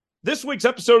This week's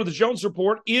episode of the Jones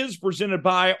Report is presented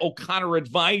by O'Connor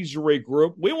Advisory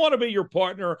Group. We want to be your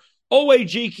partner,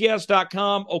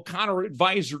 oagks.com,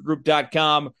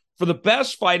 o'connoradvisorygroup.com, for the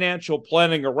best financial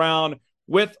planning around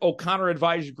with O'Connor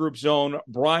Advisory Group's own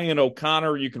Brian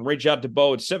O'Connor. You can reach out to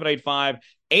Bo at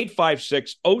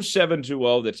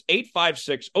 785-856-0720. That's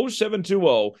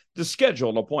 856-0720 to schedule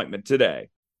an appointment today.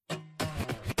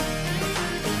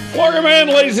 Welcome in,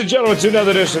 ladies and gentlemen, to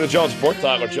another edition of the Jones Report.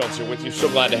 Tyler Jones here with you. So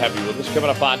glad to have you with us. Coming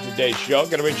up on today's show,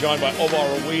 going to be joined by Omar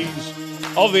Ruiz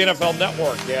of the NFL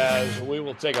Network as we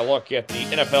will take a look at the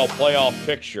NFL playoff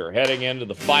picture heading into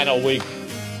the final week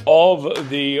of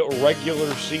the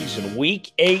regular season.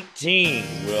 Week 18.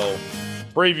 We'll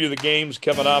preview the games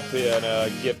coming up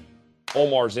and get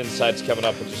Omar's insights coming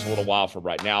up in just a little while from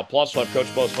right now. Plus, we'll have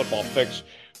Coach Bo's football fix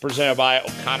presented by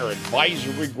O'Connor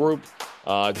Advisory Group.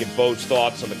 Get Bo's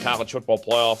thoughts on the college football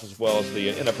playoff as well as the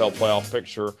NFL playoff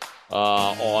picture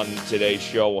on today's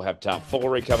show. We'll have Tom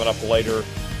Foolery coming up later.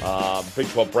 Big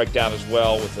 12 breakdown as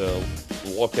well with a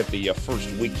look at the first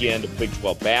weekend of Big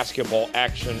 12 basketball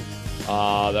action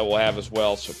that we'll have as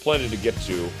well. So plenty to get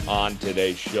to on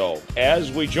today's show.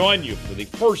 As we join you for the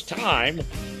first time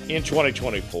in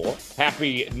 2024,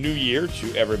 Happy New Year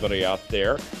to everybody out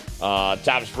there.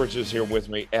 Tom Spritz is here with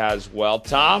me as well.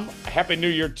 Tom, Happy New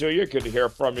Year to you. Good to hear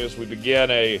from you as we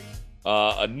begin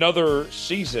another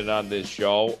season on this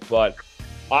show. But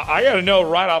I got to know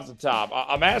right off the top,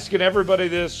 I'm asking everybody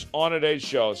this on today's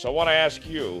show, so I want to ask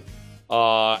you,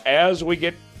 as we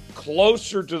get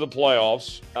closer to the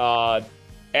playoffs,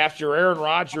 after Aaron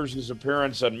Rodgers'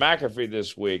 appearance on McAfee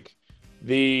this week,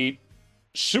 the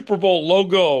Super Bowl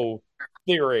logo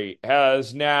theory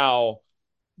has now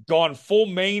gone full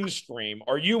mainstream.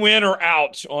 Are you in or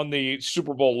out on the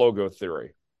Super Bowl logo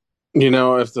theory?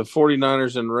 If the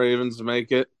 49ers and Ravens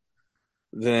make it,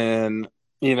 then,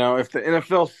 if the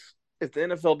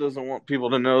NFL doesn't want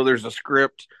people to know there's a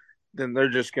script, then they're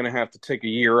just going to have to take a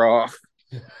year off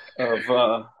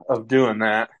of doing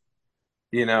that.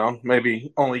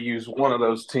 Maybe only use one of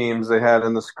those teams they had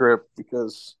in the script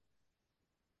because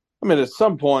at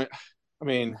some point,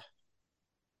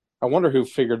 I wonder who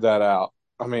figured that out.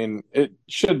 It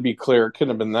should be clear. It couldn't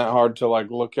have been that hard to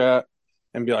look at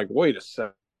and be like, wait a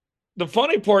second. The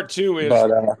funny part too is, But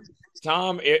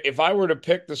Tom, if I were to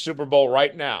pick the Super Bowl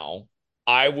right now,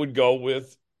 I would go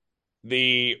with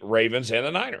the Ravens and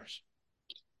the Niners.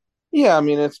 yeah,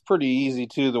 it's pretty easy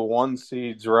too. The one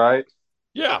seeds, right?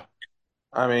 Yeah.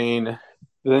 Then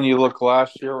you look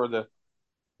last year, were the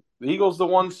Eagles the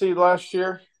one seed last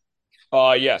year?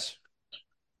 Yes.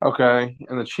 Okay,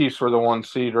 and the Chiefs were the one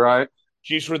seed, right?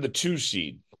 Chiefs were the 2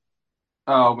 seed.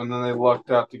 Oh, and then they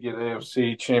lucked out to get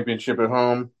AFC Championship at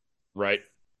home. Right.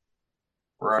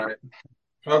 Right.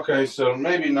 Okay, so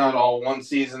maybe not all one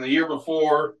season. The year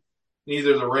before,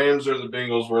 neither the Rams or the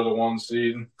Bengals were the one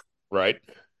seed. Right.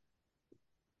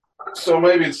 So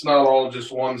maybe it's not all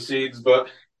just one seeds, but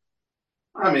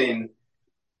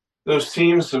those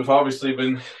teams have obviously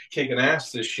been kicking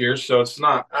ass this year, so it's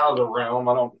not out of the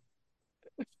realm.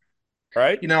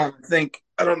 Right.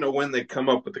 I don't know when they come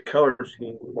up with the color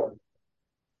scheme.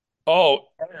 Oh,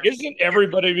 isn't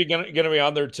everybody going to be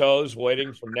on their toes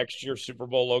waiting for next year's Super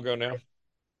Bowl logo now?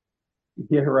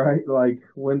 Yeah, right. Like,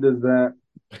 when does that?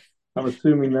 I'm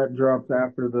assuming that drops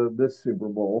after this Super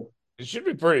Bowl. It should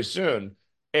be pretty soon.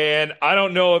 And I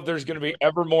don't know if there's going to be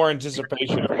ever more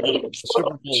anticipation for the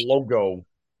Super Bowl logo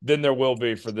than there will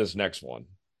be for this next one.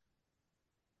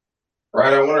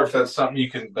 Right. I wonder if that's something you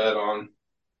can bet on.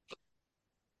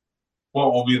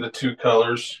 What will be the two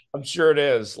colors? I'm sure it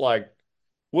is. Like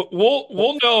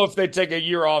we'll know if they take a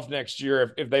year off next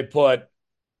year if they put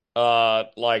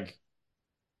like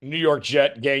New York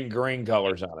Jet gang green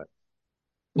colors on it.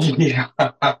 Yeah.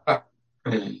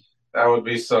 That would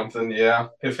be something, yeah.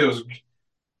 If it was,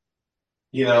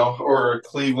 or a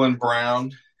Cleveland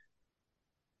Brown,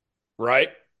 Right?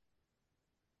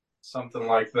 something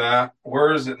like that.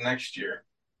 Where is it next year?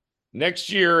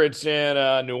 Next year it's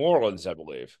in New Orleans, I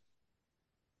believe.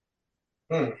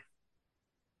 Hmm.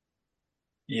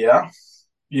 Yeah.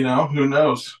 Who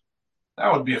knows?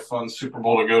 That would be a fun Super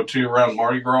Bowl to go to around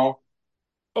Mardi Gras.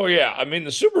 Oh yeah, I mean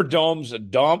the Superdome's a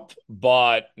dump,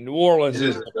 but New Orleans It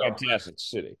is is a a dump. fantastic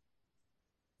city.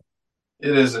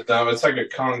 It is a dump. It's like a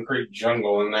concrete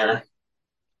jungle in there.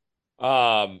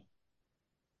 Um,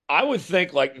 I would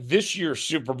think like this year's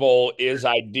Super Bowl is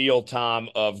ideal, Tom,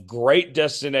 of great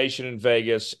destination in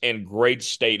Vegas and great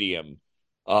stadium.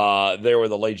 There with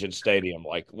the Legion Stadium.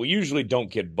 Like we usually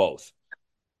don't get both.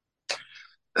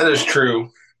 That is true.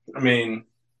 I mean,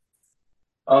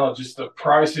 oh, just the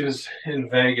prices in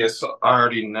Vegas, I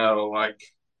already know. Like,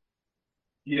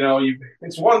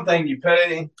 it's one thing you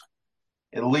pay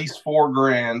at least 4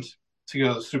 grand to go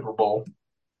to the Super Bowl,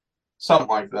 something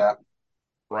like that.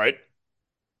 Right?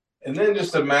 And then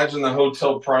just imagine the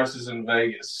hotel prices in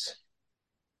Vegas.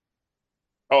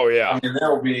 Oh I yeah. mean,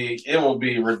 it will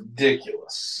be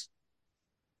ridiculous.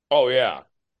 Oh yeah.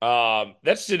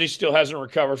 That city still hasn't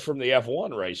recovered from the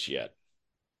F1 race yet,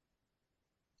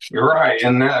 You're right,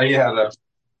 and now you had to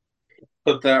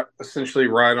put that essentially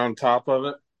right on top of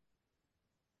it.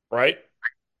 right?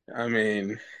 I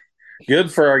mean,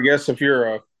 good for I guess if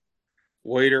you're a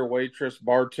waiter, waitress,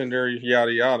 bartender,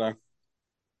 yada yada.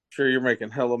 Sure, you're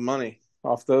making hella money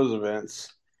off those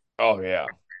events. Oh yeah.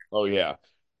 Oh yeah.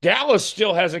 Dallas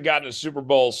still hasn't gotten a Super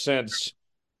Bowl since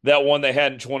that one they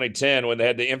had in 2010 when they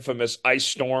had the infamous ice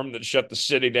storm that shut the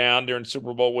city down during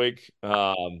Super Bowl week.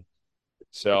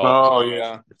 So Oh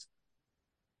yeah,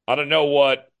 I don't know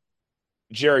what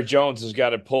Jerry Jones has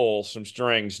got to pull some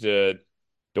strings to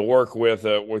work with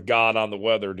God on the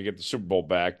weather to get the Super Bowl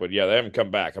back. But yeah, they haven't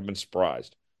come back. I've been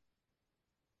surprised.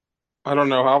 I don't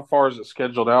know how far is it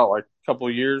scheduled out. Like a couple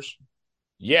of years.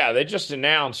 Yeah, they just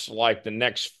announced like the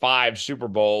next five Super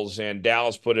Bowls, and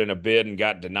Dallas put in a bid and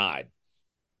got denied.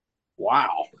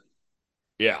 Wow.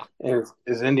 Yeah.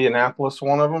 Is Indianapolis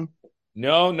one of them?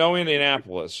 No, no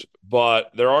Indianapolis,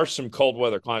 but there are some cold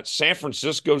weather climates. San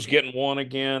Francisco's getting one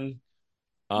again.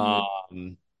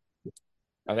 Um,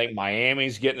 I think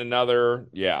Miami's getting another.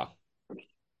 Yeah,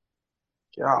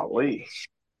 Golly.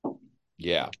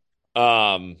 yeah.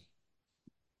 Um,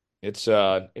 it's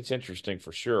interesting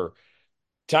for sure.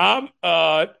 Tom,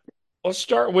 let's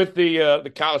start with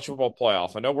the college football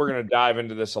playoff. I know we're going to dive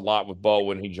into this a lot with Bo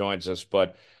when he joins us,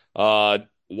 but uh,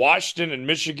 Washington and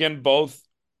Michigan both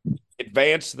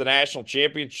advanced to the national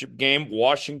championship game.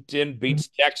 Washington beats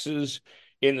Texas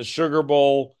in the Sugar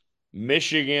Bowl.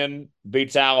 Michigan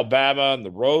beats Alabama in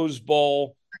the Rose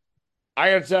Bowl.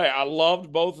 I got to tell you, I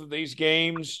loved both of these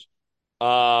games.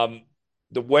 Um,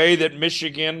 the way that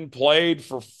Michigan played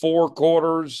for 4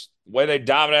 quarters, the way they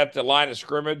dominated the line of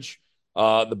scrimmage,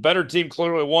 the better team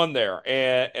clearly won there.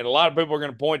 And a lot of people are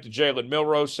going to point to Jalen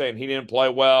Milroe saying he didn't play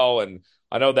well. And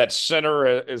I know that center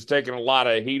is taking a lot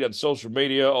of heat on social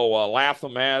media. Oh,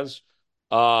 Latham has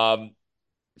um,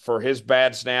 for his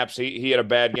bad snaps. He had a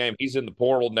bad game. He's in the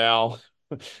portal now,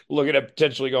 looking at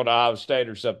potentially going to Ohio State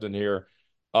or something here.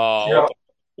 Uh, Yeah.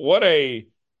 what a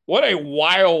what a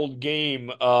wild game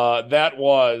that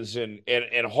was, and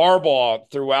Harbaugh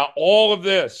throughout all of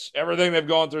this, everything they've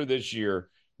gone through this year,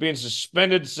 being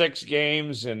suspended 6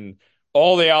 games and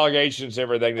all the allegations,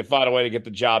 everything, they find a way to get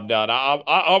the job done.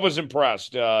 I was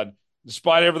impressed.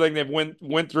 Despite everything they've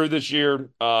went through this year,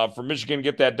 for Michigan to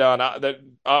get that done,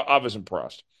 I was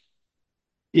impressed.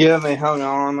 Yeah, and they hung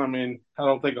on. I mean, I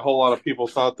don't think a whole lot of people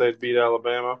thought they'd beat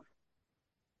Alabama.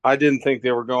 I didn't think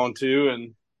they were going to,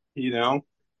 and you know,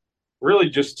 really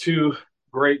just two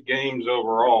great games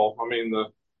overall. I mean, the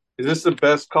is this the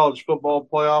best college football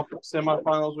playoff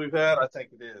semifinals we've had? I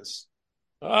think it is.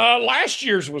 Last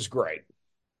year's was great.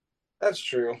 That's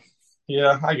true.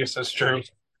 Yeah, I guess that's true.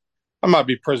 I might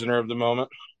be prisoner of the moment.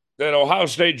 That Ohio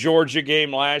State Georgia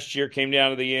game last year came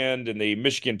down to the end, and the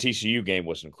Michigan TCU game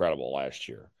was incredible last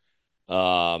year.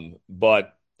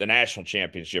 But the national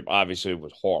championship obviously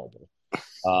was horrible.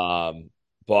 Um,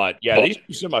 but yeah, these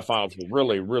two semifinals were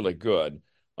really, really good.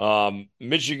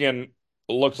 Michigan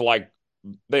looked like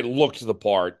they looked the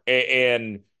part,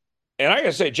 and I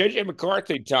gotta say, JJ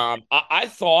McCarthy, Tom, I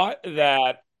thought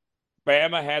that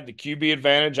Bama had the QB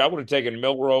advantage. I would have taken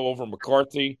Milroe over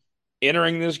McCarthy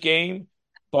entering this game,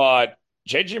 but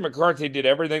JJ McCarthy did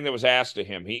everything that was asked of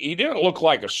him. He didn't look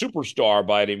like a superstar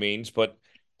by any means, but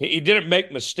he didn't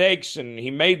make mistakes and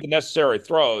he made the necessary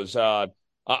throws.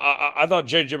 I thought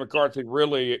JJ McCarthy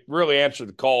really answered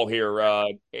the call here,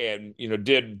 and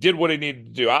did what he needed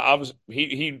to do. I was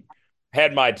he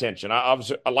had my attention. I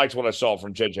liked what I saw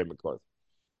from JJ McCarthy.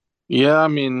 Yeah, I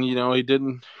mean, he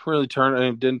didn't really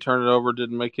didn't turn it over,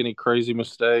 didn't make any crazy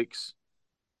mistakes.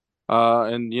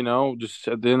 And just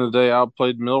at the end of the day,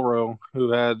 outplayed Milroe,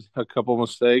 who had a couple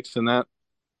mistakes, and that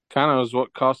kind of is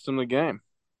what cost him the game.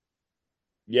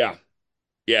 Yeah,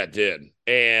 yeah, it did.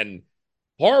 And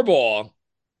Harbaugh,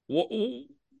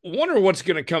 wonder what's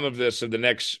going to come of this in the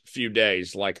next few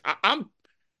days. Like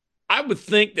I would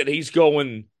think that he's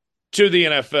going to the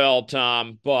NFL,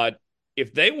 Tom. But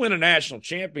if they win a national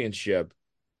championship,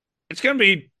 it's going to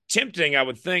be tempting, I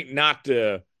would think, not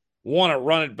to want to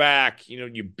run it back.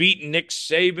 You beat Nick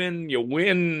Saban, you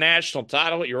win national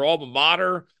title at your alma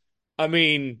mater. I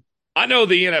mean, I know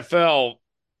the NFL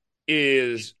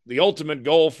is the ultimate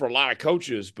goal for a lot of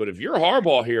coaches. But if you're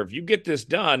Harbaugh here, if you get this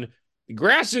done,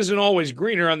 grass isn't always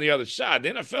greener on the other side. The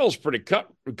NFL is pretty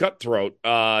cutthroat.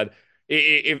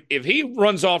 If he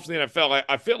runs off the NFL,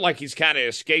 I feel like he's kind of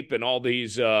escaping all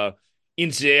these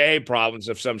NCAA problems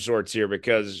of some sorts here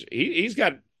because he's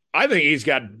got. I think he's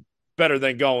got better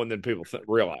than going than people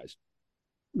realize.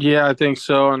 Yeah, I think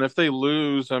so. And if they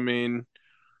lose, I mean,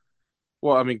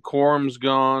 well, I mean, Corum's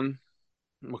gone.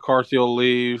 McCarthy will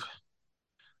leave.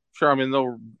 Sure, I mean,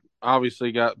 they'll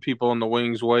obviously got people in the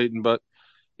wings waiting, but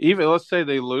even let's say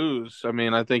they lose, I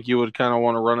mean, I think you would kind of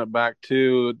want to run it back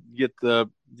too, get the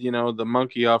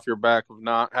monkey off your back of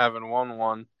not having won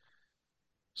one.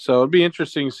 So it'd be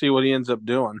interesting to see what he ends up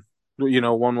doing,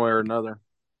 one way or another.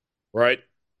 Right?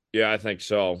 Yeah, I think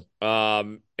so.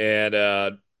 And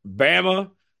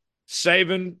Bama,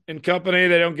 Saban and company,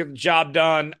 they don't get the job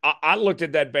done. I looked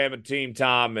at that Bama team,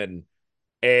 Tom, and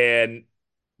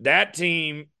that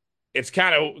team, it's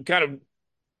kind of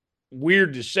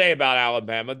weird to say about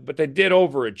Alabama, but they did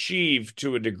overachieve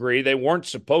to a degree. They weren't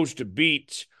supposed to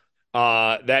beat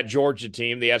that Georgia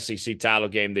team, the SEC title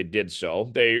game. They did so.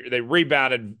 They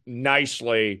rebounded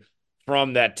nicely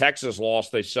from that Texas loss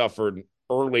they suffered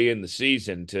early in the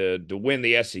season to win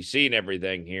the SEC and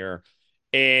everything here,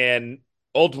 and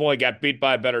ultimately got beat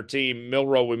by a better team.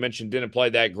 Milroe, we mentioned, didn't play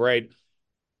that great.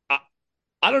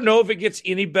 I don't know if it gets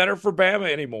any better for Bama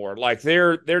anymore. Like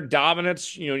their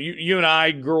dominance, you and I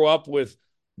grew up with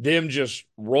them just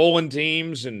rolling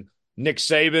teams and Nick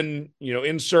Saban,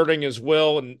 inserting his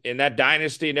will and that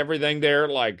dynasty and everything there.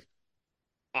 Like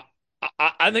I,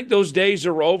 I think those days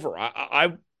are over.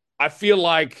 I feel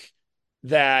like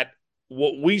that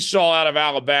what we saw out of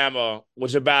Alabama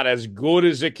was about as good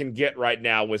as it can get right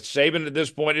now with Saban at this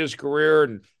point in his career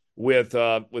and with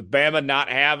Bama not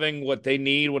having what they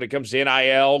need when it comes to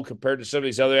NIL compared to some of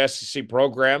these other SEC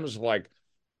programs. Like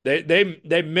they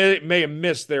may have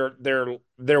missed their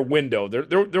window.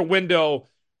 Their window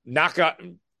knock out.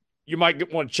 You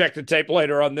might want to check the tape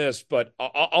later on this, but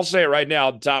I'll say it right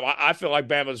now, Tom. I feel like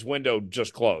Bama's window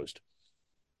just closed.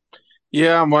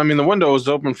 Yeah, well, I mean, the window was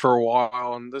open for a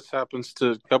while, and this happens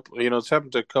to a couple. It's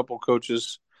happened to a couple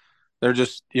coaches. They're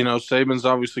just, Saban's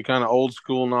obviously kind of old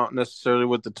school, not necessarily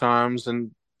with the times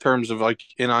in terms of like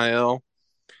NIL.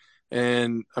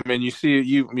 And I mean, you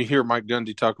hear Mike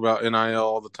Gundy talk about NIL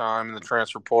all the time and the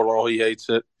transfer portal. He hates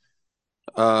it.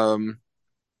 Um,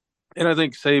 and I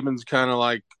think Saban's kind of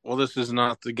like, well, this is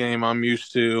not the game I'm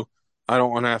used to. I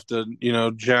don't want to have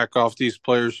to, jack off these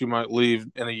players who might leave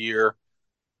in a year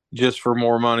just for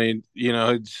more money.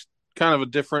 It's kind of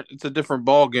it's a different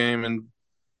ball game, and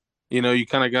you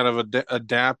kind of got to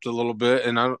adapt a little bit.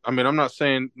 And I mean, I'm not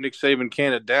saying Nick Saban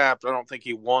can't adapt. I don't think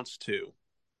he wants to.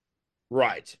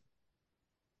 Right.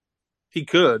 He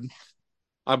could.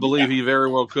 I Yeah. believe he very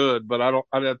well could, but I don't.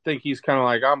 I think he's kind of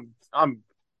like I'm.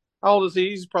 How old is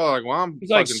he? He's probably like, well, I'm He's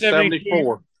like fucking 72.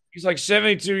 74. He's like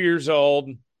 72 years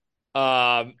old.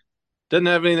 Doesn't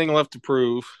have anything left to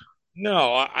prove.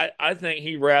 No, I think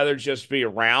he'd rather just be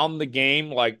around the game,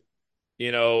 like,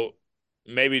 you know,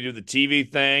 maybe do the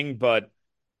TV thing, but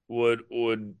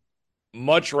would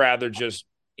much rather just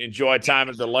enjoy time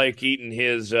at the lake eating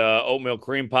his oatmeal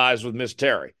cream pies with Miss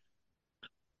Terry.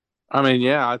 I mean,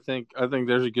 yeah, I think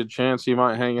there's a good chance he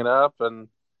might hang it up,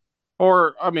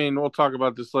 or I mean, we'll talk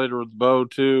about this later with Bo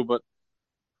too, but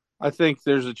I think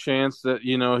there's a chance that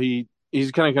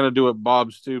he's kind of going to do what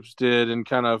Bob Stoops did and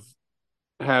kind of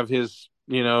have his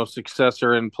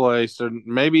successor in place, and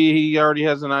maybe he already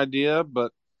has an idea,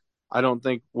 but I don't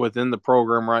think within the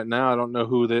program right now. I don't know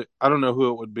who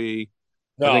it would be.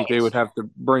 I No, think they would have to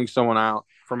bring someone out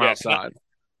from yeah, outside.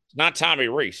 it's not Tommy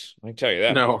Reese. I can tell you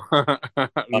that. No,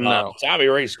 no. Tommy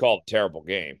Reese called a terrible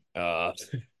game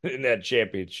in that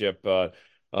championship, to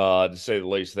say the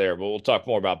least there. But we'll talk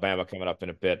more about Bama coming up in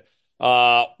a bit.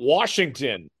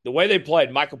 Washington, the way they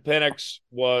played, Michael Penix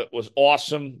was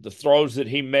awesome. The throws that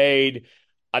he made.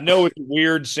 I know it's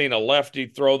weird seeing a lefty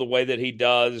throw the way that he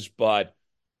does, but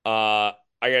I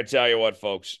got to tell you what,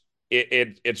 folks,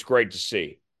 it's great to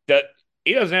see that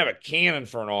he doesn't have a cannon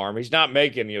for an arm. He's not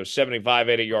making 75,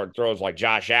 80-yard throws like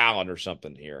Josh Allen or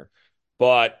something here,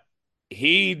 but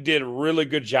he did a really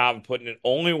good job of putting it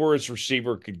only where his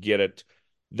receiver could get it.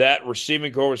 That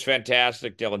receiving core was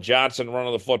fantastic. Dylan Johnson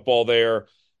running the football there.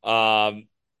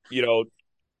 You know,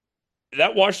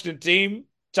 that Washington team,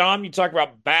 Tom, you talk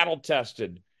about battle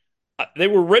tested. They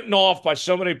were written off by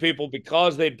so many people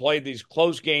because they'd played these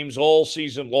close games all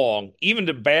season long, even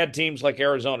to bad teams like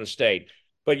Arizona State,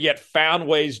 but yet found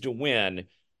ways to win.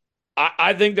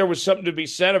 I think there was something to be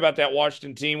said about that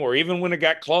Washington team where even when it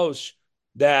got close,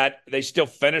 that they still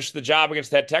finished the job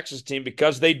against that Texas team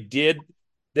because they did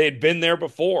they had been there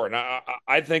before, and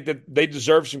I think that they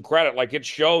deserve some credit. Like it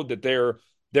showed that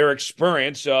their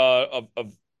experience of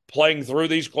playing through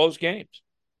these close games.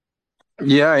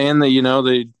 Yeah, and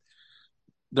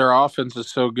their offense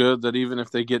is so good that even if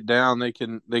they get down, they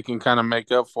can kind of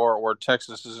make up for it. Where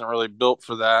Texas isn't really built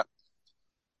for that.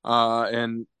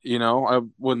 And I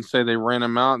wouldn't say they ran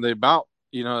them out. They about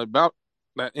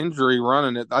that injury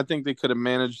running it. I think they could have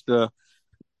managed the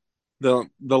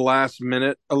last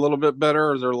minute a little bit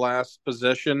better, or their last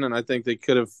possession, and I think they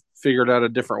could have figured out a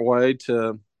different way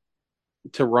to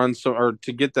run some or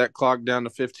to get that clock down to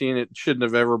 15. It shouldn't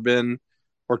have ever been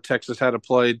where Texas had a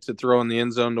play to throw in the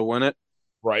end zone to win it.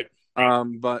 Right.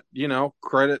 But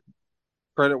credit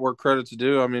where credit's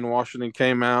due. I mean, Washington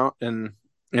came out and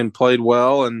played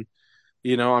well, and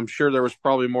I'm sure there was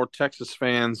probably more Texas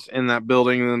fans in that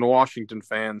building than the Washington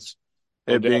fans.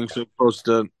 No It being doubt. so close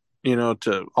to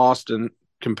Austin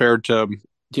compared to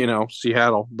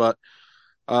Seattle, but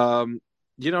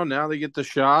now they get the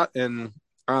shot, and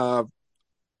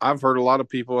I've heard a lot of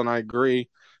people, and I agree,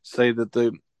 say that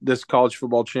this college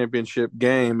football championship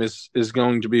game is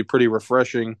going to be pretty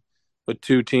refreshing, with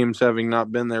two teams having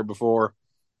not been there before.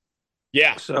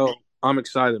 Yeah, So I'm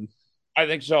excited. I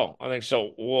think so. I think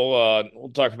so. We'll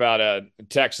talk about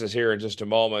Texas here in just a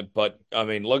moment, but I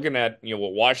mean, looking at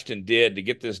what Washington did to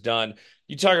get this done,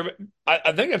 you talk about.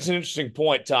 I think that's an interesting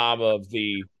point, Tom, of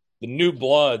the new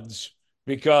bloods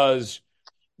because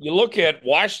you look at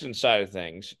Washington side of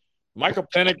things. Michael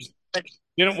Penix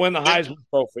didn't win the Heisman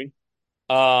Trophy.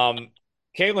 Um,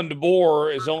 Kalen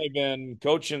DeBoer has only been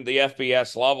coaching at the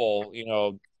FBS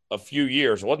level, a few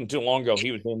years. It wasn't too long ago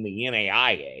he was in the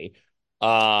NAIA.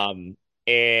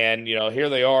 And here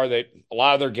they are. A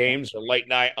lot of their games are late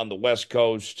night on the West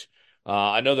Coast.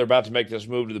 I know they're about to make this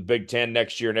move to the Big Ten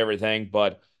next year and everything,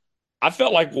 but I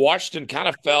felt like Washington kind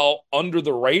of fell under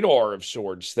the radar of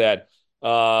sorts. That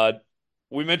uh,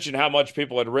 we mentioned how much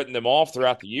people had written them off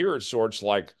throughout the year of sorts.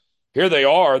 Like here they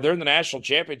are, they're in the national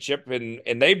championship, and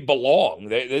they belong.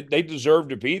 They deserve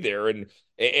to be there, and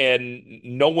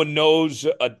no one knows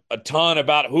a ton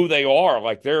about who they are.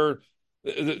 Like they're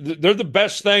the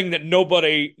best thing that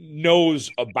nobody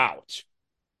knows about.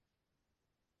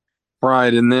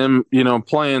 Right, and them,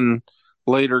 playing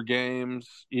later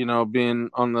games, being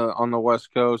on the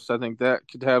West Coast, I think that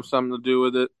could have something to do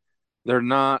with it. They're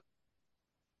not.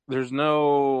 There's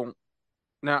no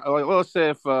now. Like, let's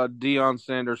say if Deion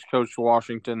Sanders coached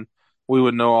Washington, we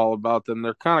would know all about them.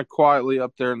 They're kind of quietly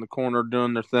up there in the corner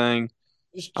doing their thing.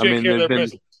 Just I take mean, care of they've their been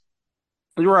business.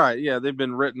 right. Yeah, they've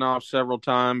been written off several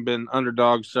times, been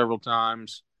underdogs several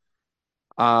times.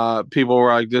 People were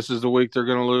like, "This is the week they're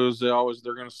going to lose. They're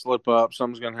going to slip up.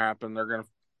 Something's going to happen.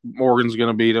 Morgan's going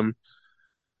to beat them."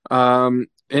 And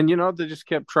they just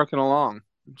kept trucking along.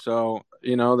 So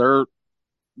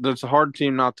that's a hard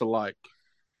team not to like.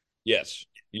 Yes,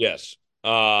 yes.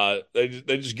 They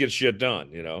just get shit done.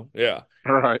 Yeah.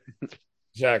 All right.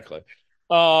 Exactly.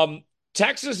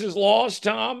 Texas is lost,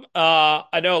 Tom.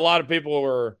 I know a lot of people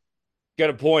were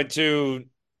going to point to,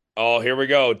 oh, here we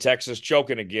go, Texas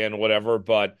choking again, whatever.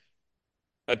 But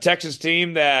a Texas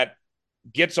team that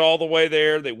gets all the way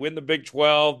there, they win the Big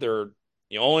 12. Their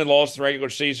only loss in the regular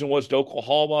season was to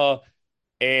Oklahoma,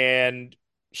 and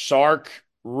Sark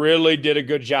really did a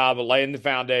good job of laying the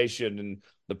foundation and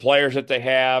the players that they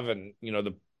have, and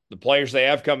the players they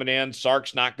have coming in.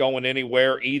 Sark's not going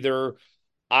anywhere either.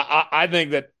 I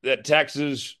think that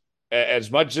Texas,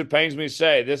 as much as it pains me to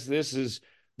say, this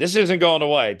isn't going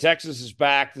away. Texas is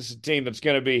back. This is a team that's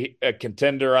going to be a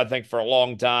contender, I think, for a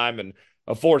long time and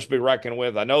a force to be reckoned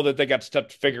with. I know that they got stuff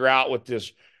to figure out with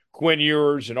this Quinn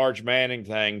Ewers and Arch Manning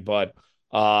thing, but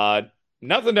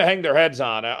nothing to hang their heads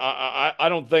on. I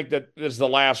don't think that this is the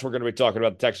last we're going to be talking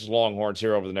about the Texas Longhorns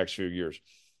here over the next few years.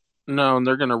 No, and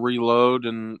they're going to reload,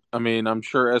 and I mean, I'm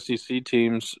sure SEC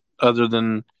teams, other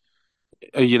than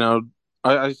uh, you know,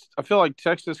 I feel like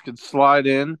Texas could slide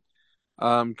in,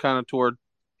 kind of toward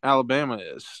Alabama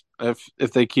is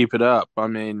if they keep it up. I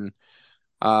mean,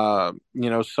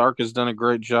 Sark has done a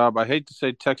great job. I hate to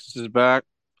say Texas is back.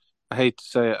 I hate to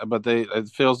say it, but it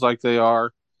feels like they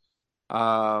are.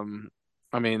 Um,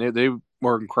 I mean, they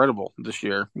were incredible this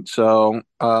year. So,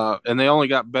 and they only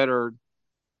got better,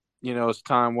 as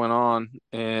time went on,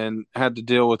 and had to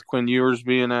deal with Quinn Ewers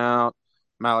being out.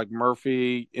 Malik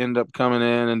Murphy ended up coming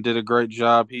in and did a great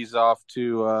job. He's off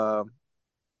to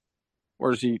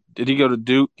where's he? Did he go to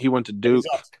Duke? He went to He's Duke.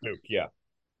 off to Duke, yeah.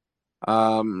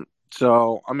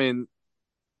 So I mean,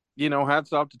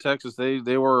 hats off to Texas.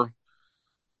 They were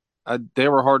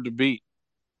hard to beat.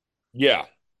 Yeah.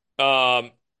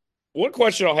 Um, One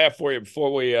question I'll have for you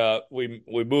before we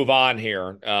move on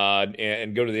here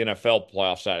and go to the NFL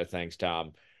playoff side of things,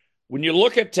 Tom. When you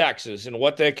look at Texas and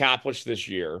what they accomplished this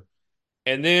year,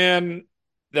 and then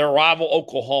their rival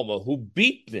Oklahoma, who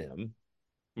beat them,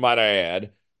 might I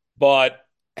add, but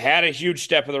had a huge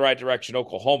step in the right direction.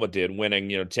 Oklahoma did,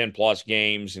 winning 10 plus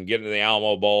games and getting to the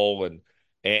Alamo Bowl,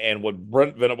 and what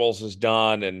Brent Venables has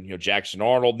done, and Jackson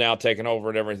Arnold now taking over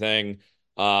and everything.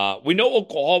 We know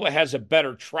Oklahoma has a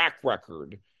better track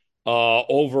record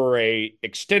over a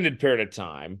extended period of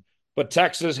time, but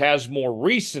Texas has more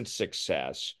recent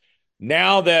success.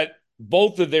 Now that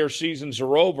both of their seasons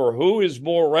are over, who is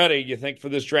more ready, you think, for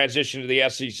this transition to the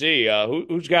SEC?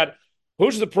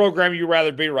 Who's the program you'd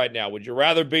rather be right now? Would you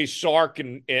rather be Sark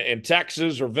in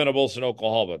Texas or Venables in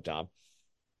Oklahoma, Tom?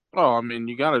 Oh, I mean,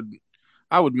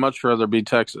 I would much rather be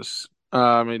Texas.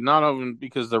 I mean, not even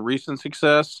because of the recent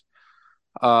success.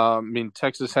 I mean,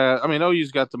 Texas has. I mean,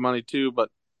 OU's got the money too, but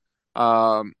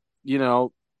um, you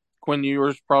know, Quinn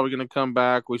Ewers probably going to come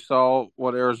back. We saw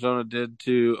what Arizona did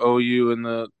to OU in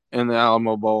the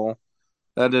Alamo Bowl.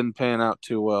 That didn't pan out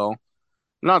too well.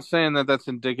 I'm not saying that that's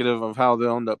indicative of how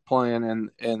they'll end up playing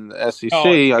in the Oh, SEC.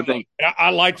 I think.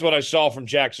 I liked what I saw from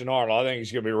Jackson Arnold. I think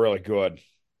he's going to be really good.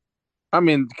 I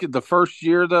mean, the first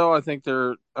year though, I think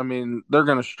they're. I mean, they're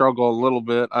going to struggle a little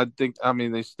bit. I think. I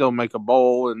mean, they still make a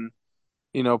bowl and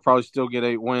probably still get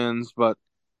 8 wins, but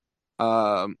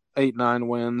 8 9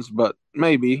 wins, but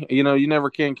maybe you never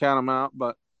can count them out.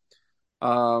 But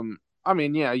I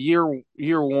mean, yeah,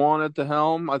 year one at the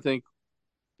helm, I think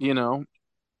you know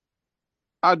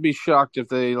I'd be shocked if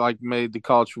they like made the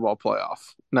college football playoff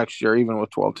next year, even with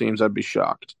 12 teams. I'd be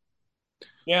shocked.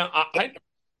 Yeah,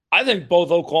 I think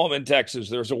both Oklahoma and Texas,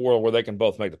 there's a world where they can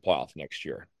both make the playoff next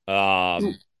year. I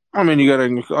mean, you got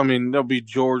to. I mean, there'll be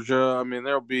Georgia. I mean,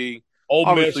 there'll be Ole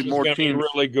obviously Miss is more going to be teams.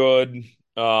 really good.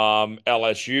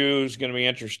 LSU is going to be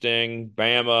interesting.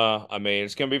 Bama, I mean,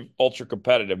 it's going to be ultra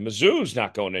competitive. Mizzou's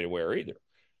not going anywhere either.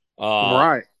 Uh,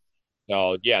 Right.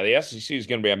 So, yeah, the SEC is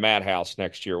going to be a madhouse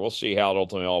next year. We'll see how it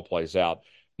ultimately all plays out.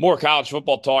 More college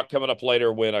football talk coming up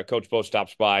later when Coach Bo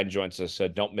stops by and joins us.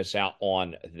 Don't miss out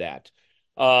on that.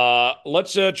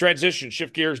 Let's transition,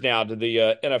 shift gears now to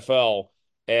the NFL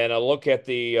and look at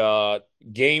the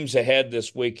games ahead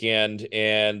this weekend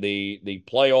and the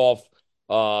playoff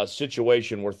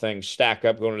situation where things stack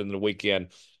up going into the weekend.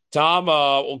 Tom,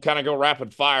 we'll kind of go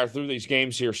rapid fire through these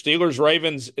games here. Steelers,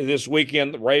 Ravens this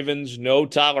weekend. The Ravens, no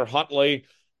Tyler Huntley,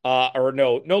 or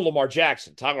no Lamar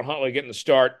Jackson. Tyler Huntley getting the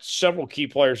start. Several key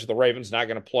players for the Ravens not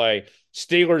going to play.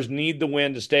 Steelers need the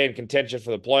win to stay in contention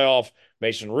for the playoff.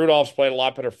 Mason Rudolph's played a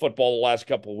lot better football the last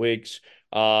couple of weeks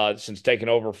since taking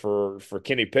over for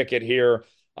Kenny Pickett here.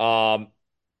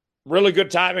 Really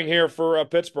good timing here for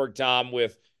Pittsburgh, Tom,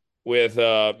 with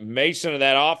Mason and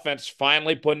that offense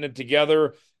finally putting it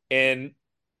together and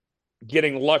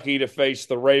getting lucky to face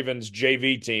the Ravens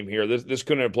JV team here. This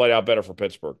couldn't have played out better for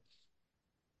Pittsburgh.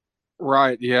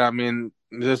 Right. Yeah. I mean,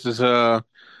 this is kind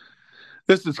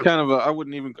of a I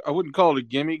wouldn't call it a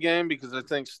gimme game because I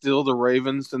think still the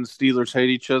Ravens and the Steelers hate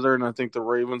each other, and I think the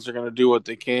Ravens are going to do what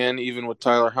they can, even with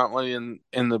Tyler Huntley and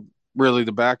the really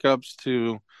the backups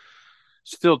to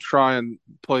still try and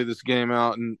play this game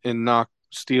out and knock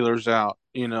Steelers out.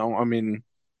 I mean,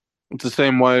 it's the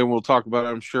same way we'll talk about it,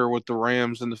 I'm sure, with the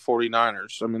Rams and the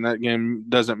 49ers. I mean, that game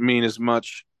doesn't mean as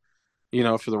much,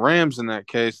 for the Rams in that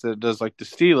case that it does like the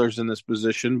Steelers in this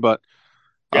position, but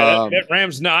Yeah, um, that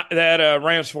Rams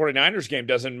 49ers game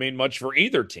doesn't mean much for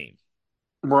either team.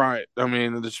 right. I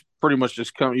mean, it's pretty much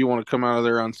just you want to come out of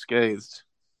there unscathed.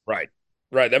 Right.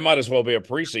 Right. That might as well be a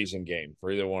preseason game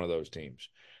for either one of those teams.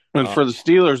 And Uh, for the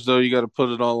Steelers, though, you got to put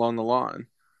it all on the line.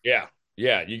 yeah.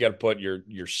 Yeah. You got to put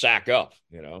your sack up.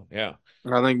 Yeah.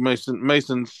 I think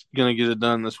Mason's going to get it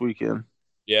done this weekend.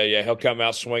 Yeah. Yeah. He'll come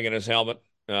out swinging his helmet.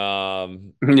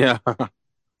 Yeah.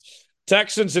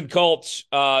 Texans and Colts.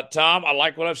 Tom, I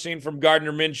like what I've seen from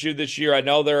Gardner Minshew this year. I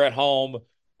know they're at home,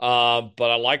 but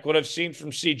I like what I've seen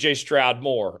from CJ Stroud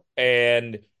more.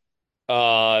 And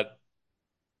uh,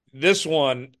 this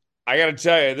one, I got to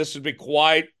tell you, this is going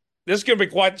to be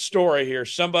quite the story here.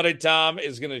 Somebody, Tom,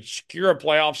 is going to secure a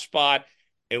playoff spot,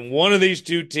 and one of these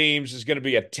two teams is going to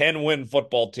be a 10-win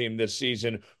football team this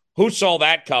season. Who saw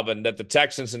that coming, that the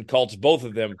Texans and Colts, both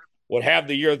of them, would have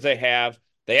the year that they have?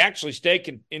 They actually stay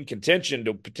in contention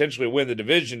to potentially win the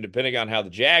division, depending on how the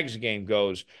Jags game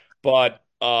goes. But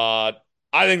I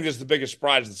think this is the biggest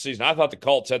surprise of the season. I thought the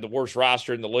Colts had the worst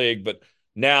roster in the league, but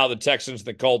now the Texans and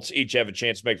the Colts each have a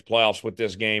chance to make the playoffs with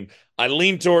this game. I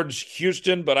lean towards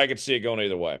Houston, but I could see it going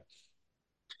either way.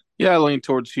 Yeah, I lean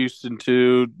towards Houston,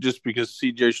 too, just because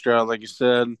CJ Stroud, like you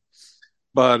said,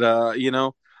 But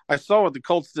I saw what the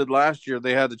Colts did last year.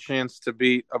 They had the chance to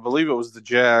beat, I believe it was the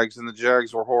Jags, and the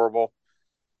Jags were horrible.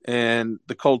 And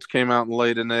the Colts came out and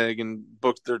laid an egg and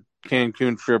booked their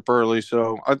Cancun trip early.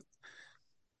 So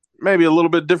maybe a little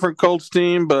bit different Colts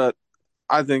team, but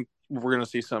I think we're going to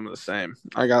see some of the same.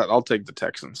 I'll take the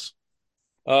Texans.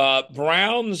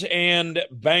 Browns and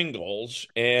Bengals,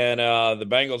 and the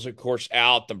Bengals, of course,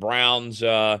 out. The Browns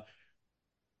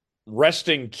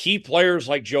resting key players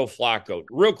like Joe Flacco.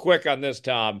 Real quick on this,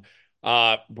 Tom.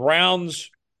 Browns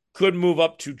could move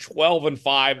up to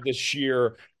 12-5 this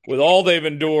year with all they've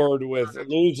endured with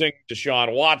losing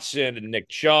Deshaun Watson and Nick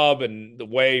Chubb and the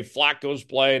way Flacco's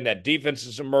playing. That defense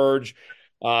has emerged.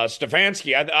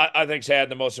 Stefanski, I think, has had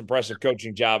the most impressive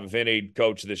coaching job of any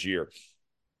coach this year.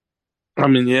 I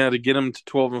mean, yeah, to get them to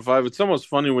 12-5, it's almost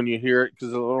funny when you hear it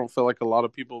because I don't feel like a lot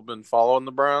of people have been following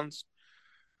the Browns.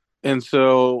 And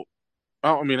so,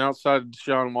 I mean, outside of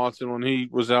Deshaun Watson, when he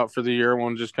was out for the year,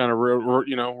 one just kind of wrote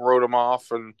him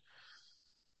off, and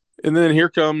then here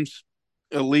comes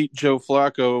elite Joe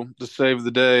Flacco to save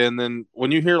the day. And then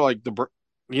when you hear like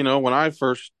when I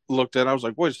first looked at it, I was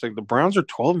like, wait a second, the Browns are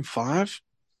 12-5?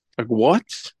 Like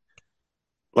what?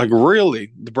 Like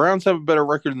really? The Browns have a better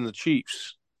record than the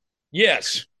Chiefs.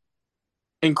 Yes.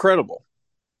 Incredible.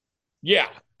 Yeah,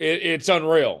 it's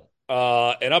unreal.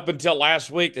 And up until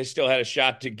last week, they still had a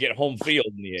shot to get home field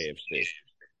in the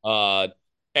AFC.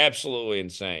 Absolutely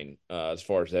insane as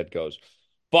far as that goes.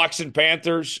 Bucks and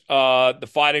Panthers, the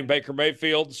Fighting Baker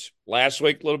Mayfields. Last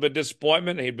week, a little bit of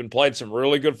disappointment. He'd been playing some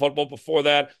really good football before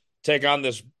that. Take on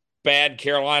this bad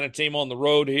Carolina team on the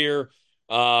road here.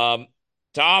 Tom,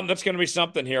 that's going to be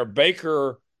something here.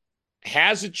 Baker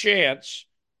has a chance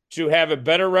to have a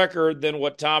better record than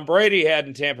what Tom Brady had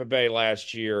in Tampa Bay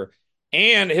last year.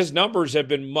 And his numbers have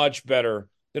been much better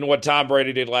than what Tom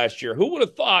Brady did last year. Who would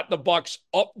have thought the Bucks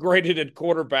upgraded at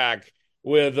quarterback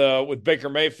with Baker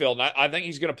Mayfield? And I think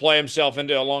he's going to play himself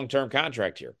into a long-term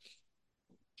contract here.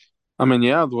 I mean,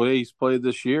 yeah, the way he's played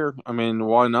this year, I mean,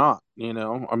 why not?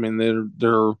 I mean,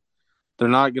 they're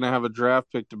not going to have a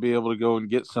draft pick to be able to go and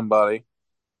get somebody.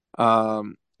 I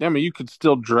mean, you could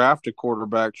still draft a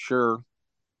quarterback, sure.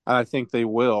 I think they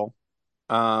will.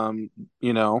 But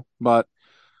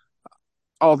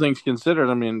all things considered,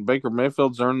 I mean, Baker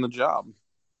Mayfield's earned the job.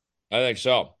 I think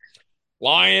so.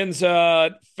 Lions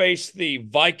face the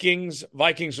Vikings.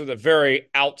 Vikings with a very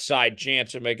outside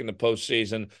chance of making the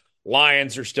postseason.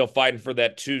 Lions are still fighting for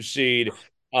that 2 seed.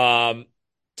 Tom,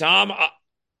 I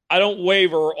don't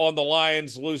waver on the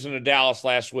Lions losing to Dallas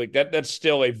last week. That's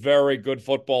still a very good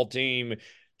football team.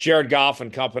 Jared Goff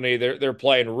and company, they're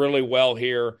playing really well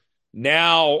here.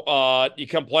 Now, you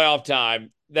come playoff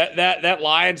time. That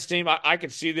Lions team, I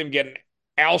could see them getting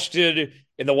ousted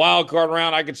in the wild card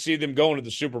round. I could see them going to the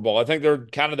Super Bowl. I think they're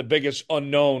kind of the biggest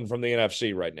unknown from the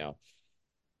NFC right now.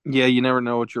 Yeah, you never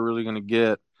know what you're really going to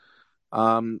get.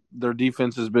 Their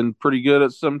defense has been pretty good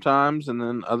at some times, and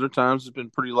then other times it's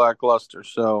been pretty lackluster.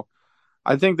 So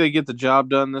I think they get the job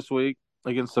done this week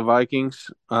against the Vikings,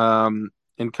 and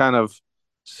kind of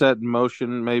set in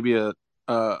motion maybe a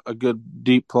good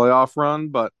deep playoff run.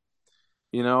 But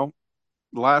you know,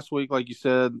 last week, like you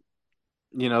said,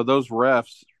 those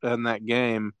refs in that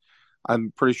game,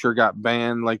 I'm pretty sure got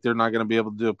banned. Like they're not going to be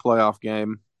able to do a playoff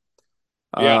game.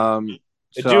 Yeah. Um,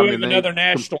 They so I do mean, have another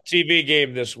national TV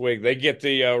game this week. They get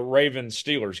the Ravens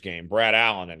Steelers game, Brad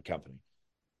Allen and company.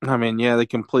 yeah, they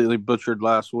completely butchered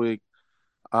last week.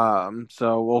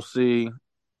 So we'll see.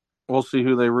 We'll see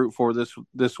who they root for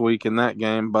this week in that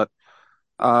game. But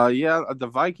yeah, the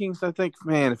Vikings. I think,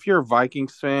 man, if you're a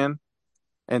Vikings fan,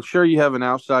 and sure you have an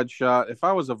outside shot. If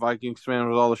I was a Vikings fan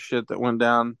with all the shit that went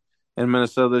down in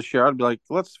Minnesota this year, I'd be like,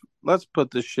 let's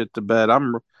put this shit to bed.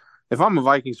 If I'm a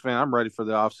Vikings fan, I'm ready for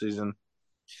the offseason.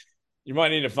 You might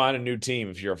need to find a new team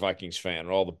if you're a Vikings fan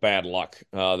with all the bad luck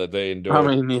that they I endured.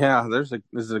 mean, yeah, there's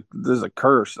a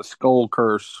curse, a skull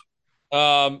curse.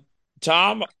 Um,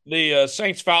 Tom, the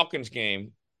Saints Falcons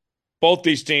game, both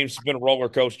these teams have been a roller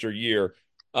coaster year.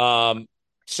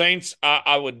 Saints,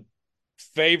 I would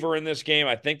favor in this game.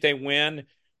 I think they win,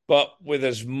 but with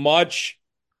as much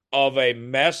of a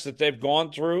mess that they've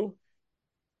gone through,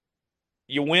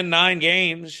 you win 9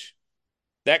 games.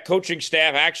 That coaching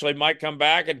staff actually might come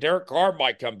back, and Derek Carr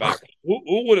might come back.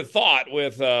 Who would have thought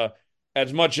with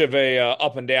as much of a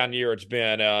up and down year it's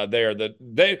been there?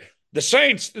 The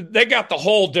Saints, they got the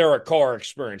whole Derek Carr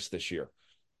experience this year.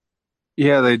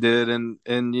 Yeah, they did, and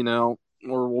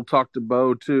we'll talk to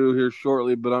Bo too here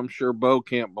shortly, but I'm sure Bo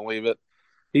can't believe it.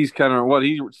 He's kind of what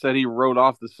he said. He wrote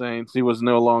off the Saints. He was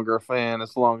no longer a fan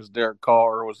as long as Derek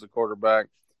Carr was the quarterback.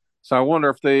 So I wonder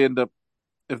if they end up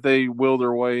if they will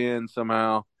their way in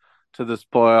somehow to this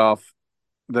playoff,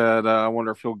 that I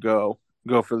wonder if he'll go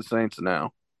for the Saints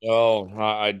now. Oh,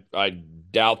 I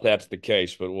doubt that's the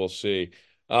case, but we'll see.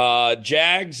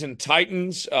 Jags and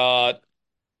Titans.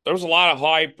 There was a lot of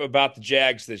hype about the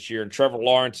Jags this year and Trevor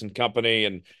Lawrence and company,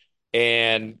 and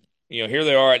here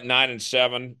they are at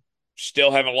 9-7, still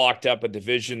haven't locked up a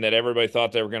division that everybody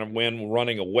thought they were going to win,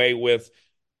 running away with.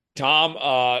 Tom,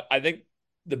 I think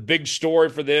the big story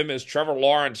for them is Trevor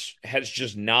Lawrence has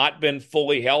just not been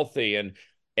fully healthy, and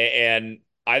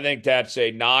I think that's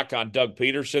a knock on Doug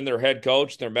Peterson, their head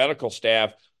coach, their medical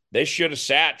staff. They should have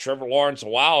sat Trevor Lawrence a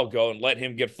while ago and let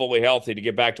him get fully healthy to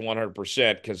get back to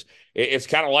 100% because it's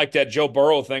kind of like that Joe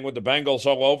Burrow thing with the Bengals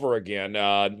all over again.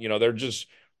 They're just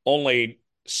only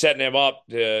setting him up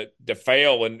to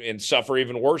fail and suffer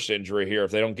even worse injury here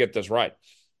if they don't get this right.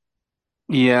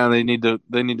 Yeah, they need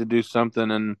to do something,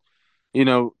 and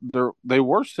they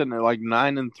were sitting at like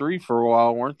 9-3 for a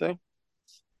while, weren't they?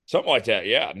 Something like that.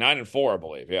 Yeah. 9-4, I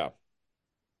believe. Yeah.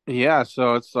 Yeah,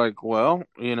 so it's like, well,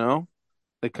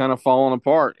 they kind of falling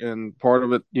apart, and part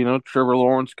of it, Trevor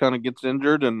Lawrence kind of gets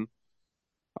injured, and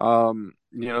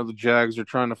the Jags are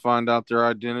trying to find out their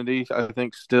identity. I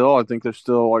think they're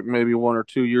still like maybe 1 or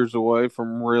 2 years away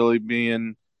from really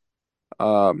being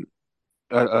um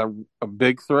a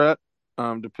big threat,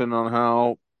 depending on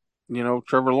how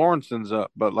Trevor Lawrence ends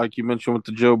up. But like you mentioned with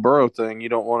the Joe Burrow thing, you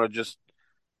don't want to just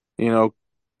you know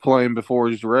play him before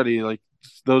he's ready. Like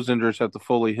those injuries have to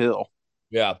fully heal.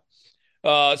 Yeah.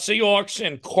 Seahawks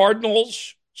and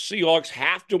Cardinals. Seahawks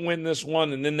have to win this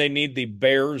one, and then they need the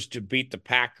Bears to beat the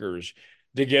Packers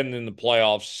to get in the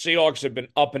playoffs. Seahawks have been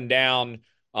up and down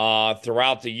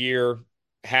throughout the year.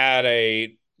 Had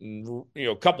a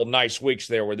couple nice weeks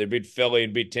there where they beat Philly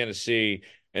and beat Tennessee,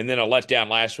 and then a letdown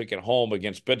last week at home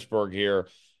against Pittsburgh here.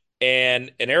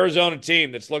 And an Arizona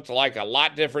team that's looked like a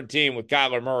lot different team with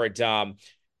Kyler Murray, Tom.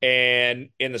 And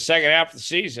in the second half of the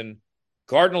season,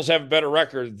 Cardinals have a better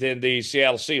record than the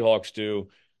Seattle Seahawks do.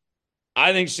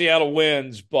 I think Seattle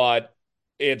wins, but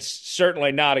it's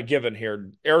certainly not a given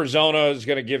here. Arizona is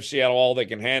going to give Seattle all they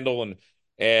can handle,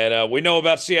 and we know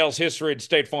about Seattle's history at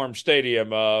State Farm Stadium.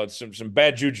 Some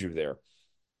bad juju there.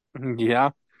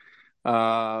 Yeah,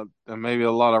 and maybe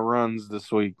a lot of runs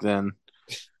this week. Then,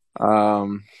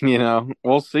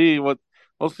 we'll see what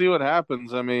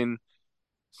happens. I mean,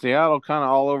 Seattle kind of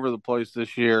all over the place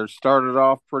this year. Started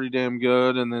off pretty damn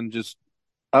good, and then just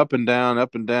up and down,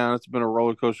 up and down. It's been a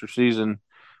roller coaster season,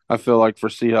 I feel like, for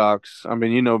Seahawks. I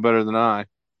mean, you know better than I.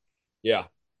 Yeah,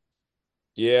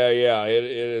 yeah. It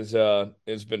is.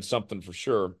 It's been something for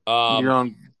sure. You're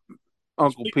on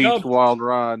Uncle Speaking Pete's of wild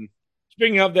ride.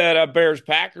 speaking of that Bears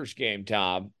Packers game,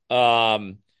 Tom.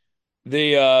 The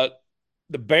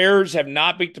the Bears have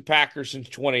not beat the Packers since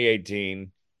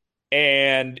 2018,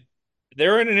 and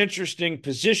they're in an interesting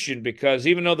position because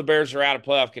even though the Bears are out of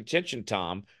playoff contention,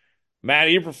 Tom, Matt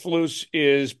Eberflus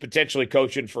is potentially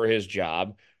coaching for his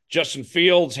job. Justin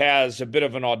Fields has a bit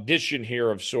of an audition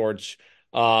here of sorts,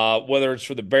 whether it's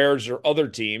for the Bears or other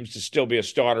teams, to still be a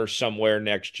starter somewhere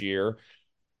next year.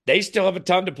 They still have a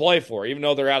ton to play for, even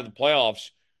though they're out of the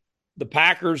playoffs. The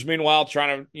Packers, meanwhile,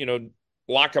 trying to,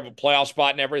 lock up a playoff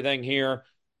spot and everything here.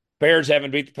 Bears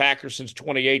haven't beat the Packers since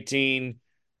 2018.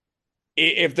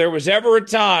 If there was ever a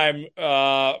time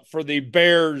for the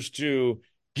Bears to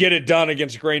get it done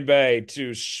against Green Bay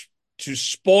to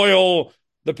spoil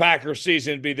the Packers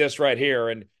season, it'd be this right here.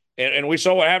 And we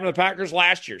saw what happened to the Packers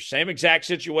last year. Same exact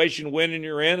situation, winning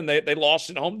you're in, and they lost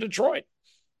at home to Detroit.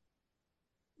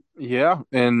 Yeah,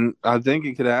 and I think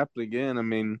it could happen again. I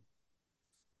mean,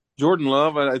 Jordan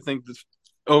Love, I think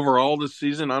overall this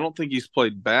season, I don't think he's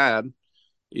played bad.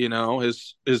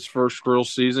 His first real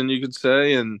season, you could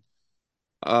say, and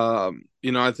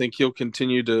I think he'll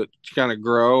continue to kind of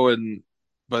grow.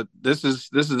 But this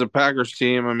is a Packers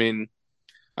team. I mean,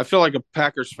 I feel like a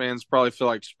Packers fans probably feel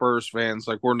like Spurs fans,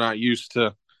 like we're not used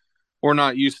to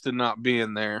not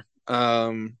being there.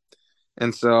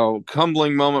 And so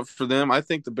humbling moment for them. I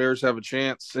think the Bears have a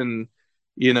chance, and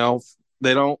you know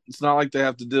they don't. It's not like they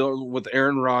have to deal with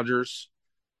Aaron Rodgers.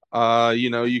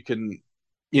 You can,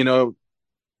 you know,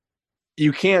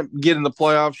 you can't get in the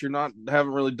playoffs. You're not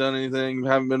haven't really done anything.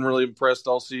 Haven't been really impressed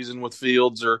all season with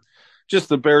Fields or just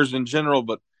the Bears in general.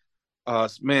 But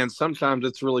man, sometimes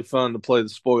it's really fun to play the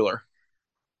spoiler.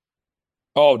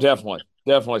 Oh, definitely.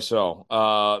 Definitely so.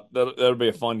 That'll be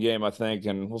a fun game, I think,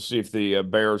 and we'll see if the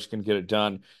Bears can get it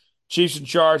done. Chiefs and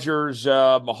Chargers,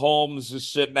 Mahomes is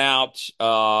sitting out.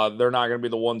 They're not going to be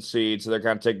the one seed, so they're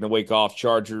kind of taking the week off.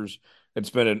 Chargers,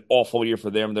 it's been an awful year for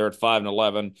them. They're at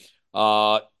 5-11.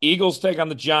 Eagles take on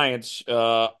the Giants.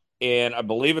 and I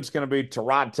believe it's going to be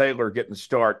Tyrod Taylor getting the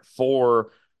start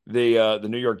for the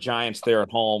New York Giants there at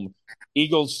home.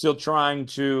 Eagles still trying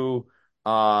to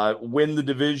win the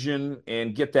division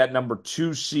and get that number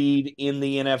 2 seed in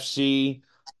the NFC.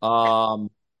 Um,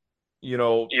 you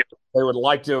know, they would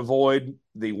like to avoid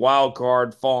the wild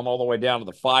card falling all the way down to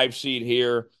the 5 seed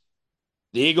here.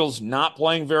 The Eagles not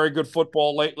playing very good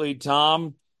football lately,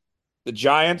 Tom. The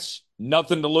Giants,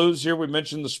 nothing to lose here. We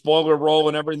mentioned the spoiler role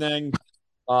and everything.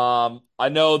 I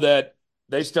know that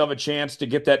they still have a chance to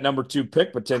get that number 2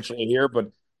 pick potentially here,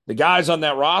 but the guys on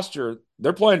that roster,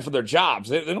 they're playing for their jobs.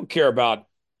 They don't care about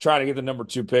trying to get the number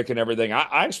 2 pick and everything.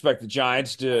 I expect the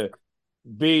Giants to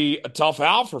be a tough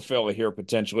out for Philly here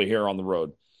potentially here on the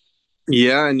road.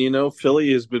 Yeah, and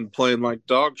Philly has been playing like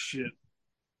dog shit,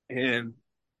 and it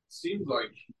seems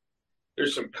like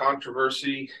there's some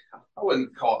controversy. I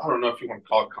don't know if you want to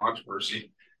call it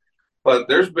controversy, but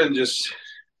there's been just,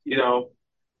 you know,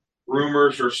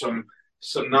 rumors or some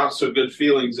not so good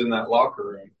feelings in that locker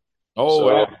room. Oh, So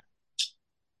yeah,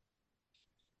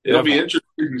 it'll be definitely.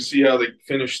 interesting to see how they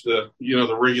finish the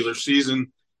regular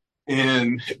season.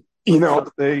 And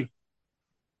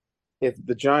if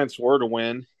the Giants were to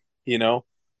win, you know,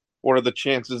 what are the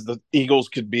chances the Eagles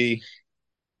could be,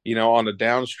 on a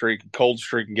down streak, a cold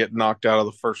streak, and get knocked out of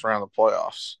the first round of the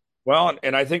playoffs? Well,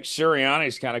 and I think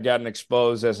Sirianni's kind of gotten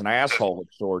exposed as an asshole of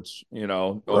sorts,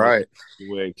 over the Right.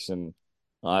 weeks, and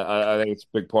I think it's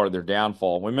a big part of their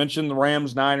downfall. We mentioned the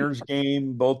Rams Niners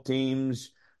game, both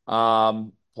teams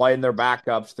playing their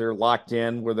backups. They're locked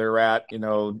in where they're at, in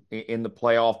the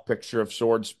playoff picture of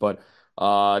sorts. But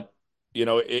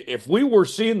if we were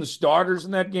seeing the starters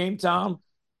in that game, Tom,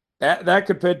 that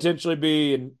could potentially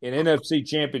be an NFC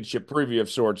championship preview of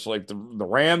sorts. Like the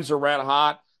Rams are red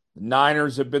hot. The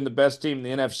Niners have been the best team in the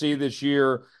NFC this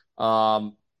year.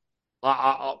 I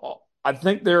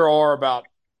think there are about,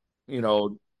 you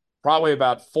know, probably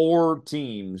about 4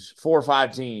 teams, 4 or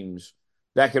 5 teams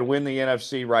that could win the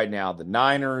NFC right now. The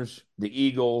Niners, the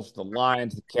Eagles, the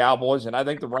Lions, the Cowboys, and I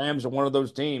think the Rams are one of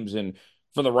those teams. And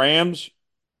for the Rams,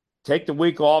 take the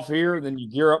week off here, and then you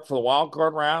gear up for the wild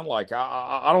card round. Like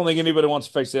I don't think anybody wants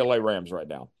to face the LA Rams right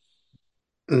now.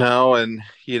 No, and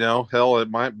hell, it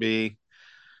might be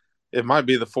the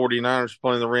 49ers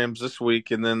playing the Rams this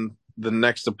week, and then the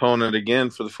next opponent again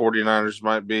for the 49ers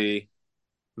might be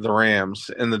the Rams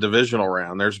in the divisional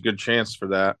round. There's a good chance for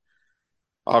that.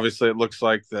 Obviously, it looks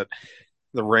like that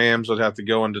the Rams would have to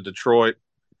go into Detroit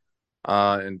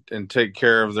and take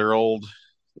care of their old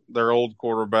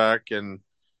quarterback, and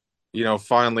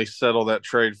finally settle that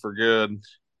trade for good.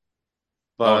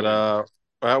 Oh But yeah.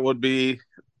 that would be,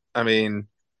 I mean,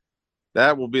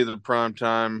 that will be the prime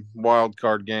time wild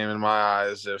card game in my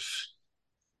eyes.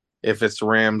 If it's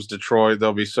Rams Detroit,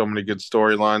 there'll be so many good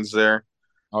storylines there.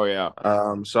 Oh yeah.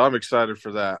 So I'm excited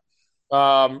for that.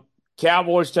 Um,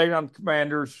 Cowboys taking on the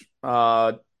Commanders.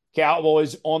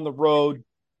 Cowboys on the road,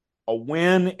 a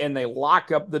win, and they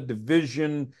lock up the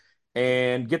division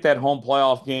and get that home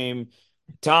playoff game.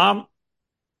 Tom,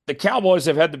 the Cowboys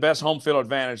have had the best home field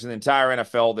advantage in the entire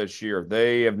NFL this year.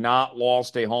 They have not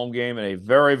lost a home game in a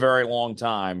very, very long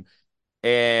time.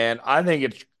 And I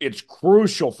think it's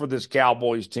crucial for this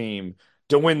Cowboys team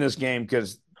to win this game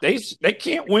because they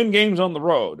can't win games on the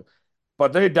road,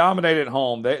 but they dominate at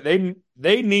home.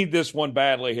 They need this one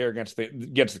badly here against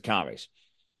the commies.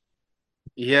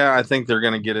 Yeah, I think they're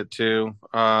going to get it too.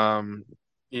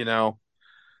 You know,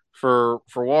 for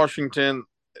Washington,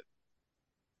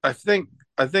 I think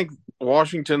I think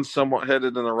Washington's somewhat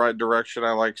headed in the right direction.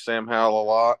 I like Sam Howell a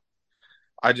lot.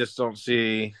 I just don't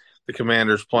see the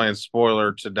Commanders playing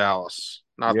spoiler to Dallas.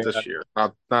 Not Yeah, this year.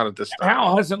 Not at this time.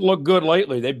 Howell hasn't looked good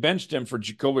lately. They benched him for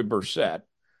Jacoby Brissett.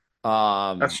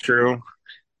 That's Um, true.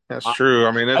 That's I, true.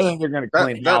 I mean, I it's think they're going to that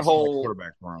clean that house on the whole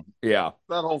quarterback room. Yeah,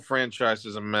 that whole franchise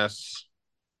is a mess.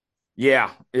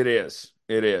 yeah, it is.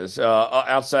 It is.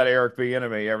 Outside Eric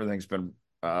Bieniemy, everything's been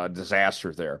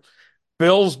disaster there.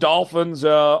 Bills Dolphins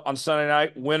on Sunday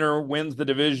night. Winner wins the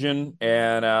division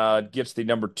and gets the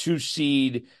number 2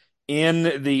 seed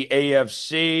in the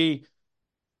AFC.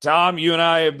 Tom, you and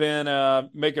I have been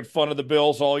making fun of the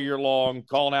Bills all year long,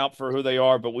 calling out for who they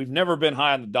are, but we've never been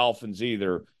high on the Dolphins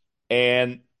either.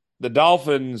 And the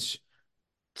Dolphins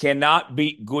cannot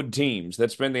beat good teams.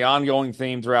 That's been the ongoing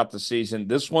theme throughout the season.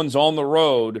 This one's on the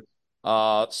road.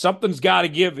 Something's got to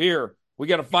give here. We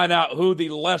got to find out who the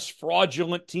less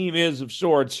fraudulent team is of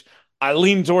sorts. I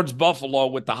lean towards Buffalo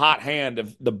with the hot hand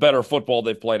of the better football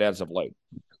they've played as of late.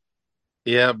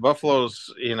 Yeah,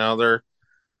 Buffalo's, they're,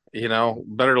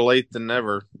 better late than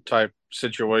never type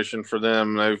situation for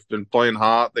them. They've been playing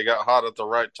hot. They got hot at the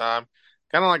right time.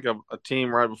 kind of like a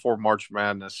team right before March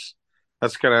Madness.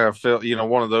 That's kind of feel,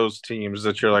 one of those teams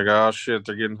that you're like, oh shit,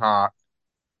 they're getting hot.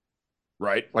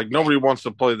 Right? Like nobody wants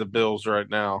to play the Bills right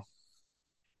now.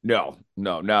 No,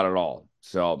 no, not at all.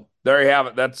 So there you have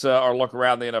it. That's our look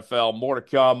around the NFL. More to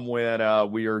come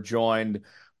when we are joined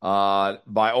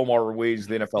by Omar Ruiz,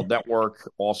 the NFL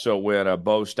Network. Also, when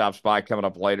Bo stops by coming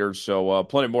up later. So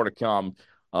plenty more to come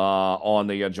on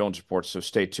the Jones Report. So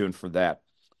stay tuned for that.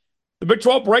 The Big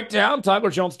 12 breakdown. Tyler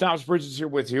Jones, Thomas Bridges here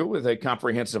with you with a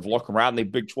comprehensive look around the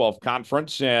Big 12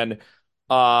 conference. And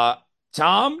uh,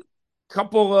 Tom,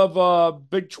 couple of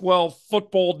Big 12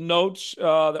 football notes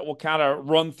that we'll kind of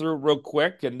run through real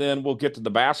quick, and then we'll get to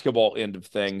the basketball end of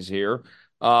things here.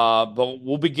 But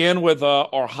we'll begin with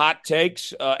our hot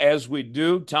takes as we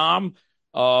do. Tom,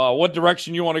 what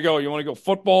direction you want to go? You want to go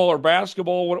football or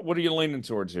basketball? What are you leaning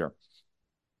towards here?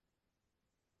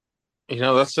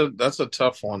 That's a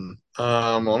tough one.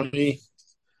 Let me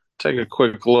take a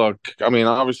quick look. I mean,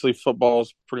 obviously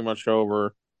football's pretty much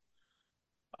over.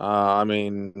 I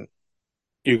mean,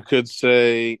 you could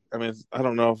say, I mean, I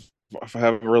don't know if I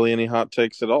have really any hot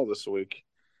takes at all this week.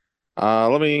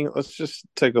 Let's just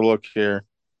take a look here.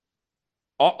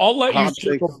 I'll let you Hot takes.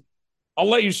 circle. I'll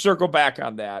let you circle back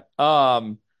on that.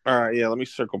 All right, yeah, let me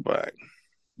circle back.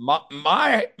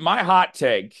 My hot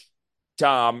take,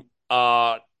 Tom.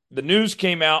 The news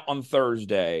came out on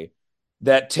Thursday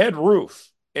that Ted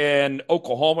Roof and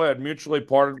Oklahoma had mutually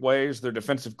parted ways. Their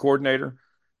defensive coordinator.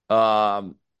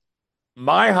 Um,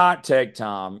 my hot take,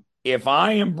 Tom. If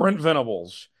I am Brent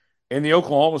Venables in the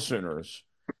Oklahoma Sooners,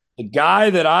 the guy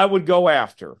that I would go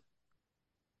after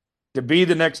to be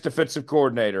the next defensive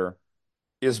coordinator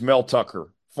is Mel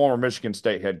Tucker, former Michigan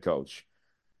State head coach.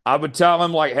 I would tell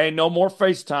him like, hey, no more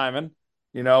FaceTiming.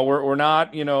 We're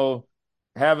not,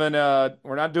 having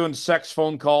we're not doing sex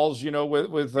phone calls,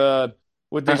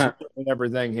 with these women and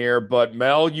everything here. But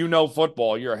Mel, you know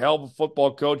football. You're a hell of a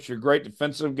football coach. You're a great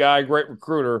defensive guy, great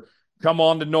recruiter. Come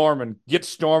on to Norman. Get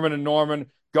storming in Norman.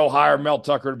 Go hire Mel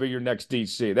Tucker to be your next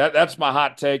DC. That's my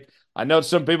hot take. I know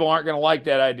some people aren't going to like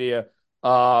that idea.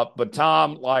 But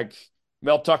Tom, like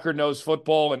Mel Tucker knows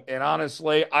football, and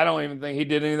honestly, I don't even think he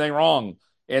did anything wrong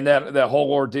in that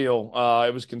whole ordeal.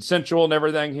 It was consensual and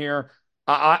everything here.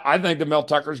 I think that Mel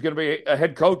Tucker is going to be a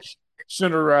head coach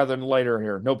sooner rather than later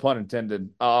here. No pun intended.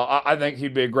 I think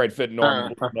he'd be a great fit in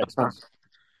Norman next season.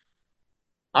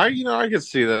 I could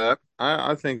see that.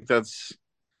 I think that's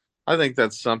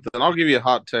something. I'll give you a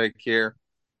hot take here.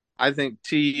 I think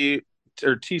TCU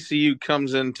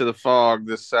comes into the fog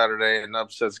this Saturday and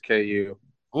upsets KU.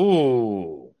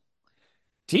 Ooh.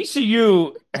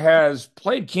 TCU has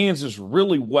played Kansas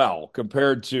really well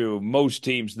compared to most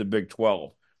teams in the Big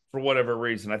 12 for whatever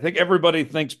reason. I think everybody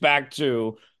thinks back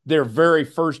to their very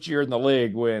first year in the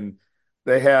league when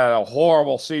they had a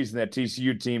horrible season that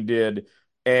TCU team did,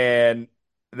 and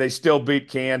they still beat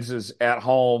Kansas at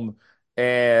home.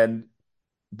 And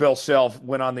Bill Self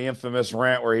went on the infamous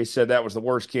rant where he said that was the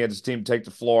worst Kansas team to take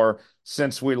the floor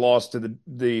since we lost to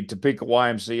the Topeka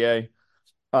YMCA.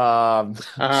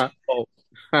 Uh-huh. So,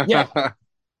 yeah,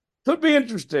 could be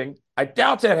interesting. I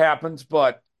doubt that happens,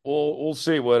 but we'll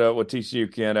see what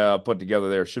TCU can put together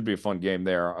there. Should be a fun game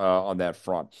there on that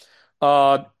front.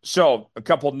 So a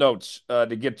couple notes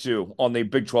to get to on the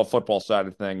Big 12 football side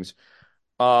of things.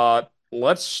 Uh,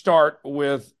 let's start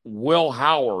with Will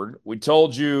Howard. We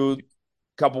told you a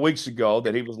couple weeks ago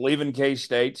that he was leaving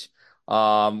K-State,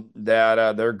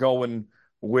 that they're going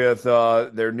with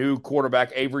their new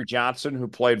quarterback, Avery Johnson, who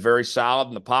played very solid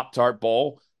in the Pop-Tart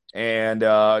Bowl and,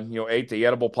 ate the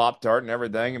edible Pop-Tart and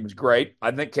everything. It was great.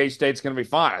 I think K-State's going to be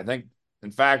fine. I think,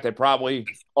 in fact, they probably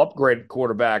upgraded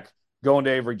quarterback going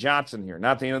to Avery Johnson here.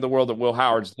 Not the end of the world that Will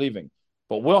Howard's leaving.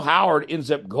 But Will Howard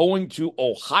ends up going to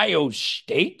Ohio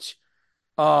State.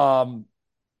 Um,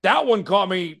 that one caught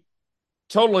me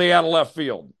totally out of left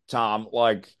field, Tom.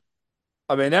 Like,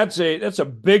 I mean, that's a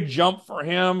big jump for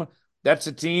him. That's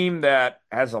a team that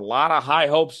has a lot of high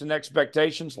hopes and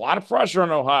expectations, a lot of pressure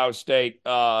on Ohio State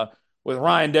with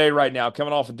Ryan Day right now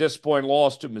coming off a disappointing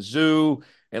loss to Mizzou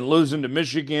and losing to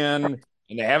Michigan.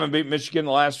 And they haven't beat Michigan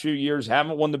the last few years,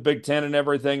 haven't won the Big Ten and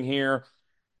everything here.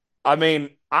 I mean,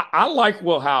 I like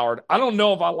Will Howard. I don't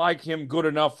know if I like him good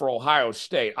enough for Ohio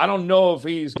State. I don't know if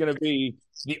he's going to be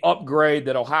the upgrade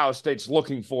that Ohio State's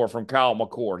looking for from Kyle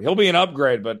McCord. He'll be an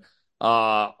upgrade, but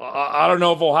I don't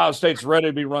know if Ohio State's ready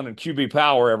to be running QB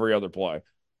power every other play.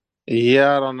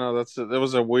 Yeah, I don't know. That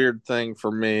was a weird thing for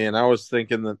me, and I was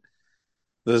thinking that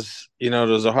does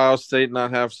Ohio State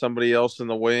not have somebody else in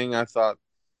the wing? I thought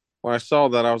when I saw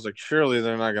that, I was like, surely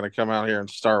they're not going to come out here and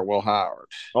start Will Howard.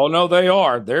 Oh no, they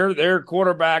are. Their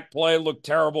quarterback play looked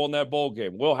terrible in that bowl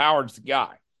game. Will Howard's the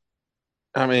guy.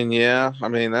 I mean, yeah, I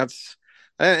mean that's,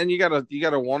 and you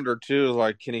gotta wonder too,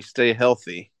 like, can he stay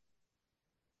healthy?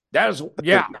 That is, That's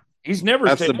yeah. He's never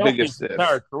that's stayed the healthy his biggest if.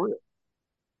 entire career.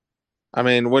 I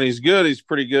mean, when he's good, he's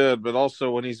pretty good, but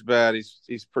also when he's bad,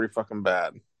 he's pretty fucking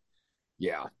bad.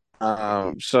 Yeah.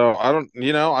 So I don't,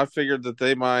 I figured that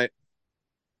they might.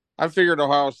 I figured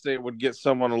Ohio State would get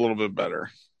someone a little bit better.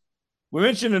 We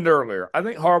mentioned it earlier. I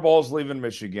think Harbaugh's leaving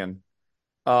Michigan.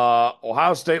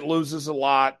 Ohio State loses a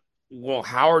lot. Well,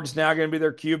 Howard's now going to be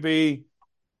their QB.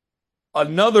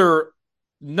 Another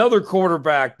another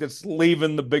quarterback that's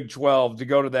leaving the Big 12 to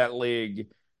go to that league,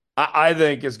 I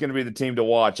think is going to be the team to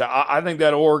watch. I think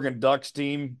that Oregon Ducks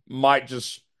team might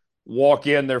just walk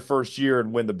in their first year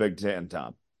and win the Big Ten,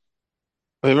 Tom.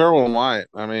 They very well might.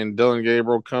 I mean, Dylan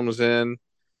Gabriel comes in.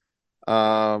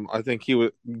 I think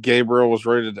Gabriel was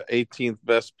rated the 18th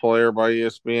best player by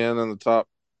ESPN in the top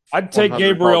I'd take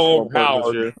 100 college Gabriel football over players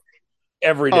this Howard year.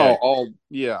 every Oh, day. all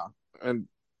yeah, and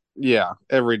yeah,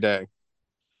 every day.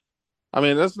 I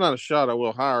mean, that's not a shot at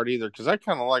Will Howard either, because I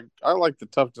like the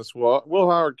toughness. Will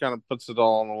Howard kind of puts it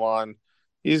all on the line.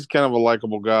 He's kind of a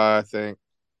likable guy, I think,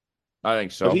 I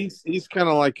think but so. he's kind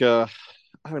of like a.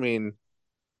 I mean,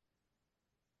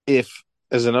 if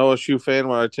as an OSU fan,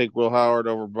 would I take Will Howard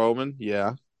over Bowman?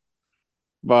 Yeah,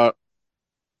 but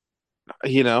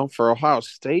for Ohio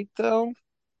State though, well,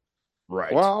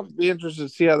 Right. I'll be interested to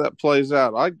see how that plays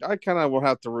out. I kind of will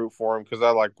have to root for him because I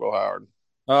like Will Howard.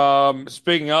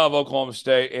 Speaking of Oklahoma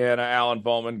State and Alan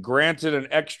Bowman, granted an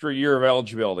extra year of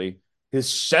eligibility, his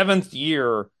seventh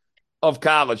year of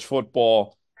college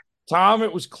football. Tom,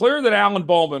 it was clear that Alan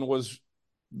Bowman was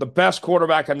the best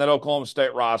quarterback on that Oklahoma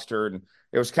State roster, and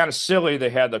it was kind of silly they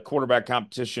had the quarterback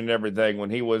competition and everything when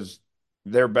he was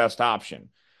their best option.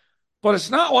 But it's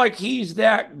not like he's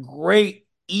that great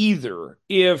either.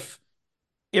 If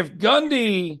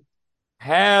Gundy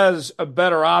has a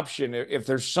better option. If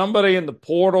there's somebody in the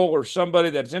portal or somebody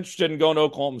that's interested in going to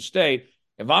Oklahoma State,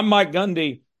 if I'm Mike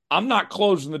Gundy, I'm not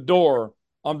closing the door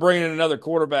on bringing in another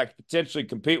quarterback to potentially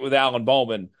compete with Alan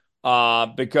Bowman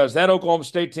because that Oklahoma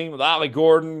State team with Ollie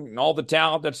Gordon and all the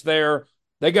talent that's there,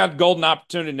 they got golden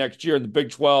opportunity next year in the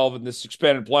Big 12 and this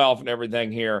expanded playoff and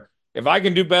everything here. If I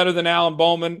can do better than Alan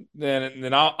Bowman,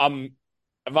 then I'm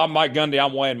if I'm Mike Gundy,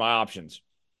 I'm weighing my options.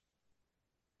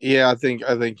 Yeah, I think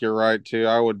you're right too.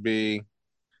 I would be,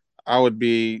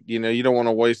 you don't want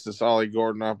to waste this Ollie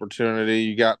Gordon opportunity.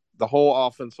 You got the whole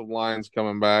offensive lines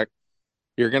coming back.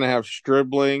 You're going to have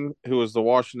Stribling, who was the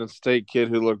Washington State kid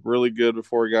who looked really good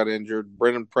before he got injured.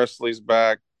 Brendan Presley's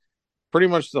back. Pretty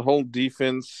much the whole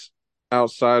defense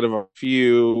outside of a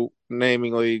few,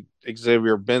 namely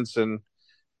Xavier Benson,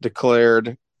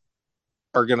 declared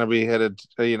are going to be headed.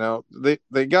 They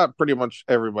got pretty much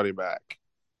everybody back.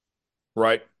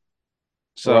 Right.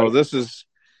 So Right. this is,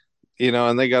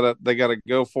 and they gotta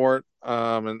go for it,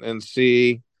 and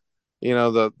see,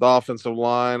 the offensive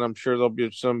line. I'm sure there'll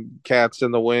be some cats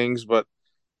in the wings, but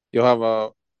you'll have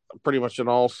a pretty much an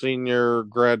all senior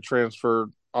grad transfer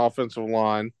offensive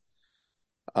line.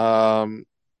 Um,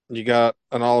 you got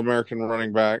an all American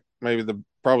running back, maybe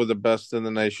probably the best in the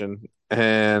nation,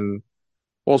 and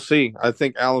we'll see. I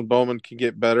think Alan Bowman can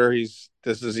get better.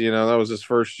 That was his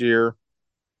first year,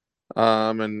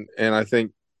 and I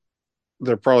think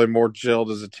they're probably more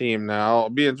gelled as a team now. I'll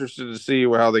be interested to see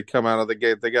how they come out of the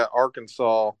gate. They got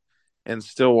Arkansas and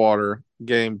Stillwater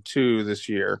game 2 this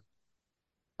year.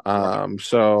 Right.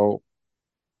 So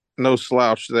no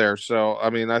slouch there. So I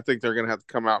mean, I think they're gonna have to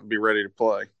come out and be ready to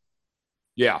play.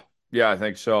 Yeah, yeah, I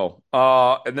think so.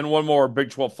 And then one more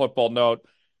Big 12 football note.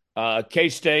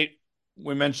 K-State,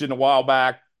 we mentioned a while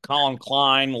back, Colin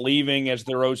Klein leaving as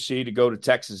their OC to go to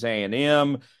Texas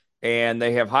A&M, and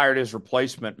they have hired his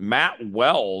replacement. Matt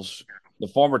Wells, the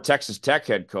former Texas Tech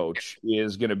head coach,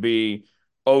 is going to be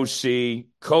OC,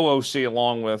 co-OC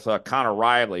along with Connor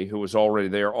Riley, who was already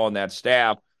there on that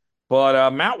staff.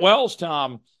 But Matt Wells,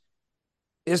 Tom,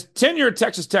 his tenure at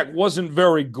Texas Tech wasn't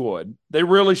very good. They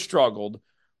really struggled.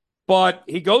 But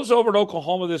he goes over to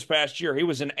Oklahoma this past year. He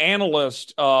was an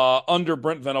analyst under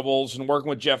Brent Venables and working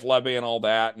with Jeff Lebby and all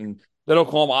that. And that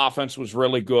Oklahoma offense was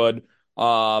really good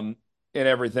and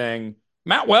everything.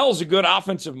 Matt Wells, a good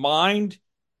offensive mind,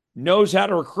 knows how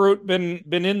to recruit, been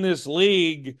in this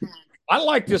league. I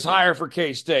like this hire for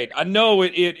K-State. I know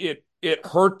it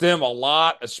hurt them a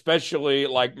lot, especially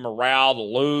like morale to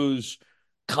lose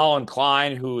Colin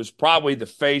Klein, who is probably the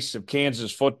face of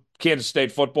Kansas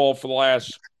State football for the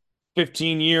last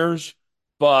 15 years.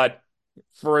 But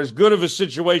for as good of a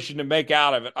situation to make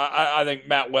out of it, I think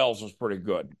Matt Wells was pretty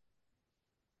good.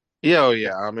 Yeah, oh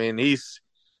yeah. I mean, he's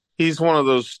one of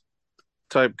those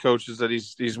type coaches that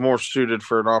he's more suited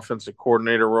for an offensive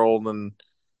coordinator role than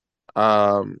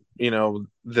a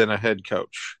head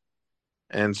coach.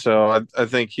 And so I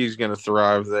think he's going to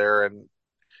thrive there. And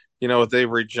with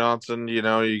Avery Johnson,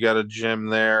 you got a gym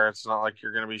there. It's not like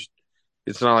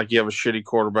it's not like you have a shitty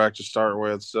quarterback to start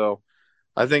with. So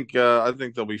I think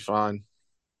they'll be fine.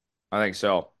 I think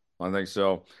so. I think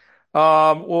so.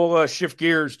 We'll shift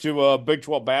gears to Big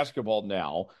 12 basketball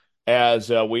now as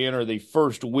we enter the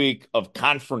first week of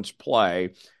conference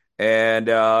play.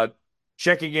 And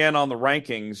checking in on the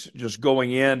rankings, just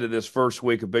going into this first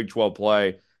week of Big 12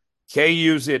 play,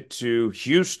 KU's it to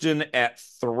Houston at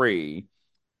 3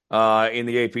 in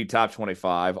the AP Top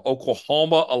 25,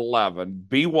 Oklahoma 11,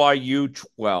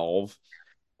 BYU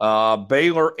 12,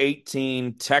 Baylor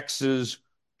 18, Texas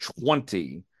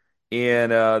 20 in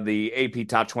the AP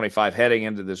Top 25 heading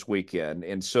into this weekend.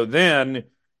 And so then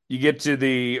you get to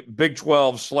the Big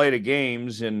 12 slate of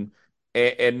games and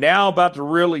now about to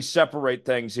really separate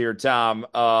things here, Tom.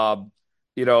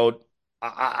 You know,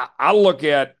 I look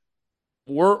at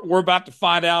we're about to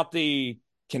find out the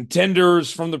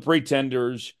contenders from the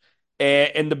pretenders.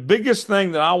 And the biggest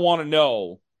thing that I want to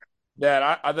know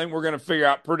that I think we're going to figure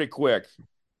out pretty quick.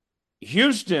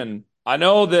 Houston, I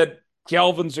know that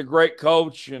Kelvin's a great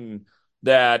coach and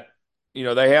that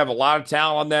they have a lot of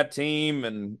talent on that team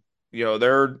and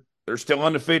they're still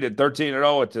undefeated,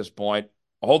 13-0 at this point.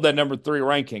 Hold that number 3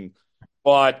 ranking.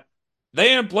 But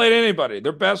they haven't played anybody.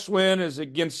 Their best win is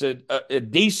against a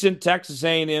decent Texas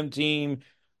A&M team,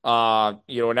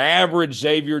 an average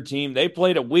Xavier team. They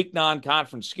played a weak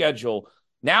non-conference schedule.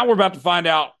 Now we're about to find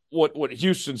out what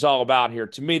Houston's all about here.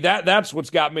 To me, that's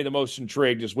what's got me the most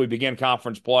intrigued as we begin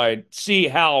conference play. See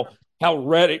how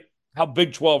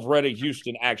Big 12 ready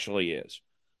Houston actually is.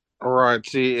 All right,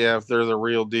 see if they're the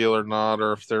real deal or not,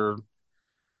 or if they're.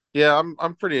 Yeah,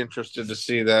 I'm pretty interested to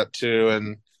see that too,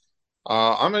 and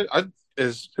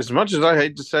as much as I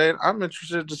hate to say it, I'm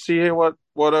interested to see what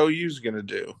OU's going to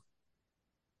do.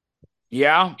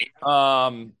 Yeah.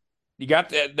 You got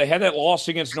they had that loss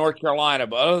against North Carolina,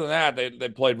 but other than that, they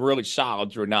played really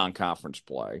solid through non-conference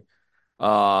play.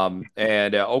 And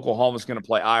Oklahoma's going to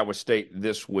play Iowa State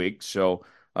this week, so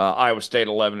Iowa State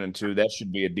 11-2. That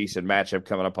should be a decent matchup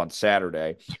coming up on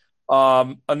Saturday.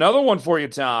 Another one for you,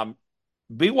 Tom.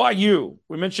 BYU.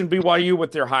 We mentioned BYU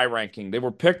with their high ranking. They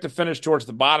were picked to finish towards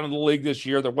the bottom of the league this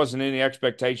year. There wasn't any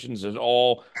expectations at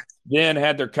all. Then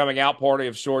had their coming out party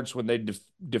of sorts when they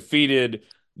defeated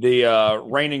the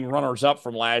reigning runners up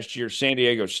from last year, San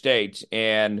Diego State.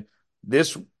 And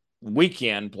this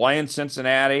weekend, playing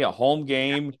Cincinnati, a home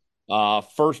game,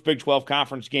 first Big 12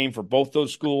 conference game for both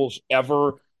those schools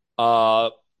ever.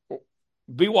 BYU,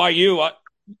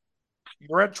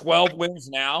 you're at 12 wins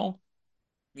now.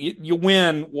 You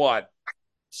win what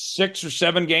 6 or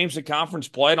 7 games of conference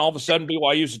play, and all of a sudden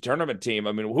BYU's a tournament team.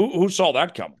 I mean, who saw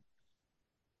that coming?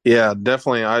 Yeah,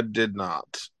 definitely, I did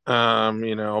not.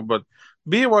 But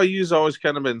BYU's always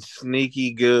kind of been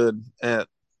sneaky good at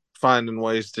finding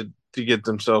ways to get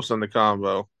themselves in the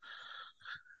combo,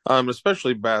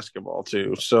 especially basketball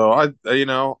too. So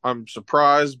I'm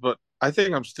surprised, but I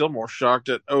think I'm still more shocked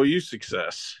at OU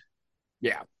success.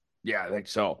 Yeah, yeah, I think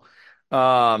so.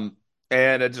 Um,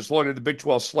 and just looking at the Big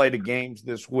 12 slate of games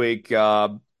this week,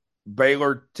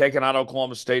 Baylor taking on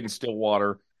Oklahoma State in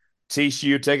Stillwater,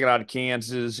 TCU taking on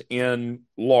Kansas in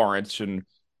Lawrence, and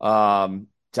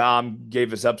Tom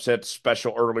gave us upset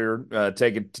special earlier,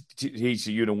 taking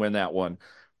TCU to win that one.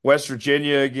 West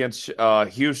Virginia against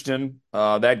Houston.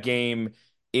 That game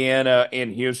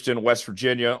in Houston, West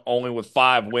Virginia, only with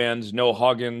 5 wins, no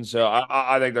Huggins.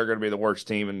 I think they're going to be the worst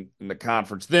team in the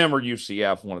conference. Them or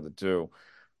UCF, one of the two.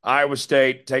 Iowa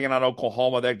State taking on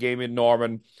Oklahoma. That game in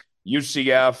Norman.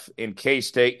 UCF and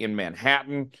K-State in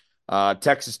Manhattan.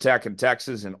 Texas Tech and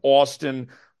Texas in Austin.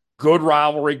 Good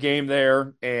rivalry game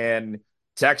there. And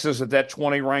Texas at that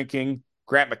 20 ranking.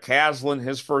 Grant McCasland,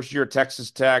 his first year at Texas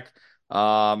Tech.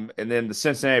 And then the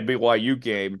Cincinnati BYU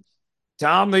game.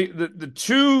 Tom, the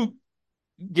two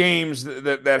games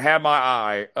that had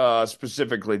my eye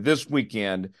specifically this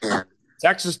weekend,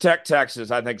 Texas Tech, Texas,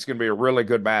 I think is going to be a really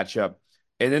good matchup.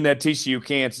 And then that TCU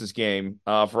Kansas game,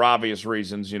 for obvious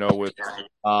reasons, with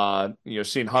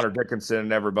seeing Hunter Dickinson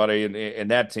and everybody in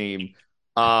that team.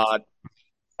 I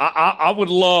would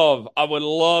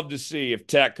love to see if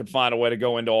Tech could find a way to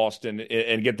go into Austin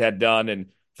and get that done, and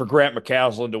for Grant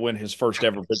McCasland to win his first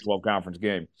ever Big 12 conference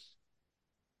game.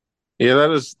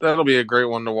 Yeah, that'll be a great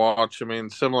one to watch. I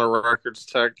mean, similar records.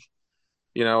 Tech,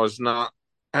 is not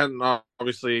and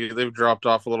obviously they've dropped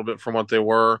off a little bit from what they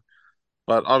were.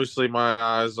 But obviously, my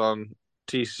eyes on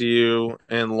TCU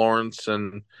and Lawrence,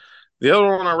 and the other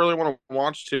one I really want to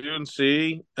watch too and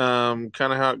see kind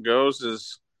of how it goes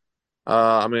is.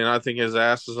 I mean, I think his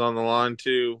ass is on the line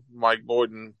too. Mike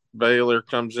Boynton Baylor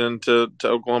comes into to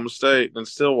Oklahoma State and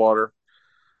Stillwater.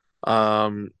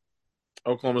 Um,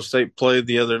 Oklahoma State played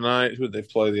the other night. Who did they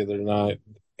play the other night?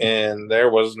 And there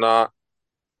was not.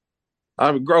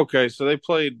 I mean, okay, so they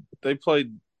played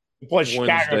Plus Chicago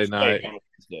Wednesday State night, on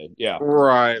Wednesday. Yeah.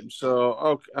 right? So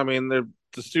okay, I mean,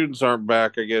 the students aren't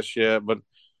back, I guess yet, but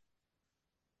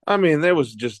I mean, there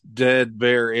was just dead,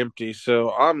 bare, empty.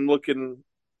 So I'm looking.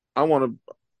 I want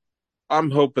to. I'm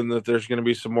hoping that there's going to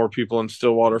be some more people in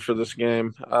Stillwater for this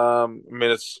game. I mean,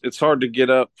 it's hard to get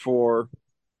up for,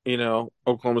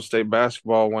 Oklahoma State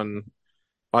basketball when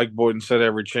Mike Boyden said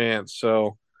every chance.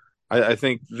 So I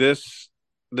think this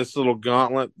little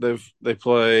gauntlet they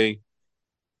play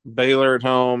Baylor at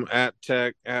home, at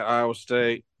Tech, at Iowa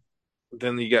State.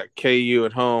 Then you got KU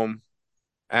at home,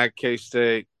 at K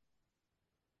State,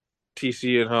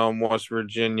 TCU at home, West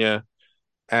Virginia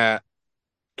at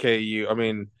KU. I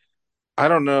mean, I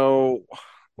don't know.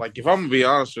 Like, if I'm gonna be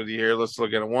honest with you here, let's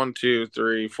look at it. 1, 2,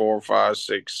 3, 4, 5,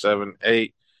 6, 7,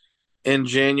 8. In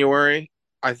January,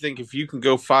 I think if you can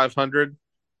go 500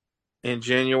 in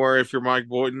January, if you're Mike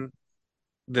Boynton,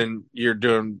 then you're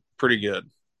doing pretty good.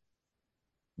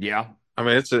 Yeah. I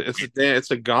mean,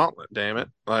 it's a gauntlet. Damn it!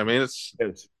 I mean, it's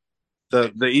It's,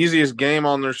 the easiest game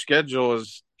on their schedule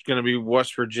is going to be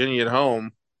West Virginia at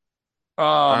home.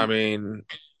 I um, mean,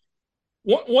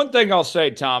 one thing I'll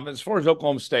say, Tom, as far as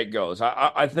Oklahoma State goes,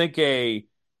 I think a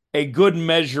good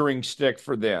measuring stick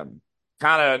for them,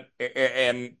 kind of,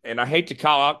 and I hate to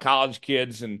call out college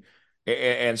kids and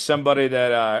somebody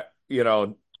that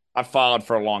I followed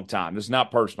for a long time. It's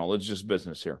not personal; it's just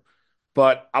business here.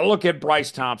 But I look at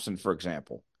Bryce Thompson, for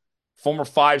example, former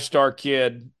five-star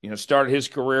kid. Started his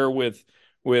career with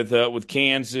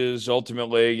Kansas.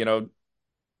 Ultimately,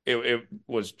 it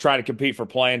was trying to compete for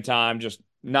playing time, just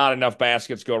not enough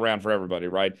baskets go around for everybody,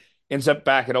 right? Ends up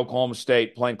back at Oklahoma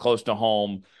State playing close to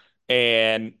home.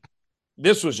 And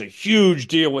this was a huge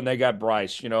deal when they got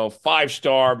Bryce,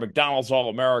 five-star McDonald's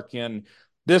All-American.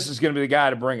 This is going to be the guy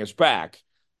to bring us back.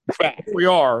 Here we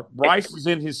are. Bryce is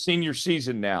in his senior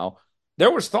season now.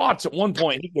 There was thoughts at one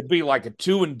point he could be like a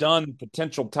two and done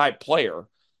potential type player.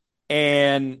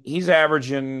 And he's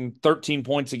averaging 13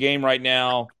 points a game right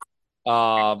now.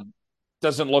 Um,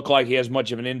 doesn't look like he has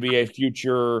much of an NBA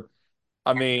future.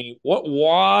 I mean,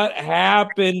 what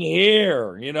happened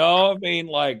here? I mean,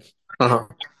 like uh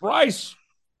Bryce,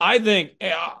 I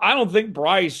don't think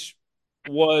Bryce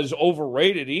was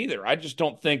overrated either. I just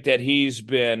don't think that he's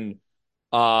been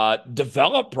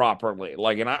developed properly.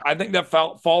 Like, and I think that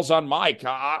falls on Mike.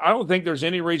 I don't think there's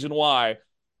any reason why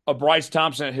a Bryce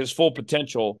Thompson at his full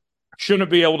potential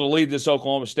shouldn't be able to lead this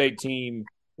Oklahoma State team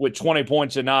with 20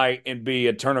 points a night and be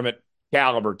a tournament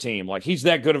caliber team. Like, he's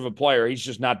that good of a player. He's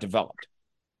just not developed.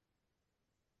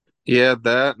 yeah,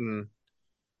 that and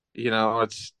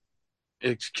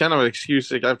it's kind of an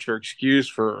excuse after excuse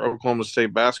for Oklahoma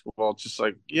State basketball. It's just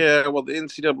like, yeah, well, the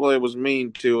NCAA was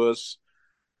mean to us,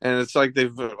 and it's like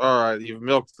all right, you've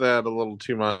milked that a little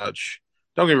too much.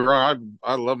 Don't get me wrong,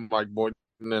 I love Mike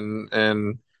Boynton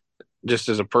and just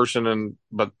as a person,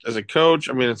 but as a coach,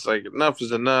 I mean, it's like enough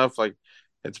is enough. Like,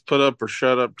 it's put up or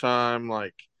shut up time.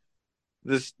 Like,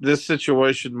 this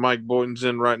situation Mike Boynton's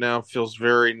in right now feels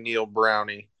very Neil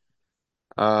Browny.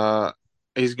 Uh,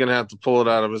 he's gonna have to pull it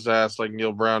out of his ass like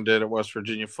Neil Brown did at West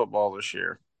Virginia football this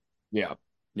year. Yeah.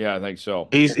 Yeah, I think so.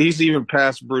 He's even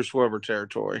past Bruce Weber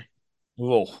territory.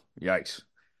 Oh, yikes.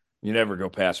 You never go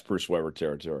past Bruce Weber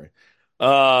territory.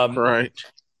 Um, Right.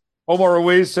 Omar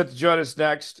Ruiz set to join us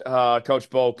next. Coach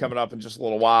Bo coming up in just a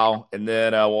little while. And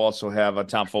then we'll also have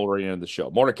Tom Fuller in the show.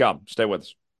 More to come. Stay with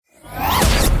us.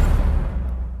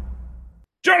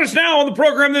 Join us now on the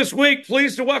program this week.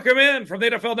 Pleased to welcome in from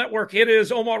the NFL Network. It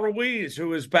is Omar Ruiz,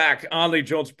 who is back on the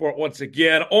Jones Report once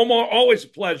again. Omar, always a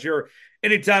pleasure.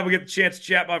 Anytime we get the chance to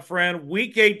chat, my friend.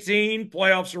 Week 18,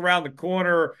 playoffs around the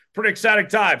corner. Pretty exciting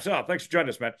times. Oh, thanks for joining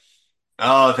us, man.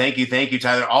 Oh, thank you,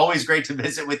 Tyler. Always great to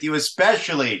visit with you,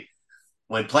 especially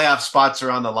when playoff spots are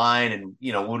on the line. And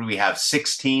what do we have?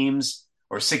 6 teams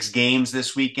or 6 games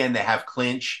this weekend that have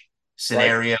clinch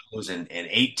scenarios, right? And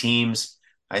 8 teams,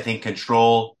 I think,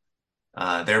 control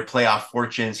their playoff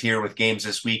fortunes here with games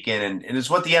this weekend. And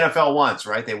it's what the NFL wants,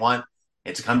 right? They want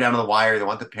it to come down to the wire. They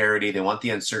want the parity. They want the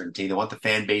uncertainty. They want the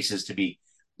fan bases to be,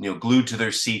 glued to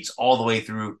their seats all the way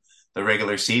through the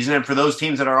regular season. And for those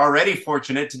teams that are already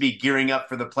fortunate to be gearing up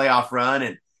for the playoff run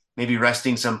and maybe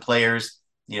resting some players,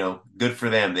 good for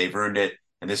them. They've earned it.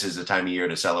 And this is the time of year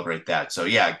to celebrate that. So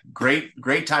yeah,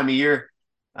 great time of year.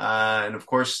 And of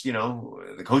course,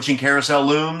 the coaching carousel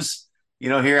looms,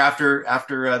 here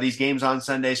after these games on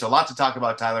Sunday. So a lot to talk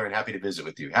about, Tyler, and happy to visit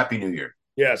with you. Happy New Year.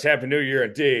 Yes, Happy New Year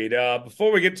indeed.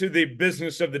 Before we get to the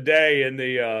business of the day and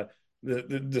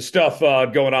the stuff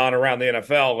going on around the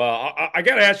NFL, I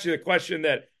got to ask you the question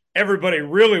that everybody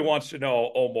really wants to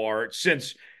know, Omar,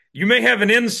 since you may have an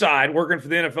inside working for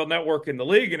the NFL Network and the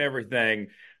league and everything.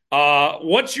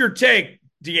 What's your take?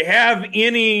 Do you have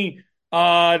any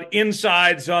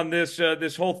insides on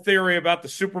this whole theory about the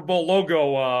Super Bowl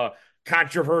logo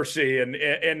controversy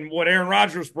and what Aaron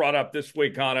Rodgers brought up this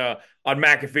week on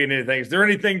McAfee and anything? Is there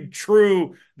anything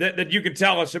true that you can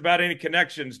tell us about any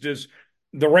connections? Does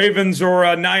the Ravens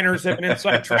or Niners have an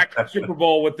inside track to the Super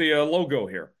Bowl with the logo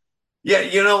here?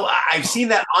 Yeah, I've seen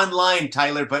that online,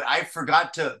 Tyler, but I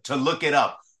forgot to look it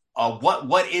up.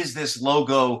 What is this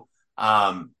logo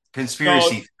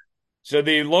conspiracy? So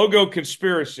the logo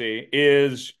conspiracy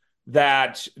is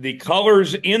that the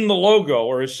colors in the logo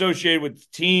are associated with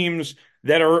teams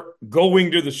that are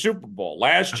going to the Super Bowl.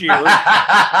 Last year, they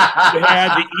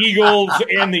had the Eagles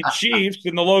and the Chiefs,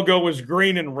 and the logo was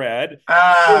green and red.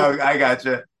 Oh, I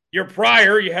gotcha. Year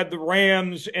prior, you had the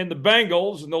Rams and the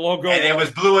Bengals, and the logo and it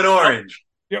was blue and orange.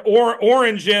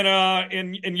 Orange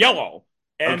and yellow.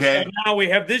 And okay. So now we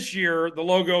have this year, the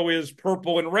logo is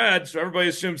purple and red, so everybody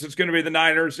assumes it's going to be the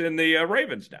Niners and the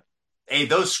Ravens now. Hey,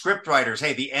 those script writers,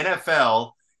 the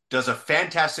NFL does a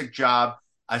fantastic job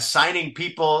assigning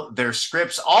people their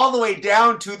scripts all the way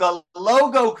down to the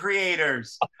logo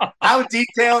creators. How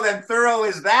detailed and thorough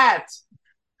is that?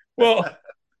 Well,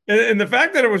 and the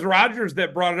fact that it was Rodgers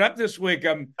that brought it up this week,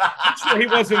 I'm sure he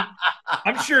wasn't.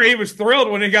 I'm sure he was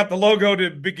thrilled when he got the logo to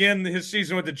begin his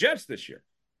season with the Jets this year.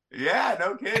 Yeah,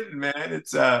 no kidding, man.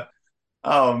 It's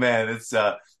oh man, it's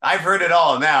I've heard it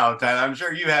all now, Tyler. I'm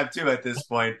sure you have too at this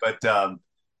point, but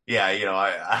yeah,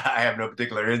 I have no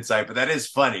particular insight, but that is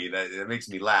funny. That makes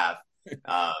me laugh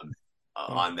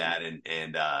on that,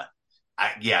 and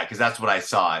because that's what I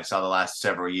saw. I saw the last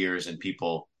several years and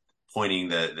people pointing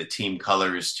the team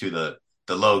colors to the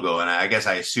logo, and I guess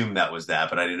I assumed that was that,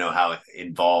 but I didn't know how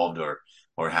involved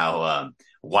or how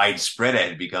widespread it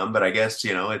had become. But I guess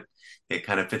it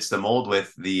kind of fits the mold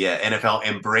with the NFL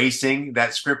embracing that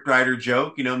scriptwriter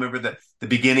joke. Remember the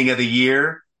beginning of the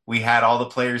year, we had all the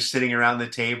players sitting around the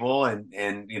table and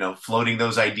floating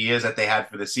those ideas that they had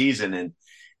for the season,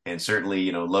 and certainly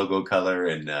logo color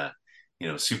and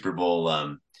Super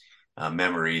Bowl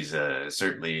memories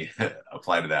certainly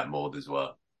apply to that mold as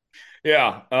well.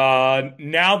 Yeah.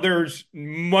 Now there's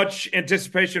much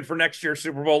anticipation for next year's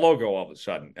Super Bowl logo all of a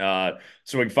sudden.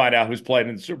 So we can find out who's playing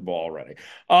in the Super Bowl already.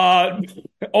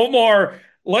 Omar,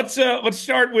 let's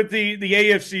start with the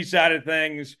AFC side of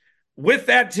things. With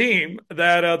that team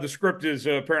that the script is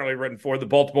apparently written for, the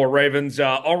Baltimore Ravens,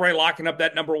 already locking up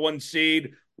that number 1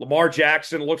 seed. Lamar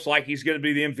Jackson looks like he's going to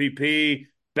be the MVP,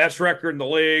 best record in the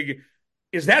league.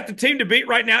 Is that the team to beat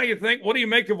right now, you think? What do you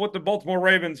make of what the Baltimore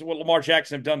Ravens and what Lamar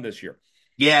Jackson have done this year?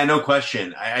 Yeah, no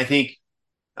question. I think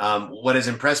what has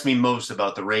impressed me most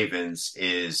about the Ravens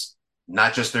is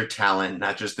not just their talent,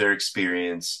 not just their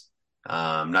experience,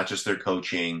 not just their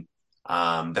coaching,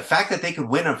 the fact that they could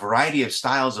win a variety of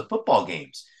styles of football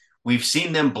games. We've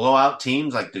seen them blow out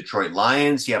teams like Detroit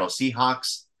Lions, Seattle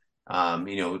Seahawks,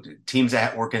 teams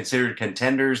that were considered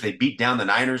contenders. They beat down the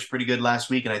Niners pretty good last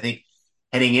week, and I think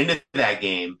heading into that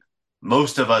game,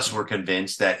 most of us were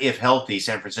convinced that if healthy,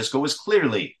 San Francisco was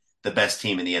clearly the best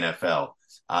team in the NFL.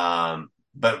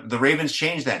 But the Ravens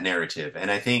changed that narrative.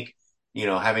 And I think,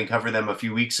 having covered them a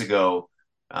few weeks ago,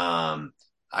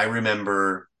 I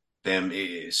remember them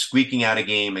squeaking out a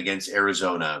game against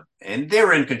Arizona. And they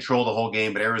were in control the whole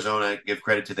game, but Arizona, give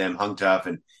credit to them, hung tough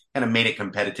and kind of made it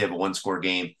competitive, a 1-score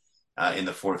game in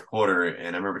the fourth quarter.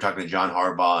 And I remember talking to John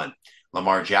Harbaugh and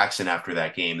Lamar Jackson after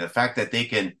that game. The fact that they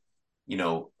can,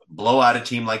 blow out a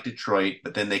team like Detroit,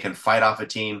 but then they can fight off a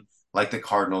team like the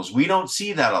Cardinals. We don't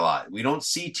see that a lot. We don't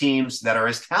see teams that are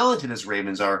as talented as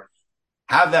Ravens are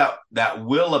have that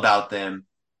will about them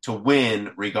to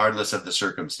win regardless of the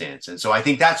circumstance. And so I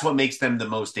think that's what makes them the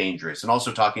most dangerous. And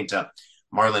also talking to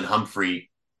Marlon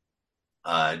Humphrey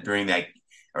during that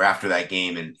or after that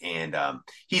game, and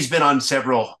he's been on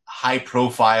several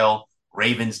high-profile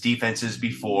Ravens defenses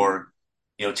before.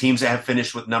 Teams that have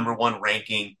finished with number 1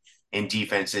 ranking in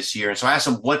defense this year. And so I asked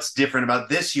him, what's different about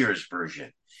this year's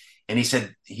version? And he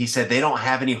said they don't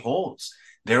have any holes.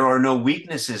 There are no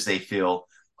weaknesses, they feel,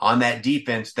 on that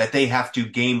defense that they have to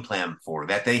game plan for,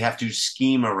 that they have to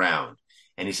scheme around.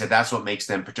 And he said that's what makes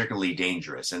them particularly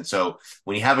dangerous. And so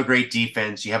when you have a great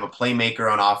defense, you have a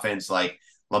playmaker on offense like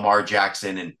Lamar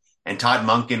Jackson and Todd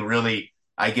Monken. Really,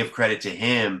 I give credit to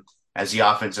him as the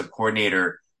offensive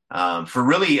coordinator for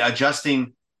really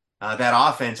adjusting that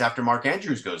offense after Mark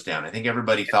Andrews goes down. I think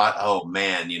everybody thought, oh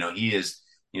man, he is,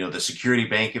 the security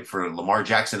blanket for Lamar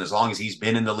Jackson as long as he's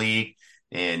been in the league.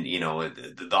 And,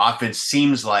 the offense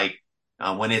seems like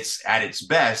when it's at its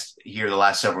best here the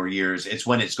last several years, it's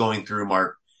when it's going through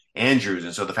Mark Andrews.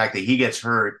 And so the fact that he gets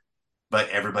hurt, but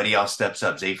everybody else steps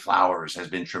up. Zay Flowers has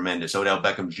been tremendous. Odell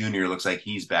Beckham Jr. looks like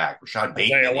he's back. Rashad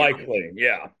Bateman. Likely,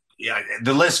 yeah. Yeah,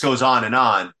 the list goes on and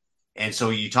on. And so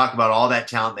you talk about all that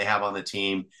talent they have on the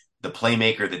team, the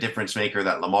playmaker, the difference maker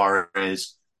that Lamar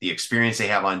is, the experience they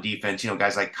have on defense,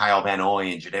 guys like Kyle Van Noy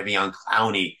and Jadeveon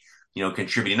Clowney,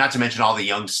 contributing, not to mention all the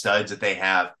young studs that they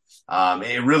have.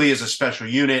 It really is a special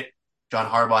unit. John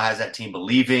Harbaugh has that team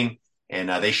believing, and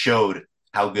they showed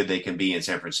how good they can be in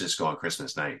San Francisco on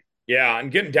Christmas night. Yeah,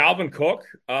 and getting Dalvin Cook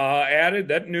added,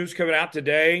 that news coming out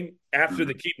today after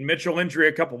the Keaton Mitchell injury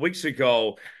a couple weeks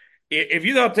ago. If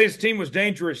you thought this team was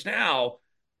dangerous now,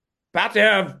 about to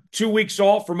have 2 weeks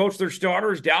off for most of their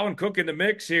starters, Dalvin Cook in the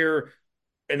mix here,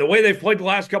 and the way they've played the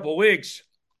last couple of weeks,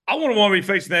 I wouldn't want to be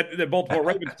facing that Baltimore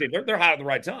Ravens team. They're hot at the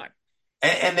right time.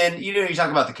 And then, you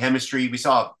talk about the chemistry. We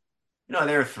saw,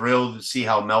 they were thrilled to see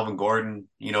how Melvin Gordon,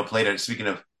 played it. Speaking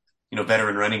of,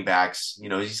 veteran running backs,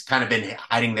 he's kind of been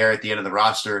hiding there at the end of the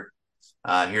roster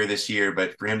here this year.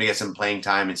 But for him to get some playing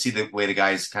time and see the way the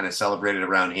guys kind of celebrated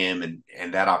around him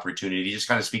and that opportunity just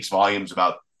kind of speaks volumes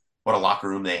about what a locker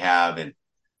room they have and,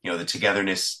 the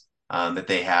togetherness that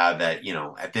they have that,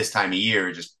 at this time of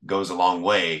year just goes a long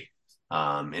way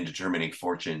in determining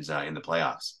fortunes in the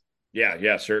playoffs.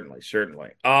 Yeah, certainly.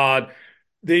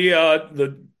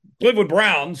 The Cleveland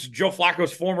Browns, Joe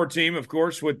Flacco's former team, of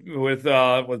course, with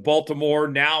Baltimore.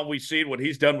 Now we see what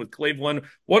he's done with Cleveland.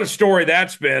 What a story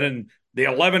that's been, and the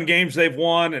 11 games they've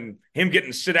won, and him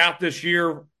getting sit out this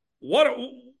year. What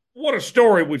a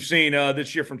story we've seen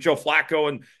this year from Joe Flacco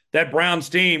and that Browns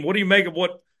team. What do you make of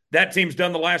what that team's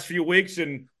done the last few weeks,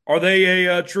 and are they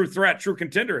a true threat, true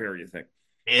contender here, you think?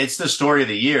 It's the story of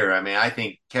the year. I mean, I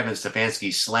think Kevin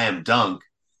Stefanski slam dunk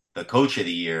the coach of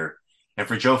the year. And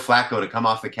for Joe Flacco to come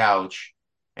off the couch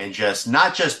and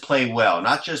not just play well,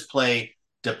 not just play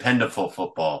dependable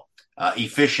football,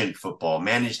 efficient football,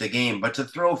 manage the game, but to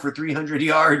throw for 300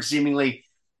 yards seemingly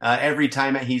every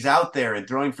time he's out there and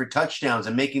throwing for touchdowns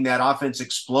and making that offense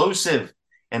explosive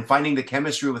and finding the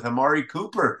chemistry with Amari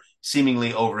Cooper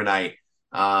seemingly overnight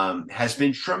has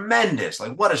been tremendous.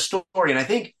 Like, what a story. And I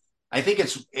think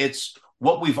it's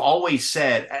what we've always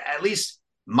said, at least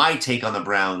my take on the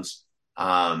Browns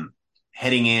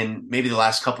heading in maybe the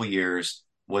last couple of years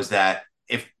was that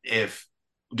if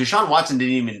Deshaun Watson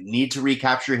didn't even need to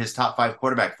recapture his top 5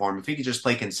 quarterback form, if he could just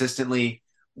play consistently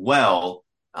well,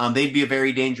 they'd be a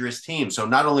very dangerous team. So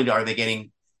not only are they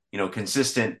getting,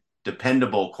 consistent,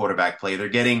 dependable quarterback play, they're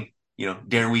getting,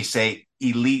 dare we say,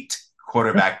 elite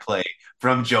quarterback play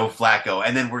from Joe Flacco.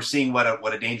 And then we're seeing what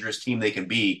a dangerous team they can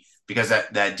be, because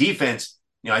that defense,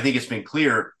 I think it's been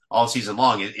clear all season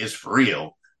long is for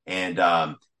real. And,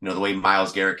 the way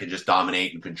Myles Garrett can just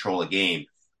dominate and control a game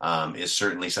is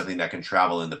certainly something that can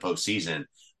travel in the postseason.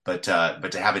 But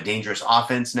to have a dangerous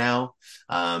offense now,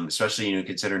 especially,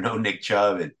 consider no Nick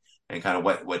Chubb and kind of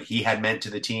what he had meant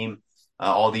to the team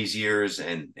all these years.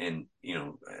 And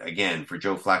again, for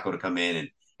Joe Flacco to come in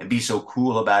and be so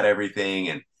cool about everything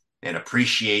and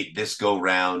appreciate this go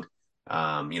round.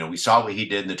 We saw what he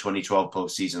did in the 2012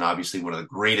 postseason, obviously one of the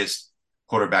greatest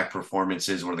quarterback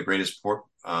performances, one of the greatest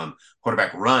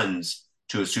quarterback runs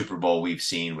to a Super Bowl we've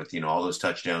seen with, all those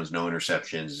touchdowns, no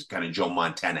interceptions, kind of Joe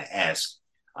Montana-esque.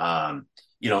 I'm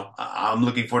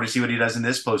looking forward to see what he does in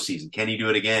this postseason. Can he do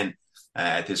it again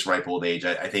at this ripe old age?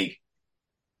 I think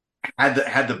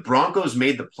had the Broncos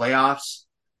made the playoffs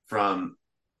from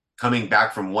coming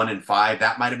back from 1-5,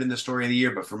 that might have been the story of the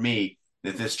year. But for me,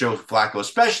 that this Joe Flacco,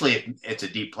 especially if it's a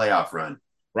deep playoff run,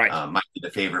 right, might be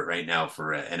the favorite right now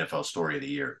for NFL story of the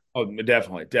year. Oh,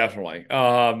 definitely.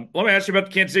 Let me ask you about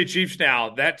the Kansas City Chiefs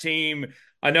now. That team,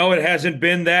 I know it hasn't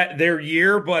been their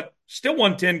year, but still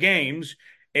won 10 games.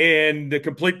 And the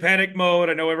complete panic mode,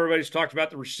 I know everybody's talked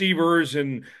about the receivers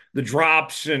and the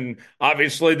drops, and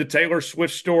obviously the Taylor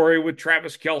Swift story with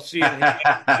Travis Kelce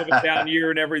and his down year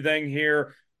and everything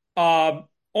here. Omar,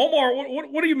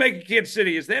 what do you make of Kansas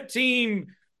City? Is that team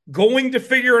going to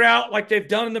figure it out like they've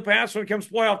done in the past when it comes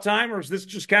to playoff time, or is this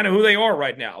just kind of who they are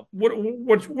right now?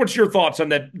 What's your thoughts on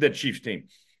that Chiefs team?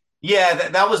 Yeah,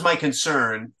 that was my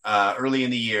concern early in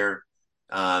the year,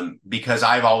 because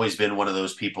I've always been one of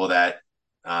those people that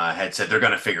had said they're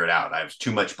going to figure it out. I have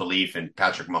too much belief in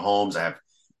Patrick Mahomes.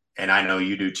 And I know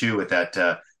you do too, with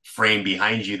that frame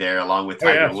behind you there, along with Oh,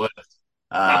 Tiger yes. Woods.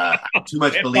 I have too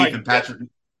much If belief I in Patrick.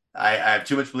 I have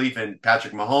too much belief in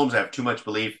Patrick Mahomes. I have too much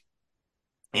belief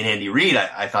in Andy Reid.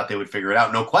 I thought they would figure it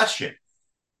out, no question.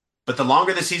 But the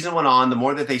longer the season went on, the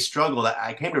more that they struggled.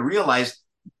 I came to realize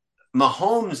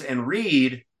Mahomes and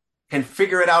Reid can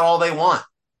figure it out all they want.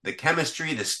 The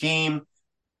chemistry, the scheme,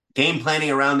 game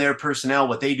planning around their personnel,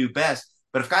 what they do best.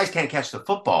 But if guys can't catch the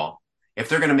football, if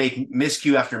they're going to make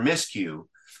miscue after miscue,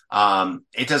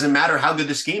 it doesn't matter how good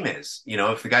the scheme is.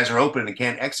 If the guys are open and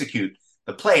can't execute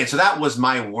the play. And so that was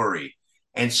my worry.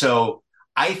 And so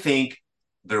I think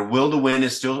their will to win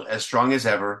is still as strong as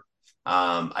ever.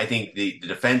 I think the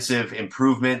defensive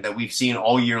improvement that we've seen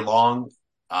all year long,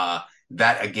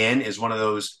 that again is one of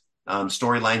those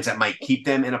storylines that might keep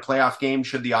them in a playoff game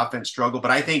should the offense struggle.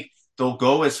 But I think they'll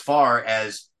go as far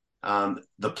as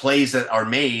the plays that are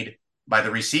made by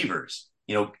the receivers.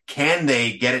 Can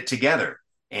they get it together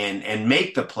and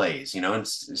make the plays?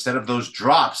 Instead of those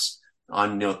drops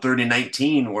on 3rd and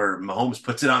 19 where Mahomes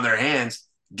puts it on their hands,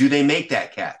 do they make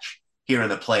that catch here in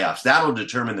the playoffs? That'll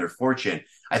determine their fortune.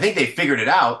 I think they figured it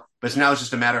out, but now it's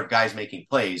just a matter of guys making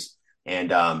plays,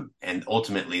 and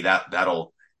ultimately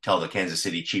that'll tell the Kansas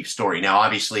City Chiefs story. Now,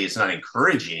 obviously, it's not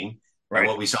encouraging by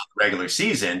what we saw in the regular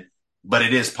season, but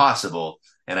it is possible.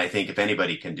 And I think if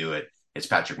anybody can do it, it's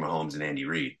Patrick Mahomes and Andy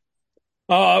Reid.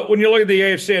 When you look at the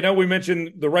AFC, I know we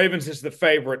mentioned the Ravens as the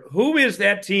favorite. Who is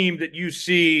that team that you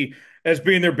see as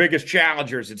being their biggest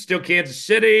challengers? Is it still Kansas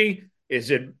City? Is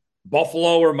it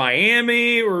Buffalo or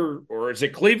Miami, or is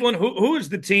it Cleveland? Who is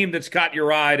the team that's caught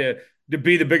your eye to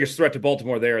be the biggest threat to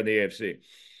Baltimore there in the AFC?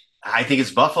 I think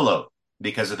it's Buffalo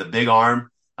because of the big arm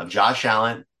of Josh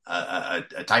Allen, a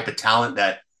type of talent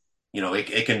that,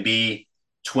 it can be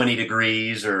 20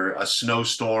 degrees or a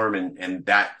snowstorm, and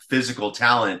that physical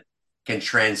talent can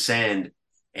transcend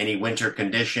any winter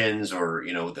conditions or,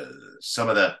 some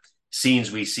of the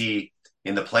scenes we see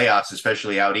in the playoffs,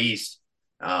 especially out east.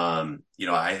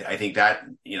 I think that,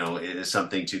 is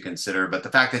something to consider. But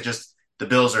the fact that just the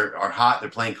Bills are hot,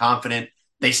 they're playing confident.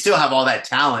 They still have all that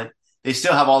talent. They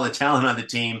still have all the talent on the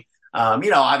team.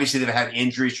 Obviously they've had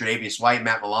injuries, Tre'Davious White,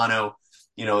 Matt Milano,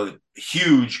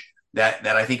 huge that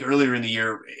I think earlier in the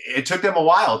year, it took them a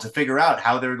while to figure out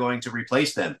how they're going to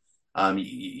replace them.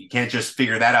 You can't just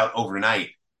figure that out overnight,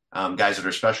 guys that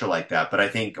are special like that. But I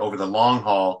think over the long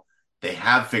haul, they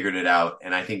have figured it out.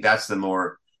 And I think that's the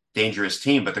more dangerous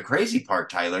team. But the crazy part,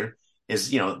 Tyler, is,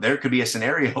 there could be a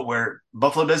scenario where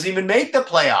Buffalo doesn't even make the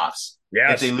playoffs.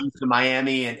 Yes. If they lose to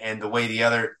Miami and the way the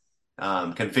other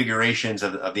configurations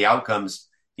of the outcomes,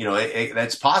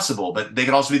 that's possible. But they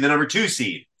could also be the number 2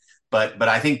 seed. But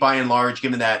I think by and large,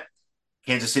 given that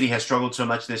Kansas City has struggled so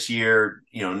much this year,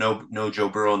 no Joe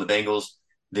Burrow and the Bengals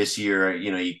this year,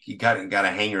 you got to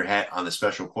hang your hat on the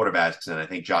special quarterbacks. And I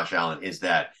think Josh Allen is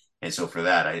that. And so for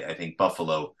that, I think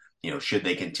Buffalo, should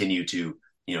they continue to,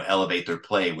 elevate their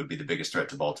play, would be the biggest threat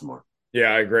to Baltimore.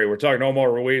 Yeah, I agree. We're talking to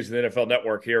Omar Ruiz, the NFL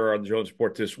Network here on the Jones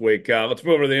Report this week. Let's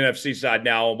move over to the NFC side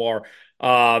now, Omar.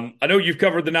 I know you've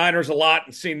covered the Niners a lot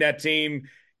and seen that team,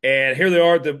 and here they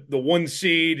are, the 1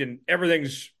 seed, and everything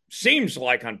seems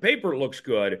like on paper it looks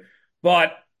good,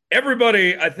 but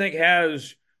everybody I think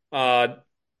has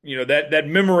that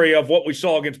memory of what we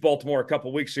saw against Baltimore a couple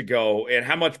of weeks ago and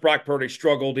how much Brock Purdy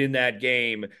struggled in that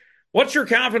game. What's your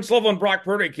confidence level in Brock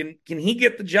Purdy? Can he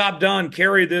get the job done,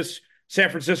 carry this San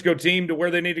Francisco team to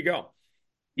where they need to go?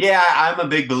 Yeah, I'm a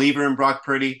big believer in Brock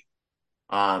Purdy.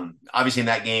 Obviously in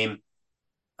that game,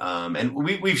 and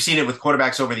we've seen it with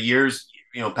quarterbacks over the years.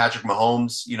 Patrick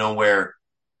Mahomes. Where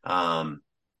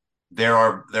there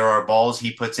are balls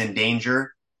he puts in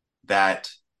danger that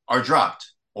are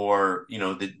dropped, or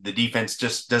the defense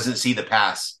just doesn't see the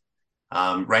pass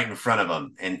right in front of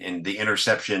them, and the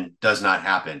interception does not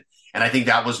happen. And I think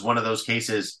that was one of those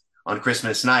cases on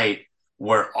Christmas night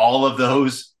where all of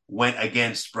those went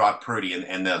against Brock Purdy,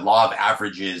 and the law of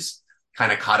averages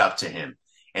kind of caught up to him.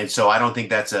 And so I don't think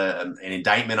that's an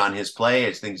indictment on his play.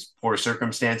 It's things, poor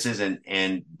circumstances,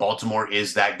 and Baltimore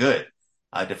is that good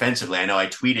defensively. I know I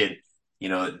tweeted,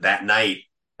 that night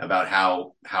about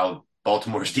how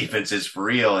Baltimore's defense is for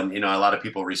real. And, a lot of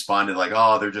people responded like,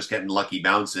 oh, they're just getting lucky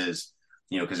bounces,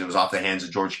 because it was off the hands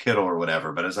of George Kittle or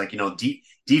whatever. But it's like,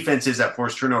 defenses that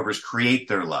force turnovers create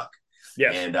their luck.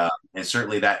 Yes. And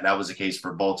certainly that was the case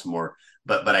for Baltimore.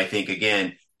 But I think,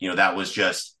 again, that was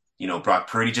just, Brock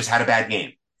Purdy just had a bad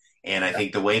game. And I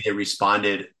think the way they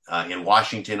responded in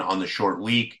Washington on the short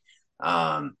week,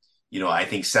 I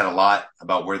think said a lot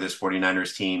about where this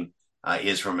 49ers team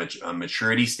is from a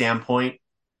maturity standpoint.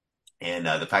 And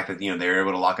the fact that, they're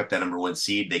able to lock up that number one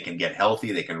seed, they can get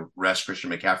healthy. They can rest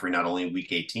Christian McCaffrey not only in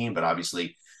week 18, but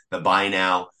obviously the bye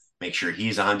now, make sure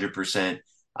he's 100%,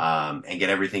 and get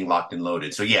everything locked and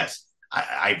loaded. So, yes,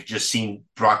 I've just seen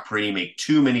Brock Purdy make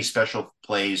too many special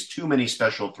plays, too many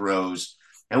special throws.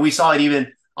 And we saw it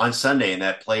even on Sunday in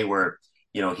that play where,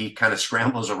 he kind of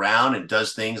scrambles around and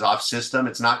does things off system.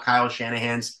 It's not Kyle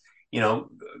Shanahan's,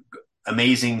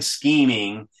 amazing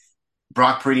scheming.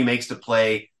 Brock Purdy makes the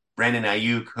play. Brandon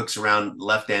Ayuk hooks around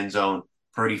left end zone.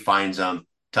 Purdy finds them.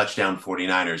 Touchdown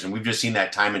 49ers. And we've just seen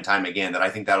that time and time again, that I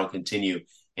think that'll continue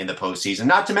in the postseason.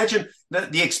 Not to mention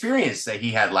the experience that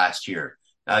he had last year.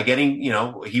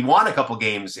 He won a couple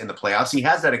games in the playoffs. He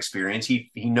has that experience. He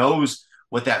knows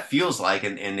what that feels like.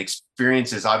 And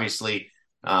experience is obviously,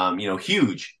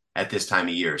 huge at this time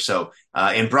of year. So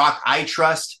in Brock, I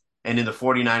trust. And in the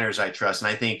 49ers, I trust. And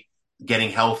I think getting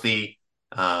healthy,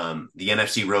 the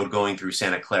NFC road going through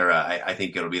Santa Clara, I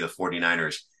think it'll be the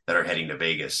 49ers that are heading to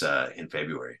Vegas in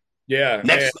February. Yeah.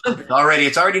 Next month already.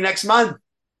 It's already next month.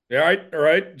 Yeah, all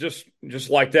right. Just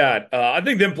like that. I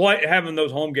think them having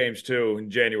those home games too in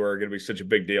January are going to be such a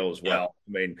big deal as well.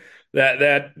 Yeah. I mean,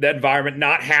 that environment,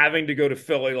 not having to go to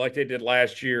Philly like they did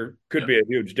last year, could be a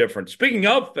huge difference. Speaking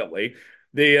of Philly,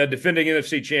 the defending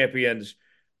NFC champions,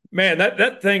 man,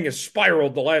 that thing has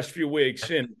spiraled the last few weeks.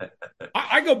 And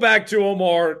I go back to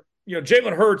Omar,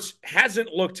 Jalen Hurts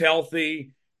hasn't looked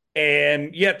healthy,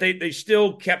 and yet they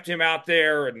still kept him out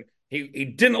there, and he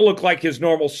didn't look like his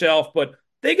normal self, but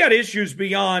they got issues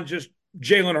beyond just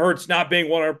Jalen Hurts not being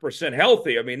 100%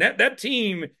 healthy. I mean, that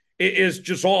team is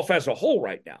just off as a whole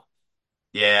right now.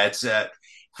 Yeah,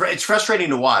 it's frustrating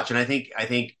to watch. And I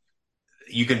think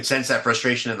you can sense that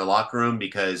frustration in the locker room,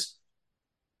 because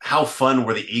how fun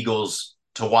were the Eagles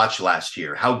to watch last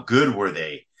year? How good were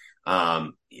they?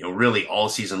 Really all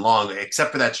season long,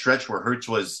 except for that stretch where Hurts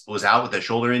was out with a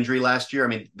shoulder injury last year. I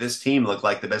mean, this team looked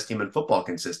like the best team in football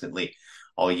consistently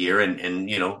all year. And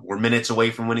we're minutes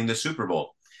away from winning the Super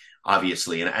Bowl,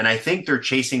 obviously. And I think they're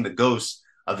chasing the ghosts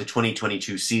of the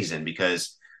 2022 season,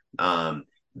 because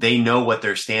they know what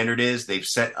their standard is. They've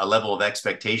set a level of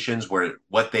expectations where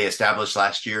what they established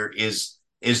last year is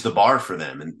the bar for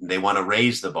them, and they want to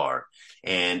raise the bar.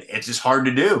 And it's just hard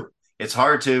to do. It's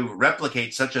hard to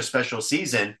replicate such a special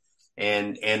season.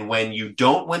 And when you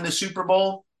don't win the Super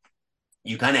Bowl,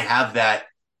 you kind of have that,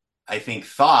 I think,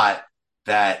 thought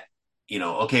that,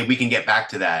 okay, we can get back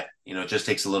to that. It just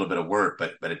takes a little bit of work,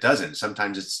 but it doesn't.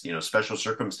 Sometimes it's, special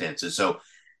circumstances. So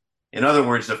in other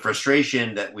words, the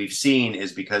frustration that we've seen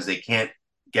is because they can't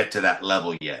get to that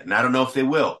level yet. And I don't know if they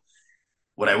will.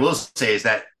 What I will say is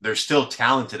that they're still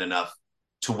talented enough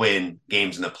to win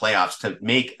games in the playoffs, to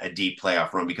make a deep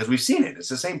playoff run, because we've seen it. It's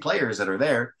the same players that are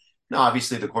there. Now,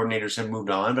 obviously the coordinators have moved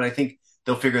on, but I think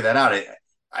they'll figure that out.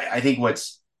 I think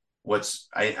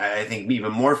I think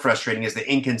even more frustrating is the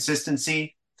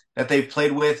inconsistency that they've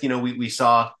played with. We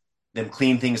saw them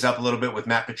clean things up a little bit with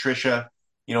Matt Patricia,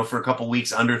 for a couple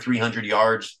weeks, under 300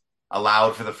 yards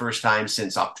allowed for the first time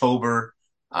since October.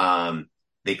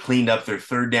 They cleaned up their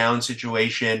third down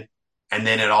situation, and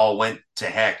then it all went to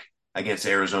heck against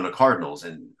the Arizona Cardinals.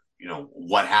 And,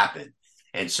 what happened?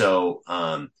 And so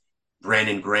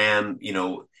Brandon Graham,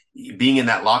 being in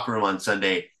that locker room on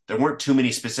Sunday, there weren't too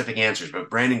many specific answers, but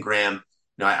Brandon Graham,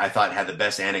 I thought had the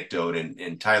best anecdote.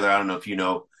 And Tyler, I don't know if you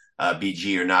know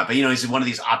BG or not, but, he's one of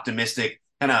these optimistic,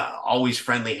 kind of always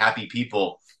friendly, happy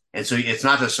people. And so it's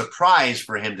not a surprise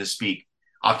for him to speak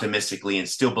optimistically and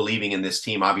still believing in this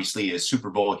team. Obviously, a Super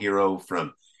Bowl hero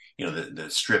from, the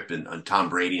strip on Tom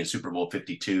Brady and Super Bowl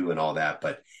 52 and all that.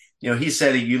 But, he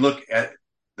said, you look at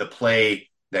the play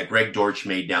that Greg Dortch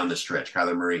made down the stretch.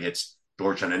 Kyler Murray hits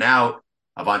Dortch on an out.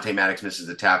 Avonte Maddox misses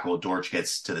the tackle. Dortch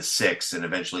gets to the 6 and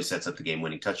eventually sets up the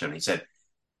game-winning touchdown. He said,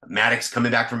 Maddox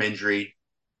coming back from injury,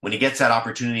 when he gets that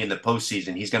opportunity in the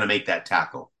postseason, he's going to make that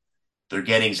tackle. They're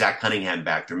getting Zach Cunningham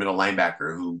back, their middle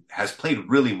linebacker, who has played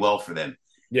really well for them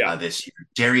this year.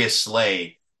 Darius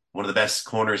Slay, one of the best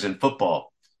corners in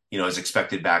football, is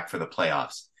expected back for the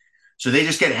playoffs. So they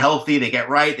just get healthy. They get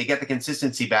right. They get the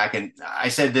consistency back. And I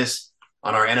said this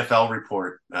on our NFL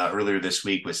report earlier this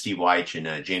week with Steve Weich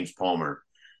and James Palmer.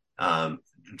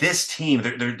 This team,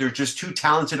 they're just too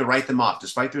talented to write them off,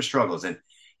 despite their struggles.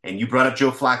 And you brought up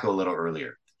Joe Flacco a little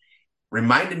earlier.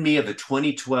 Reminded me of the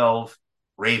 2012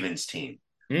 Ravens team,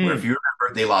 where if you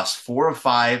remember, they lost 4 of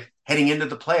 5 heading into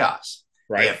the playoffs.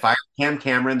 Right. They had fired Cam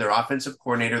Cameron, their offensive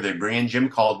coordinator. They bring in Jim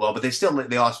Caldwell, but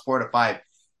they lost 4 to 5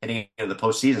 heading into the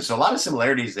postseason. So a lot of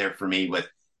similarities there for me with,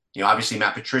 obviously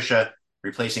Matt Patricia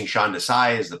replacing Sean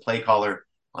Desai as the play caller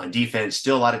on defense.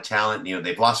 Still a lot of talent.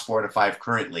 They've lost 4 to 5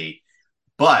 currently,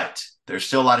 but there's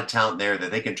still a lot of talent there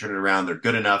that they can turn it around. They're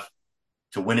good enough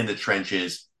to win in the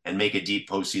trenches and make a deep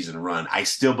postseason run. I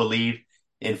still believe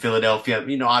in Philadelphia.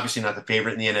 Obviously not the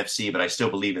favorite in the NFC, but I still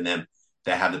believe in them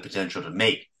that have the potential to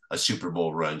make a Super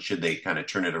Bowl run should they kind of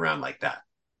turn it around like that.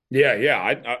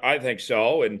 Yeah, I think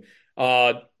so. And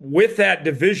with that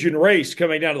division race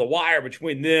coming down to the wire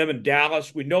between them and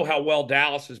Dallas, we know how well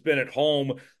Dallas has been at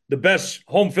home. The best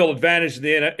home field advantage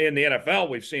in the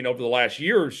NFL we've seen over the last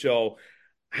year or so.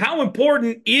 How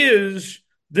important is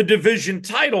the division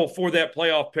title for that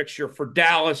playoff picture for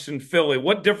Dallas and Philly?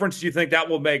 What difference do you think that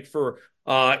will make for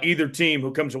either team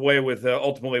who comes away with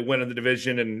ultimately winning the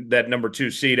division and that number 2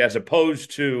 seed, as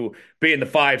opposed to being the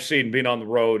 5 seed and being on the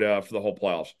road for the whole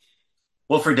playoffs?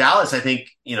 Well, for Dallas, I think,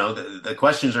 the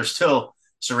questions are still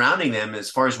surrounding them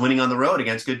as far as winning on the road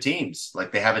against good teams.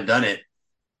 Like, they haven't done it.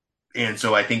 And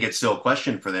so I think it's still a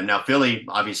question for them. Now, Philly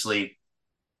obviously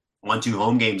won 2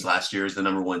 home games last year as the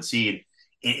number 1 seed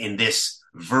in this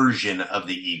version of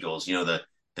the Eagles. The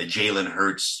Jalen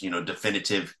Hurts,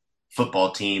 definitive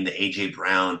football team, the A.J.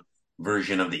 Brown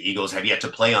version of the Eagles have yet to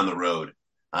play on the road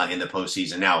in the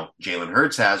postseason. Now, Jalen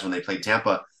Hurts has when they played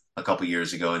Tampa a couple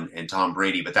years ago, and Tom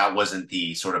Brady, but that wasn't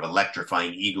the sort of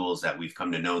electrifying Eagles that we've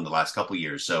come to know in the last couple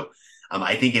years. So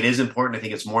I think it is important. I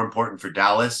think it's more important for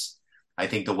Dallas. I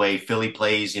think the way Philly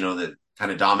plays, the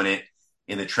kind of dominant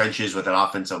in the trenches with an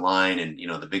offensive line and,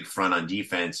 the big front on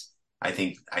defense, I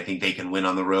think they can win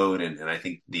on the road. And I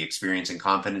think the experience and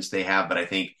confidence they have. But I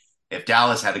think if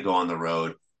Dallas had to go on the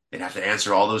road, they'd have to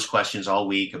answer all those questions all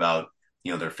week about,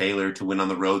 their failure to win on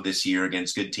the road this year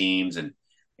against good teams.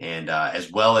 And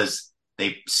as well as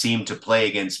they seemed to play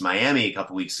against Miami a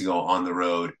couple weeks ago on the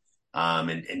road,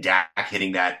 and Dak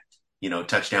hitting that,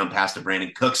 touchdown pass to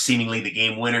Brandon Cooks, seemingly the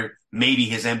game winner, maybe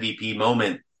his MVP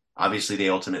moment. Obviously, they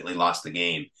ultimately lost the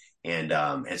game. And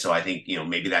so I think,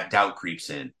 maybe that doubt creeps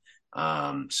in.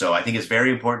 So I think it's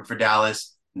very important for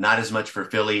Dallas, not as much for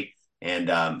Philly. And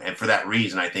for that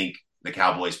reason, I think the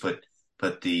Cowboys put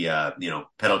the,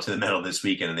 pedal to the metal this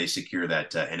weekend, and they secure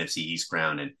that NFC East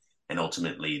crown and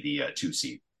ultimately the 2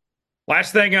 seed.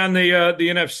 Last thing on the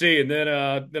NFC, and then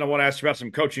I want to ask you about some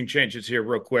coaching changes here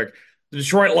real quick. The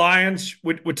Detroit Lions,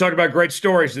 we talked about great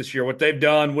stories this year, what they've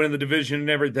done, winning the division and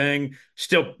everything,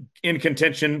 still in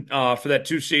contention for that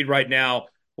 2 seed right now.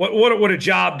 What a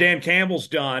job Dan Campbell's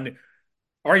done.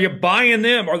 Are you buying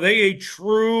them? Are they a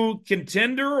true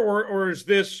contender, or is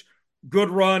this good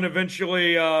run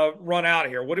eventually run out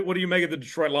here? What do you make of the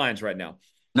Detroit Lions right now?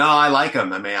 No, I like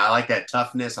them. I mean, I like that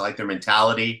toughness. I like their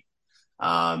mentality.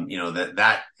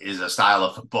 That is a style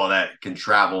of football that can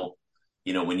travel,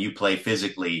 when you play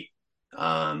physically.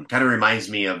 Kind of reminds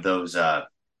me of those, the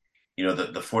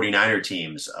 49er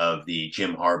teams of the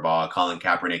Jim Harbaugh, Colin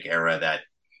Kaepernick era that,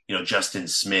 Justin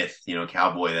Smith,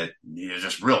 Cowboy, that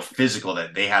just real physical,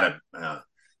 that they had a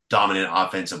dominant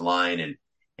offensive line,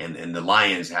 and the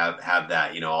Lions have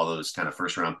that, all those kind of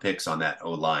first round picks on that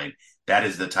O line. That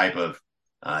is the type of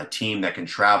team that can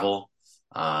travel.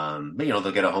 But,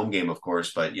 they'll get a home game, of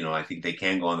course, but, I think they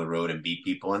can go on the road and beat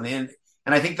people. And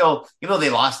I think they'll, they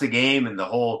lost the game and the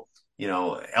whole,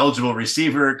 eligible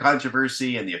receiver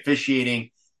controversy and the officiating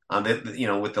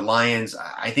with the Lions.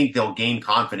 I think they'll gain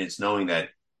confidence knowing that,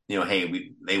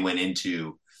 hey, they went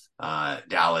into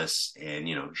Dallas and,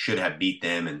 should have beat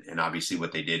them. And obviously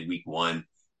what they did week 1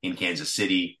 in Kansas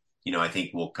City, I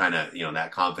think will kind of,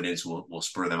 that confidence will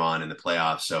spur them on in the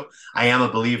playoffs. So I am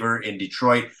a believer in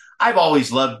Detroit. I've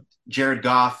always loved Jared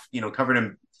Goff, covered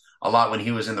him a lot when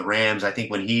he was in the Rams. I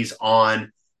think when he's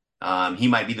on, he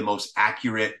might be the most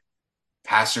accurate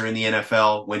passer in the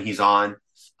NFL when he's on.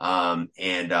 And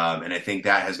I think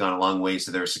that has gone a long ways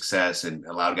to their success and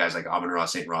allowed guys like Amon-Ra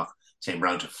St.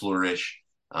 Brown to flourish.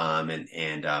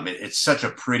 It's such a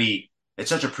pretty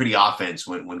offense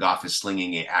when Goff is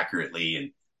slinging it accurately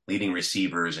and leading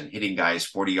receivers and hitting guys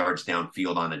 40 yards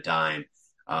downfield on a dime.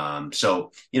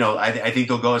 So I think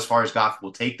they'll go as far as Goff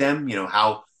will take them.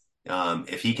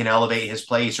 If he can elevate his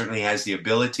play, he certainly has the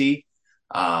ability.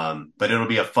 But it'll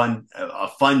be a fun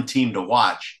team to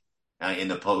watch in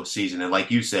the postseason. And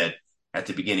like you said at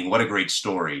the beginning, what a great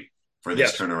story for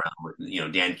this turnaround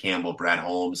with, Dan Campbell, Brad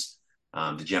Holmes,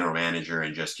 the general manager,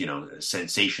 and just,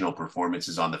 sensational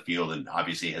performances on the field. And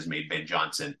obviously has made Ben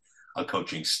Johnson a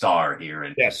coaching star here.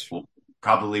 And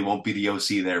probably won't be the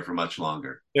OC there for much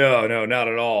longer. No, not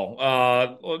at all.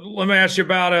 Let me ask you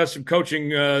about some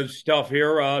coaching stuff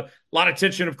here. A lot of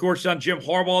tension, of course, on Jim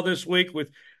Harbaugh this week with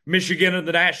Michigan in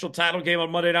the national title game on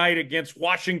Monday night against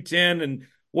Washington and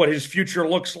what his future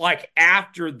looks like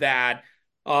after that.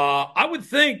 I would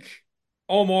think,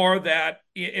 Omar, that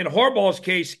in Harbaugh's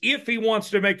case, if he wants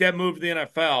to make that move to the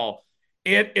NFL,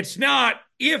 it's not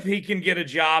if he can get a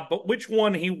job, but which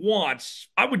one he wants.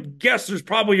 I would guess there's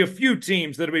probably a few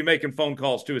teams that'll be making phone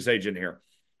calls to his agent here.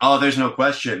 Oh, there's no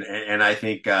question. And I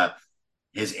think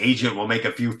his agent will make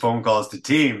a few phone calls to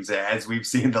teams, as we've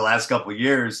seen the last couple of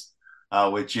years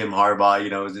with Jim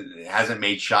Harbaugh. Hasn't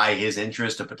made shy his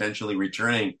interest of potentially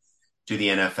returning to the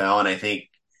NFL. And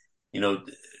you know,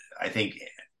 I think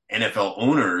NFL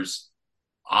owners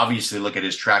obviously look at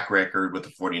his track record with the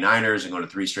 49ers and going to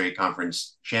 3 straight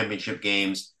conference championship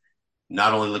games.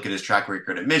 Not only look at his track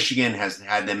record at Michigan, has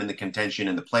had them in the contention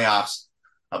in the playoffs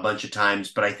a bunch of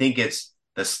times, but I think it's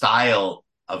the style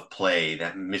of play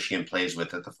that Michigan plays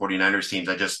with at the 49ers teams.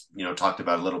 I just, talked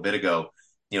about a little bit ago,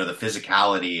 the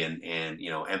physicality and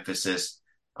emphasis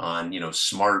on,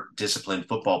 smart, disciplined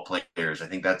football players. I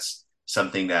think that's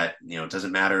something that, it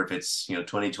doesn't matter if it's,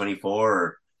 2024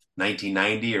 or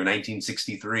 1990 or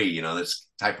 1963, this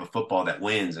type of football that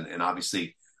wins. And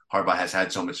obviously Harbaugh has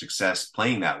had so much success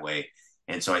playing that way.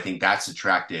 And so I think that's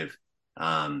attractive,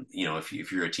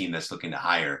 if you're a team that's looking to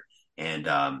hire. And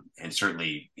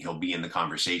certainly he'll be in the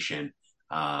conversation,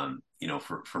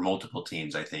 for multiple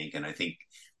teams, I think. And I think,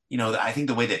 I think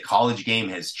the way that college game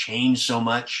has changed so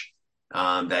much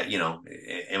that,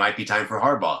 it might be time for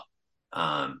Harbaugh,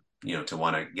 to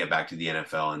want to get back to the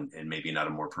NFL and maybe not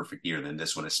a more perfect year than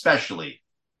this one, especially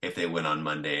if they win on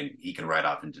Monday and he can ride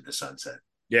off into the sunset.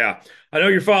 Yeah. I know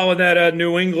you're following that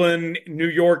New England, New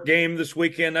York game this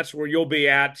weekend. That's where you'll be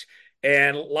at.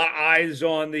 And a lot of eyes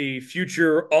on the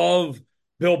future of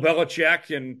Bill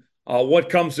Belichick and what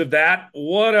comes of that.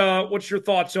 What's your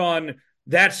thoughts on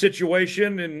that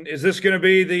situation? And is this going to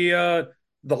be the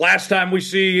last time we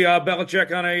see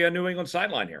Belichick on a New England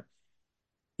sideline here?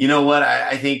 You know what?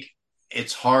 I think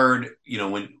it's hard,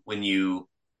 when you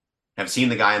have seen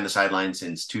the guy on the sideline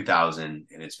since 2000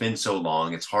 and it's been so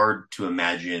long, it's hard to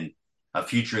imagine a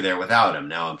future there without him.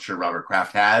 Now, I'm sure Robert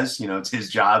Kraft has, it's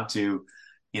his job to,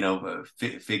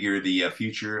 figure the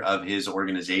future of his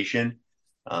organization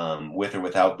with or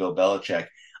without Bill Belichick.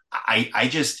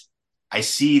 I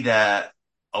see that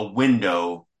a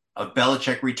window of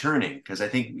Belichick returning, because I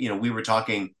think, we were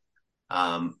talking,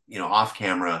 off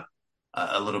camera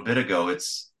a little bit ago.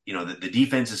 It's, the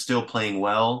defense is still playing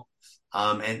well.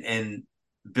 And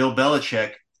Bill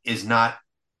Belichick is not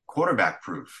quarterback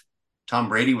proof. Tom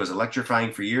Brady was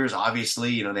electrifying for years.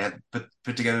 Obviously, they had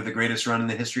put together the greatest run in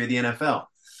the history of the NFL.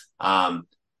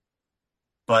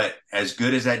 But as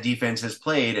good as that defense has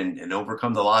played and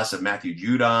overcome the loss of Matthew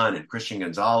Judon and Christian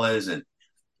Gonzalez and,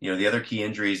 the other key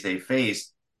injuries they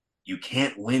faced, you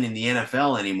can't win in the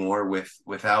NFL anymore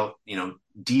without,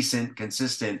 decent,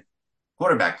 consistent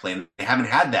quarterback play. They haven't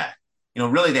had that.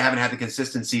 Really, they haven't had the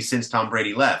consistency since Tom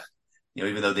Brady left.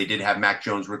 Even though they did have Mac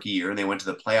Jones rookie year and they went to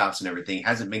the playoffs and everything, it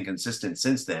hasn't been consistent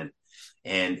since then.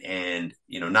 And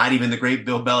not even the great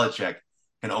Bill Belichick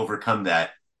can overcome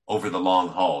that over the long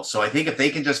haul. So I think if they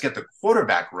can just get the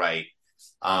quarterback right,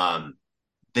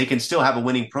 they can still have a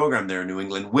winning program there in New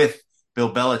England with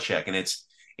Bill Belichick. And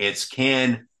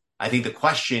I think the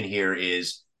question here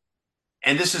is,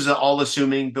 and this is all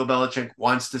assuming Bill Belichick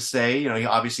wants to stay, he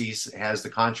obviously has the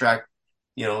contract,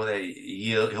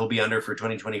 that he'll be under for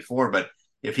 2024. But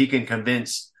if he can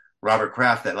convince Robert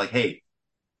Kraft that, like, hey,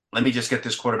 let me just get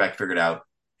this quarterback figured out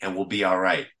and we'll be all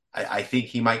right, I think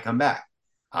he might come back.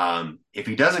 If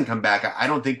he doesn't come back, I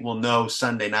don't think we'll know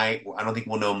Sunday night. I don't think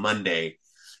we'll know Monday.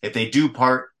 If they do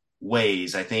part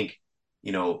ways, I think,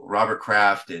 Robert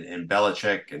Kraft and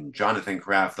Belichick and Jonathan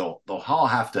Kraft, they'll all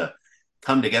have to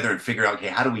come together and figure out, okay,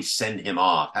 how do we send him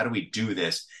off? How do we do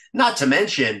this? Not to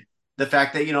mention the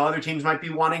fact that, other teams might be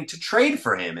wanting to trade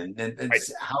for him and right,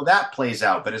 how that plays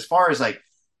out. But as far as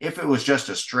if it was just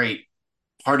a straight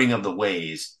parting of the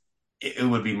ways, it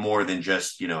would be more than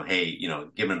just, hey,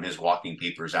 giving him his walking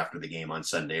papers after the game on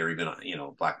Sunday or even,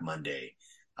 Black Monday.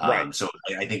 Right. So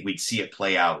I think we'd see it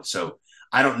play out. So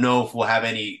I don't know if we'll have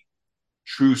any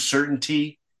true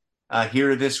certainty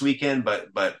here this weekend, but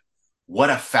what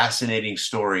a fascinating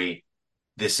story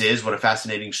this is. What a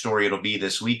fascinating story it'll be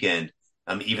this weekend.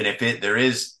 Even if there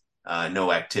is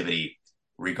no activity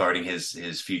regarding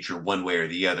his future one way or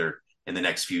the other in the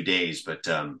next few days. But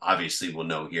obviously we'll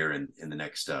know here in the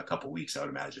next couple of weeks, I would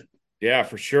imagine. Yeah,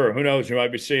 for sure. Who knows? You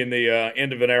might be seeing the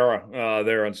end of an era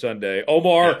there on Sunday.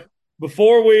 Omar,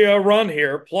 before we run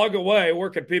here, plug away. Where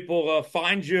can people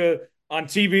find you on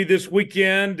TV this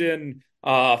weekend and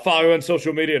follow you on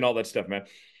social media and all that stuff, man?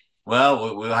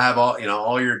 Well, we'll have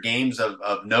all your games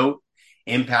of note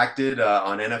impacted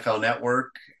on NFL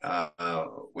Network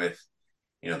with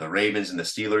the Ravens and the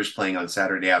Steelers playing on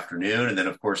Saturday afternoon, and then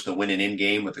of course the win and in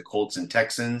game with the Colts and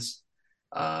Texans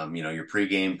your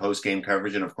pregame, postgame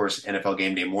coverage, and of course, NFL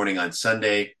Game Day morning on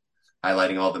Sunday,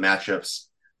 highlighting all the matchups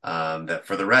that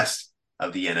for the rest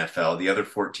of the NFL, the other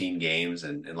 14 games,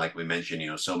 and like we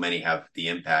mentioned, so many have the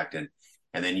impact, and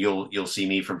then you'll see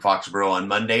me from Foxborough on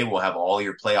Monday. We'll have all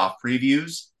your playoff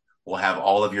previews. We'll have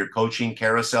all of your coaching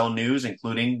carousel news,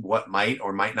 including what might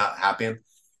or might not happen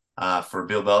for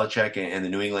Bill Belichick and the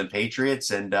New England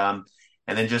Patriots, and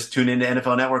then just tune into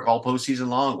NFL Network all postseason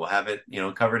long. We'll have it,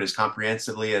 covered as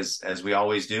comprehensively as we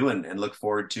always do, and look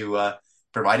forward to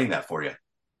providing that for you.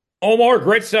 Omar,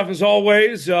 great stuff as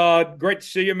always. Great to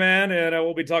see you, man, and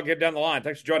we'll be talking down the line.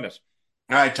 Thanks for joining us.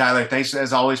 All right, Tyler. Thanks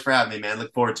as always for having me, man.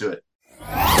 Look forward to it.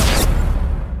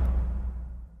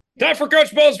 Time for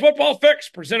Coach Bo's Football Fix,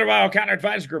 presented by O'Connor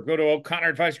Advisory Group. Go to O'Connor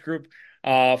Advisory Group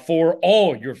for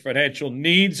all your financial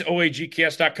needs.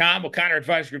 OAGKS.com,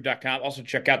 O'ConnorAdvisoryGroup.com. Also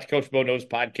check out the Coach Bo Knows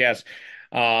podcast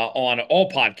on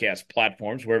all podcast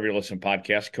platforms, wherever you listen to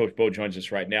podcasts. Coach Bo joins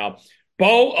us right now.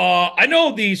 Bo, I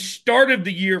know the start of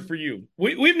the year for you,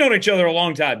 we've known each other a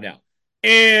long time now,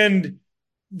 and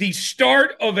the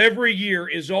start of every year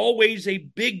is always a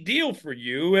big deal for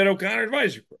you at O'Connor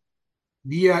Advisory Group.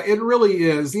 Yeah, it really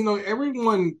is.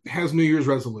 Everyone has New Year's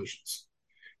resolutions.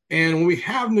 And when we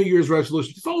have New Year's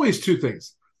resolutions, it's always two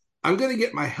things. I'm going to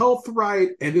get my health right,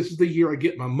 and this is the year I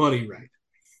get my money right.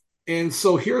 And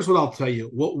so here's what I'll tell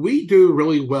you. What we do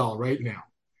really well right now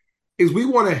is we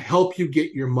want to help you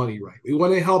get your money right. We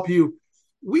want to help you.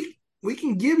 We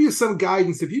can give you some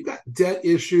guidance. If you've got debt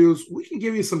issues, we can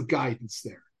give you some guidance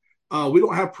there. We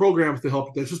don't have programs to help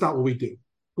you. That's just not what we do.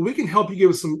 But we can help you give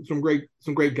us some great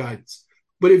guidance.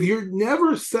 But if you're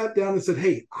never sat down and said,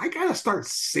 hey, I got to start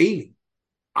saving.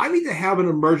 I need to have an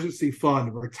emergency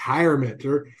fund, retirement,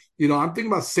 or, I'm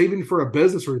thinking about saving for a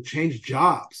business or to change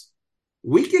jobs.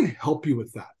 We can help you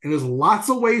with that. And there's lots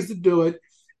of ways to do it.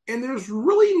 And there's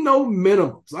really no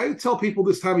minimums. I tell people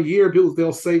this time of year,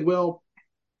 they'll say, well,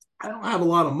 I don't have a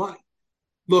lot of money.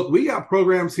 Look, we got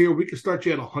programs here. We can start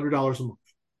you at $100 a month.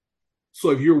 So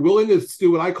if you're willing to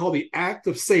do what I call the act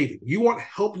of saving, you want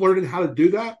help learning how to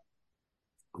do that,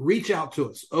 reach out to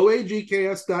us,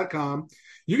 OAGKS.com.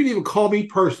 You can even call me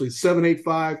personally,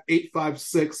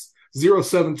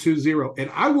 785-856-0720, and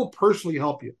I will personally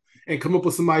help you and come up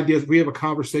with some ideas. We have a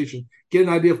conversation, get an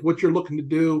idea of what you're looking to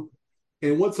do,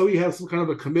 and once you have some kind of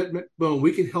a commitment, boom,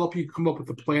 we can help you come up with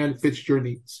a plan that fits your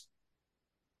needs.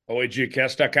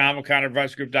 OAGKS.com,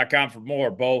 O'ConnorAdvisoryGroup.com for more.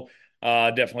 Bo,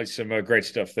 definitely some great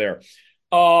stuff there.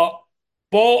 Bo,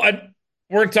 we're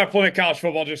going to talk plenty of college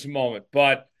football in just a moment,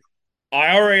 but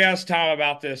I already asked Tom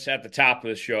about this at the top of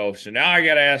the show, so now I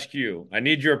got to ask you. I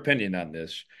need your opinion on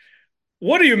this.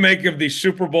 What do you make of the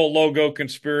Super Bowl logo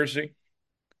conspiracy?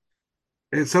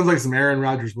 It sounds like some Aaron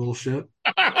Rodgers bullshit.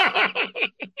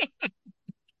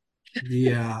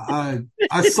 Yeah,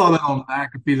 I saw that on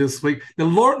McAfee this week. Now,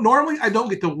 normally I don't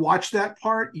get to watch that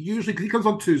part, usually because he comes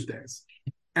on Tuesdays.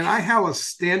 And I have a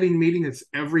standing meeting that's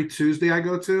every Tuesday I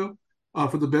go to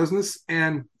for the business.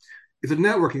 And it's a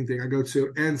networking thing I go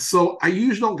to. And so I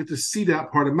usually don't get to see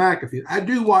that part of McAfee. I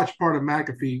do watch part of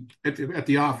McAfee at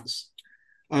the office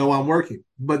while I'm working.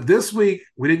 But this week,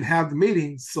 we didn't have the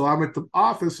meeting. So I'm at the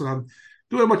office and I'm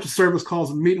doing a bunch of service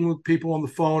calls and meeting with people on the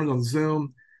phone and on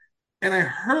Zoom. And I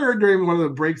heard during one of the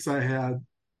breaks I had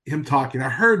him talking. I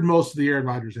heard most of the Aaron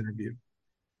Rodgers interview.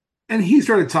 And he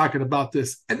started talking about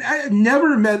this. And I've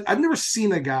never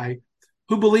seen a guy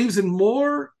who believes in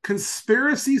more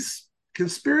conspiracy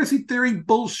theory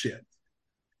bullshit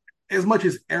as much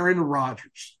as Aaron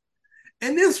Rodgers.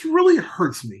 And this really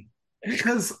hurts me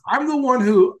because I'm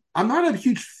not a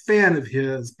huge fan of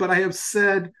his, but I have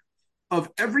said of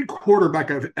every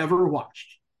quarterback I've ever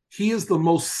watched, he is the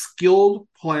most skilled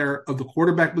player of the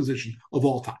quarterback position of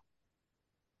all time.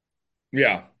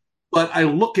 Yeah. But I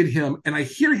look at him and I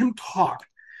hear him talk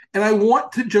and I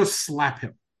want to just slap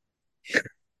him.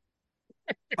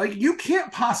 Like, you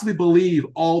can't possibly believe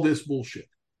all this bullshit.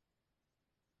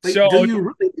 Like, do you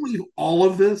really believe all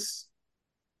of this?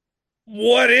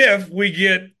 What if we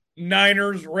get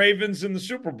Niners, Ravens in the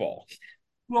Super Bowl?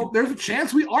 Well, there's a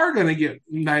chance we are going to get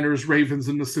Niners, Ravens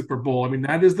in the Super Bowl. I mean,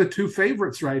 that is the two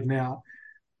favorites right now.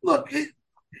 Look,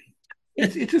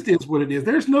 it just is what it is.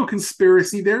 There's no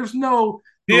conspiracy. There's no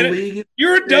league.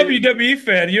 You're a WWE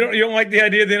fan. You don't like the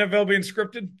idea of the NFL being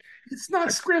scripted? It's not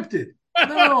scripted.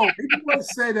 No, people want to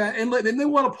say that, and they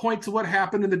want to point to what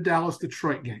happened in the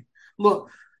Dallas-Detroit game. Look,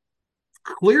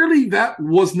 clearly that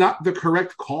was not the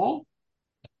correct call,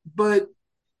 but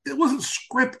it wasn't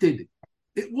scripted.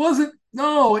 It wasn't.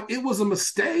 No, it was a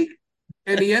mistake,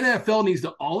 and the NFL needs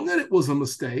to own that it was a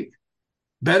mistake.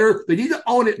 They need to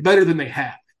own it better than they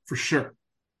have, for sure.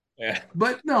 Yeah.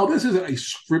 But no, this isn't a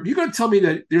script. You're going to tell me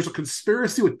that there's a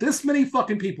conspiracy with this many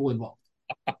fucking people involved.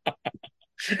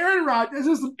 Aaron Rodgers, this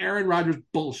is some Aaron Rodgers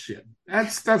bullshit.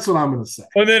 That's what I'm going to say.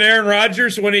 And then Aaron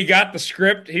Rodgers, when he got the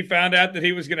script, he found out that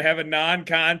he was going to have a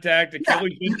non-contact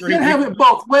Achilles You injury. can't have it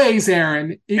both ways,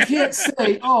 Aaron. You can't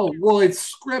say, "Oh, well,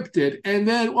 it's scripted," and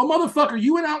then, "Well, motherfucker,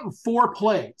 you went out in 4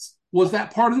 plays. Was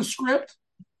that part of the script?"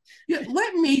 Yeah,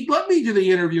 let me do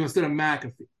the interview instead of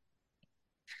McAfee.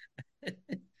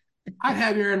 I'd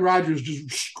have Aaron Rodgers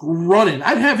just running.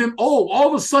 I'd have him. Oh, all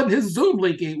of a sudden his Zoom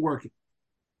link ain't working.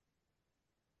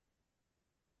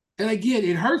 And again,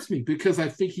 it hurts me because I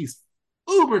think he's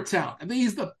uber talented. I think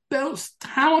he's the most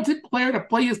talented player to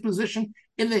play his position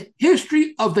in the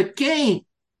history of the game.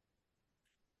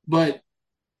 But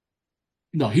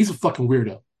no, he's a fucking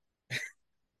weirdo.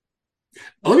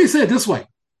 Let me say it this way.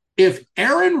 If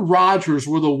Aaron Rodgers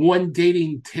were the one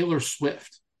dating Taylor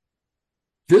Swift,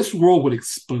 this world would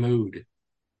explode.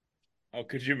 Oh,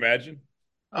 could you imagine?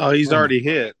 Oh, he's already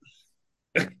hit.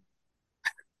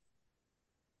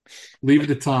 Leave it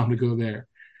to Tom to go there.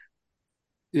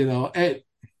 You know, I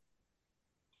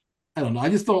don't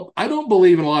know. I don't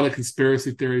believe in a lot of conspiracy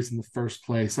theories in the first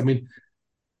place. I mean,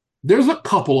 there's a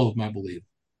couple of them I believe.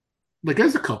 Like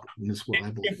there's a couple in this world I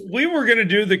believe. If we were going to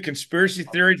do the conspiracy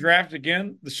theory draft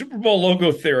again, the Super Bowl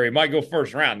logo theory might go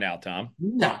first round now, Tom.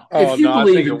 No. Oh, if you no, I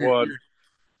believe think it would.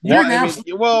 You're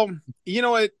You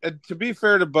know, to be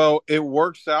fair to Bo, it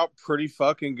works out pretty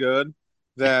fucking good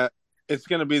that it's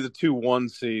going to be the 2-1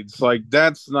 seeds. Like,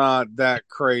 that's not that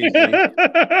crazy.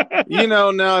 You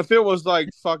know, now if it was like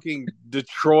fucking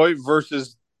Detroit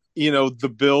versus,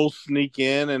 the Bills sneak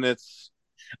in and it's,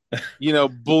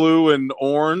 blue and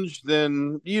orange,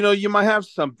 then, you might have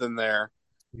something there.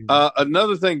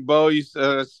 Another thing, Bo, you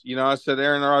said, I said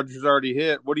Aaron Rodgers already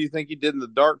hit. What do you think he did in the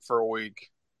dark for a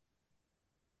week?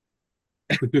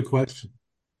 That's a good question.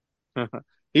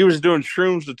 He was doing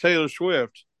shrooms to Taylor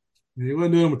Swift. He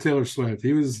wasn't doing it with Taylor Swift.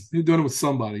 He was doing it with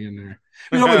somebody in there.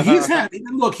 But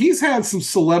he's had some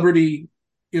celebrity,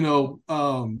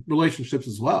 relationships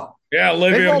as well. Yeah,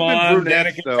 Olivia Munn,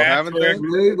 Danica though, haven't they?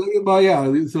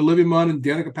 So Olivia Munn and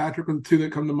Danica Patrick are the two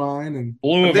that come to mind. And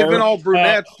they've been all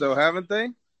brunettes, though, haven't they?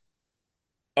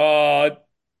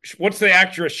 What's the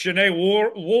actress? Shanae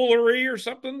Woolery or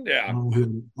something? Yeah. I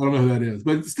don't know who that is.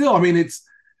 But still, I mean, it's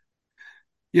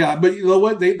yeah, but you know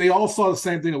what? They all saw the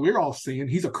same thing that we're all seeing.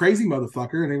 He's a crazy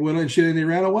motherfucker, and they went and shit and they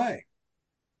ran away.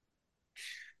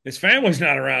 His family's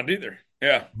not around either.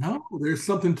 Yeah. No, there's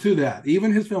something to that.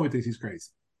 Even his family thinks he's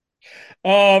crazy.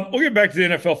 We'll get back to the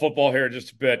NFL football here in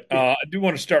just a bit. I do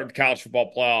want to start with the college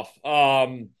football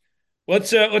playoff.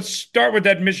 Let's start with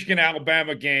that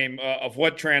Michigan-Alabama game of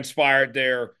what transpired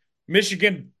there.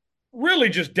 Michigan really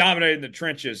just dominated the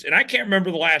trenches, and I can't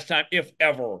remember the last time, if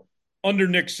ever, under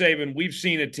Nick Saban, we've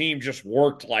seen a team just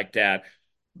worked like that.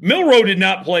 Milroe did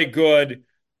not play good.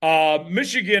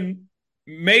 Michigan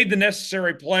made the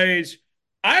necessary plays.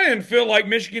 I didn't feel like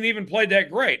Michigan even played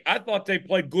that great. I thought they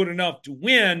played good enough to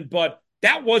win, but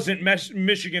that wasn't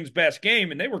Michigan's best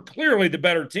game, and they were clearly the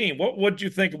better team. What did you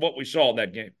think of what we saw in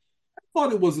that game? I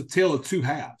thought it was a tale of two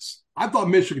halves. I thought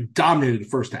Michigan dominated the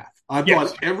first half. I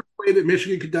thought every way that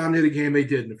Michigan could dominate a game, they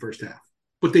did in the first half,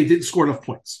 but they didn't score enough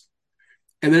points.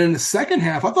 And then in the second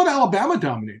half, I thought Alabama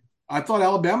dominated.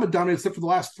 Except for the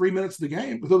last 3 minutes of the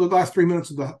game. The last 3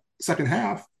 minutes of the second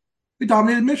half, they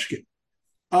dominated Michigan.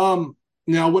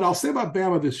 Now, what I'll say about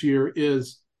Bama this year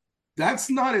is that's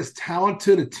not as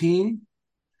talented a team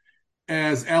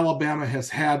as Alabama has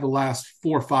had the last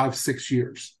 4, 5, 6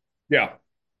 years. Yeah.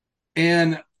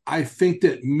 And I think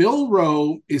that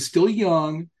Milroe is still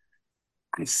young.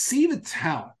 I see the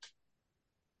talent,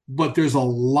 but there's a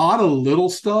lot of little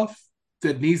stuff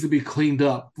that needs to be cleaned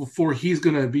up before he's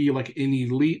going to be like an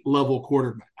elite level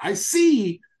quarterback. I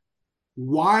see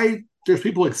why there's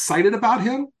people excited about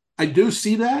him. I do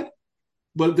see that,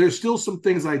 but there's still some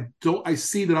things I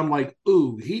see that I'm like,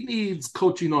 ooh, he needs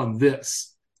coaching on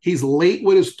this. He's late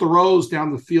with his throws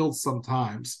down the field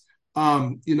sometimes.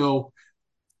 He's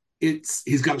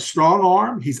got a strong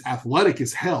arm. He's athletic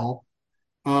as hell.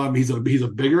 He's a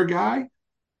bigger guy.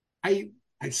 I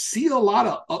see a lot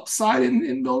of upside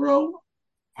in Milroe.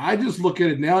 I just look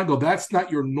at it now and go, that's not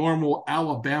your normal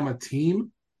Alabama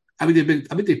team. I mean,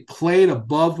 they played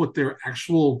above what their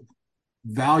actual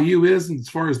value is as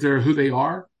far as who they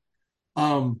are.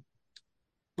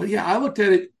 But yeah, I looked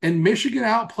at it, and Michigan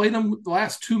outplayed them the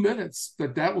last 2 minutes.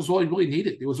 That was all he really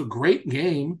needed. It was a great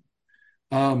game.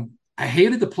 I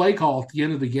hated the play call at the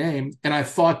end of the game, and I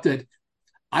think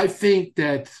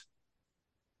Nick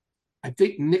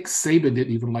Saban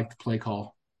didn't even like the play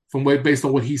call based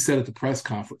on what he said at the press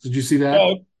conference. Did you see that?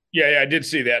 Oh, Yeah, I did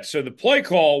see that. So the play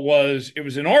call it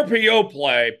was an RPO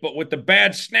play, but with the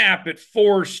bad snap, it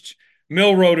forced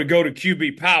Milrow to go to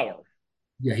QB power.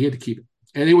 Yeah, he had to keep it,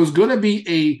 and it was going to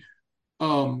be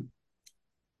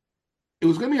it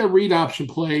was going to be a read option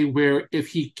play where if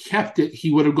he kept it,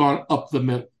 he would have gone up the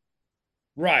middle.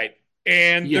 Right.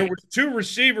 And there Yeah. were two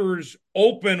receivers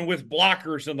open with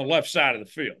blockers on the left side of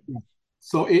the field.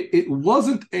 So it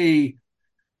wasn't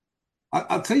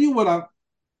I'll tell you what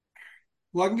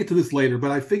well, I can get to this later,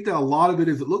 but I think that a lot of it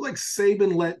is it looked like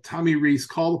Saban let Tommy Rees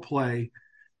call the play.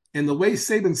 And the way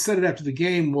Saban said it after the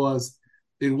game was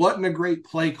it wasn't a great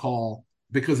play call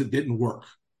because it didn't work.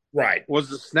 Right. Was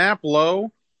the snap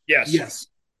low? Yes. Yes.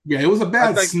 Yeah, it was a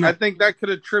bad snap. I think that could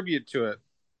attribute to it.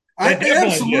 It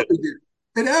absolutely did.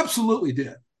 It absolutely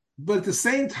did. But at the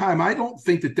same time, I don't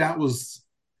think that was.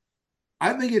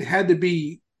 I think it had to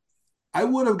be. I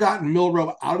would have gotten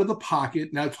Milrow out of the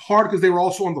pocket. Now it's hard because they were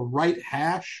also on the right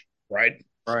hash. Right.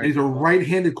 And he's a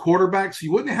right-handed quarterback, so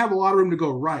you wouldn't have a lot of room to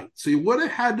go right. So you would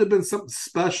have had to have been something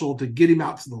special to get him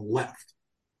out to the left.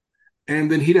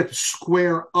 And then he'd have to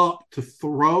square up to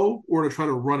throw or to try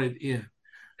to run it in.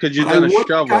 Could you done a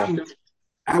shovel?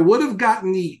 I would have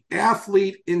gotten the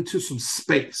athlete into some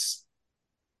space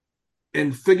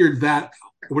and figured that out.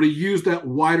 I would have used that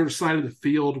wider side of the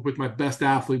field with my best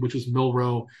athlete, which is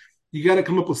Milrow. You got to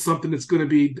come up with something that's going to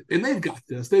be, and they've got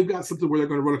this. They've got something where they're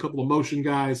going to run a couple of motion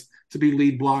guys to be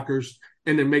lead blockers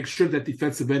and then make sure that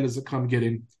defensive end doesn't come get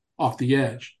him off the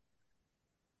edge.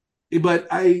 But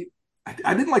I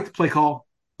didn't like the play call.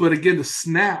 But again, the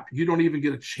snap, you don't even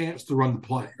get a chance to run the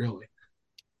play, really.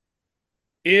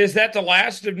 Is that the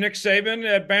last of Nick Saban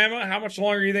at Bama? How much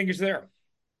longer do you think he's there?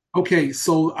 Okay,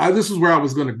 so this is where I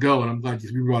was going to go, and I'm glad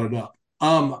you brought it up.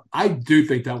 I do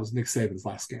think that was Nick Saban's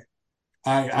last game.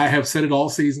 I have said it all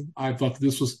season. I thought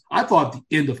the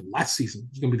end of last season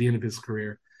was going to be the end of his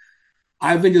career.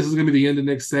 I think this is going to be the end of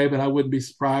Nick Saban. I wouldn't be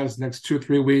surprised next 2 or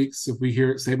 3 weeks if we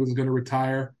hear Saban's going to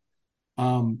retire. I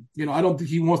don't think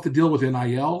he wants to deal with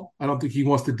NIL. I don't think he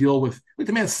wants to deal with.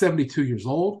 The man's 72 years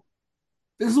old.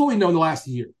 This is what we know in the last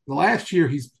year. The last year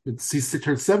he's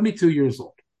turned 72 years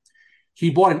old. He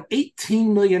bought an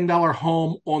 $18 million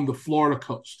home on the Florida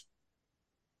coast.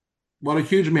 Bought a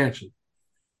huge mansion.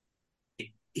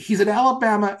 He's at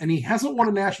Alabama, and he hasn't won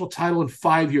a national title in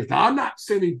 5 years. Now, I'm not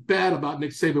saying anything bad about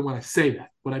Nick Saban when I say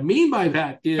that. What I mean by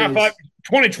that is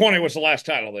 2020 was the last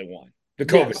title they won. The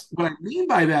COVID. Yes, what I mean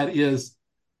by that is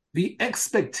the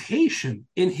expectation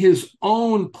in his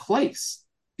own place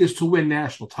is to win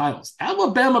national titles.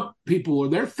 Alabama people or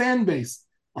their fan base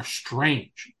are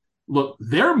strange. Look,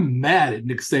 they're mad at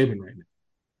Nick Saban right now.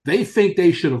 They think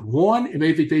they should have won, and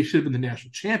they think they should have been the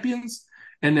national champions,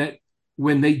 and that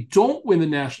when they don't win the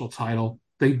national title,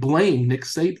 they blame Nick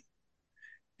Saban.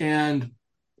 And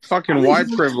fucking white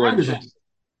privilege.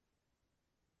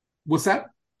 What's that?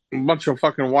 A bunch of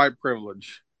fucking white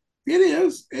privilege. It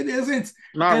is. It's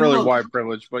not really white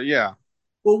privilege, but yeah.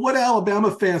 Well, what Alabama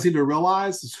fans need to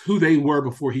realize is who they were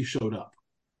before he showed up.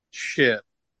 Shit.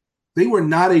 They were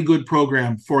not a good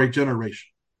program for a generation.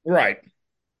 Right.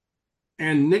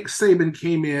 And Nick Saban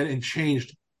came in and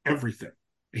changed everything.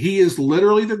 He is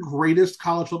literally the greatest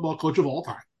college football coach of all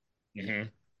time. Mm-hmm.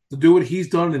 To do what he's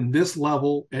done in this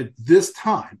level at this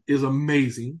time is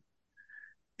amazing.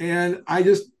 And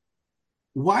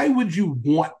why would you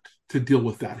want to deal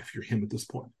with that if you're him at this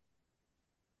point?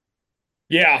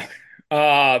 Yeah.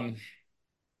 At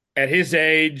his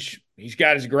age, he's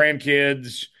got his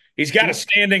grandkids. He's got a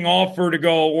standing offer to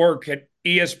go work at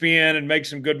ESPN and make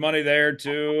some good money there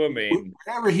too. I mean,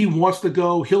 wherever he wants to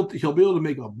go, he'll be able to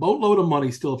make a boatload of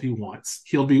money still if he wants.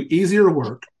 He'll be easier to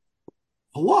work.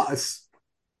 Plus,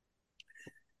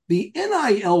 the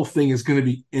NIL thing is going to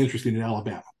be interesting in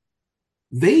Alabama.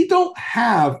 They don't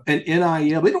have an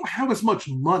NIL. They don't have as much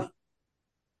money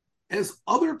as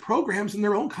other programs in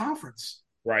their own conference.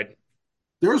 Right.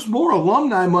 There's more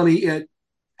alumni money at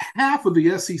half of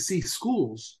the SEC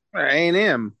schools.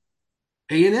 A&M.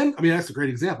 A&M, I mean, that's a great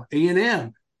example.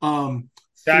 A&M,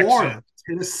 Florida,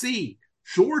 Tennessee,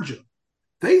 Georgia,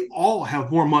 they all have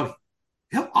more money.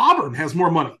 Hell, Auburn has more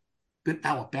money than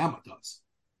Alabama does.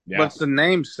 Yeah. But it's the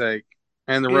namesake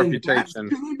and the reputation. That's going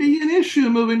to be an issue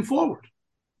moving forward.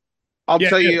 I'll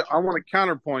tell you, I want to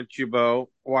counterpoint you, Bo,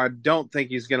 why I don't think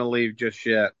he's going to leave just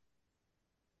yet.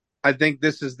 I think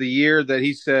this is the year that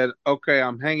he said, okay,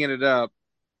 I'm hanging it up.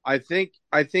 I think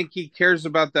he cares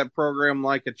about that program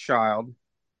like a child.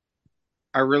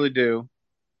 I really do.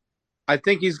 I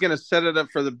think he's going to set it up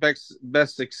for the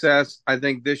best success. I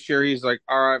think this year he's like,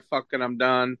 all right, fucking, I'm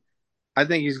done. I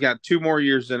think he's got 2 more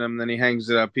years in him, then he hangs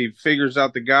it up. He figures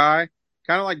out the guy,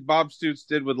 kind of like Bob Stoops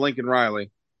did with Lincoln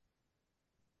Riley.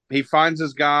 He finds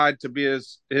his guy to be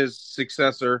his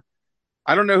successor.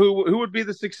 I don't know who would be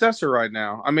the successor right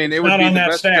now. I mean, It's it would not be on the that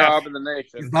best staff. job in the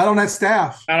nation. He's not on that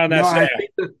staff. Not on that staff.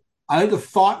 I think the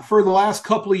thought for the last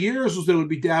couple of years was that it would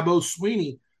be Dabo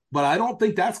Sweeney, but I don't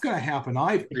think that's going to happen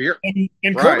either.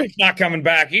 And Kirby's not coming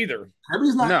back either.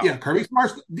 Kirby's not. No. Yeah, Kirby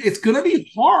Smart's. It's going to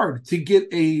be hard to get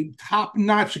a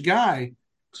top-notch guy.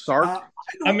 Sark. I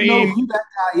don't know who that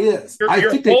guy is. Your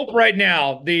hope right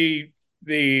now, the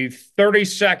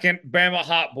 32nd Bama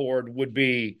hot board would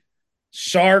be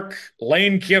Sark,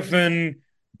 Lane Kiffin,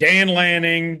 Dan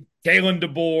Lanning, Kalen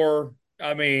DeBoer.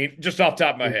 I mean, just off the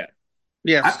top of my head.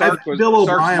 Yeah, Sark was Bill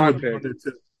Sark's O'Brien my would be pick. there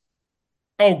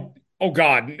too. Oh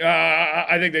God!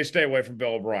 I think they stay away from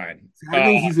Bill O'Brien. I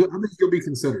think he'll be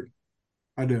considered.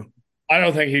 I do. I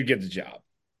don't think he'd get the job.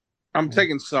 I'm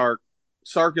taking Sark.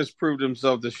 Sark has proved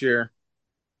himself this year.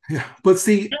 Yeah, but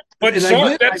see,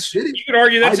 Sark, you could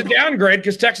argue that's a downgrade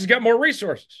because Texas got more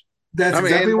resources. That's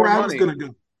exactly where I was going to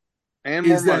go. And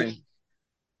more money.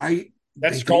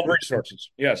 That's called resources.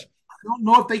 Yes. I don't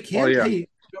know if they can pay.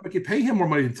 They can pay him more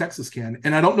money than Texas can,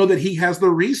 and I don't know that he has the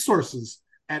resources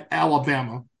at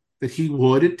Alabama that he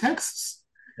would at Texas.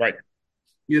 Right.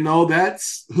 You know,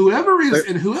 that's whoever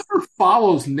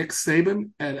follows Nick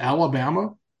Saban at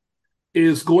Alabama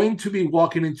is going to be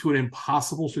walking into an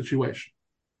impossible situation.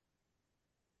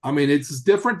 I mean, it's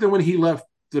different than when he left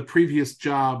the previous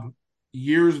job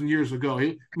years and years ago.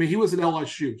 He was at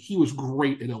LSU. He was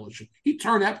great at LSU. He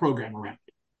turned that program around.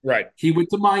 Right. He went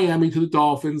to Miami to the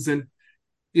Dolphins, and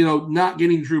not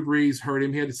getting Drew Brees hurt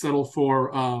him. He had to settle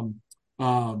for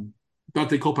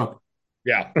Dante Culpepper.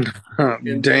 Yeah.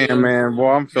 Damn, man.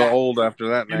 Well, I'm feeling old after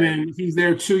that, man. And then he's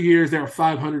there 2 years. They're a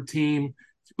 500 team,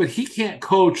 but he can't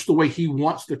coach the way he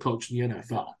wants to coach in the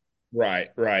NFL. Right.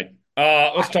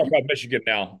 Let's talk about Michigan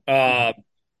now. I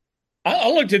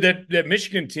looked at that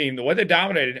Michigan team, the way they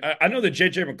dominated. I know that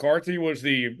J.J. McCarthy was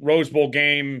the Rose Bowl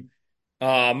game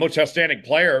most outstanding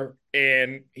player,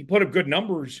 and he put up good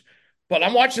numbers. But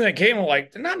I'm watching that game, I'm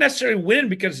like, they're not necessarily winning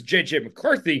because of J.J.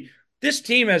 McCarthy. This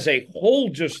team as a whole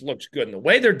just looks good. And the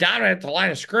way they're down at the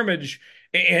line of scrimmage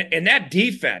and that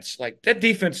defense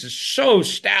is so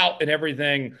stout and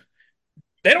everything.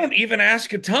 They don't even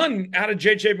ask a ton out of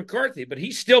J.J. McCarthy, but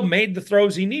he still made the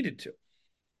throws he needed to.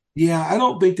 Yeah, I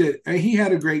don't think that he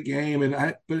had a great game,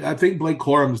 but I think Blake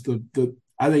Corum's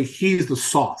I think he's the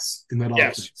sauce in that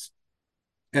offense.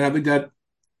 And I think that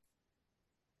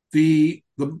the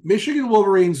Michigan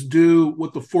Wolverines do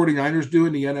what the 49ers do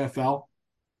in the NFL.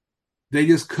 They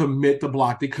just commit to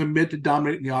block. They commit to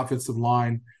dominating the offensive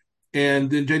line. And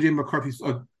then J.J. McCarthy's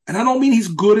and I don't mean he's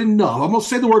good enough. I'm going to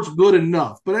say the words good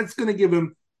enough, but that's going to give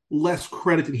him less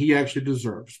credit than he actually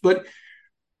deserves. But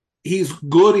he's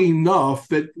good enough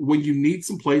that when you need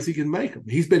some plays, he can make them.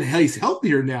 He's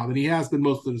healthier now than he has been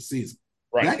most of the season.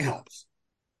 Right. That helps.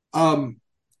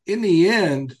 In the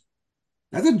end,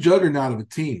 that's a juggernaut of a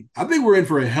team. I think we're in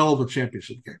for a hell of a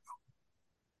championship game.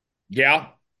 Yeah,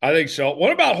 I think so.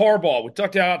 What about Harbaugh? We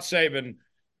talked about Saban.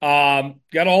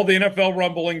 Got all the NFL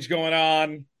rumblings going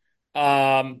on.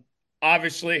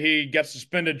 Obviously, he got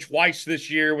suspended twice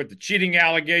this year with the cheating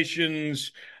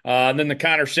allegations, and then the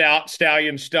Connor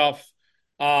Stallion stuff.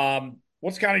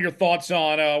 What's kind of your thoughts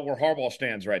on where Harbaugh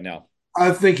stands right now?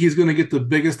 I think he's going to get the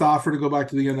biggest offer to go back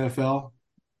to the NFL.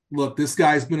 Look, this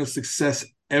guy's been a success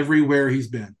everywhere he's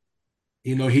been.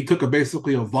 He took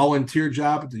basically a volunteer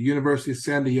job at the University of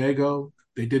San Diego.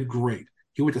 They did great.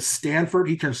 He went to Stanford.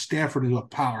 He turned Stanford into a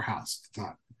powerhouse at the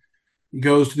time. He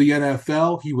goes to the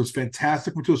NFL. He was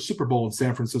fantastic. Went to a Super Bowl in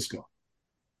San Francisco.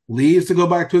 Leaves to go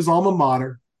back to his alma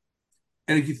mater.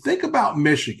 And if you think about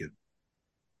Michigan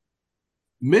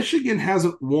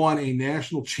hasn't won a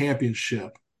national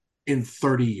championship in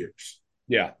 30 years.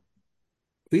 Yeah.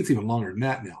 I think it's even longer than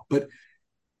that now. But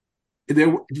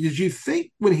did you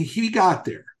think when he got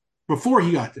there, before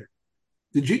he got there,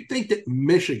 did you think that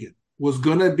Michigan was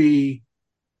going to be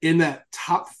in that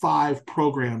top 5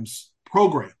 programs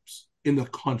in the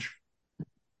country?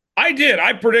 I did.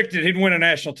 I predicted he'd win a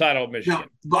national title at Michigan.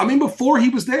 Now, I mean, before he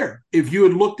was there, if you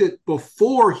had looked at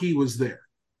before he was there,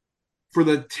 for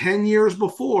the 10 years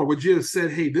before, would you have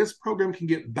said, hey, this program can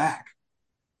get back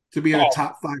to be in a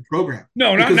top 5 program?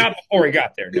 No, not before he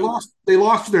got there. They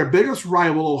lost to their biggest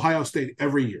rival, Ohio State,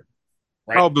 every year.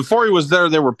 Right? Oh, before he was there,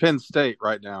 they were Penn State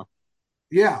right now.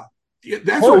 Yeah.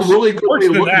 That's a really good way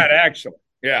of looking at it, actually.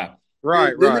 Yeah.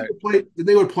 Right.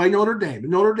 They would play Notre Dame, and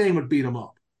Notre Dame would beat them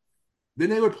up. Then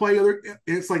they would play other.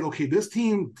 It's like, okay, this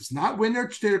team does not win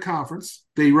their conference.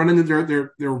 They run into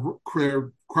their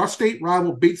cross-state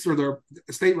rival beats, or their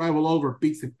state rival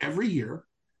beats them every year.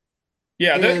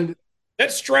 Yeah,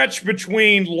 That stretch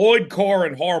between Lloyd Carr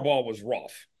and Harbaugh was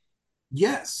rough.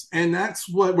 Yes, and that's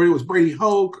where it was Brady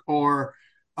Hoke or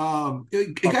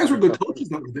guys were good coaches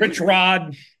that were there. Rich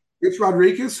Rod. Rich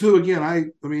Rodriguez, who again, I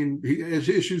mean, he has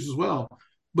issues as well.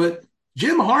 But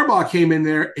Jim Harbaugh came in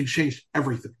there and changed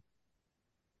everything.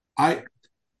 I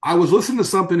was listening to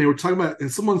something they were talking about,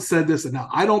 and someone said this, and now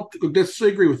I don't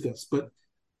necessarily agree with this, but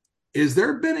is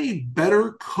there been a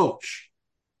better coach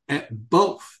at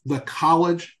both the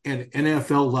college and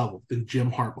NFL level than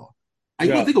Jim Harbaugh? I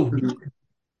can think of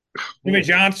Jimmy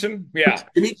Johnson. Yeah.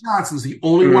 Jimmy Johnson's the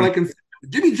only one I can think of.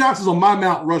 Jimmy Johnson's on my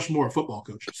Mount Rushmore of football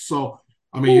coaches. So,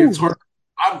 I mean, it's hard.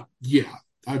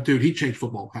 Dude, he changed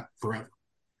football forever.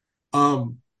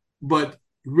 But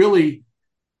really,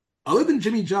 other than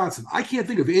Jimmy Johnson, I can't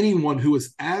think of anyone who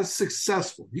is as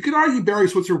successful. You could argue Barry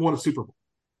Switzer won a Super Bowl,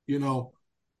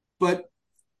 but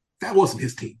that wasn't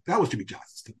his team. That was Jimmy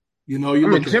Johnson's team.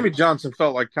 Jimmy Johnson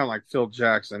felt like kind of like Phil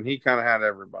Jackson. He kind of had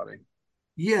everybody.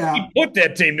 Yeah, he put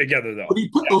that team together though. But he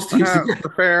put those teams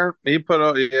together. Fair. He put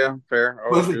fair.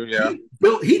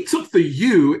 He took the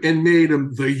U and made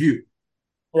him the U.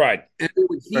 Right. And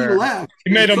when he left,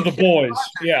 he made them the boys.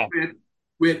 Yeah.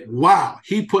 With wow,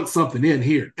 he put something in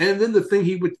here. And then the thing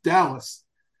he with Dallas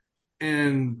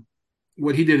and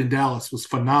what he did in Dallas was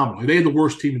phenomenal. They had the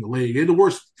worst team in the league. They had the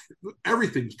worst.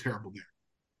 Everything was terrible there.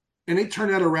 And they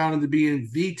turned that around into being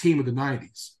the team of the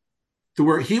 90s to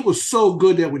where he was so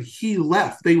good that when he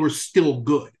left, they were still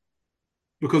good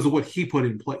because of what he put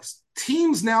in place.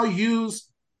 Teams now use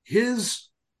his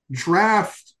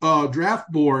draft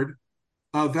board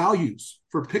values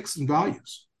for picks and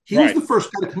values. He was the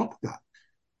first guy to come up with that.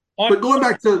 But going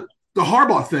back to the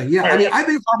Harbaugh thing, I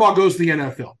think Harbaugh goes to the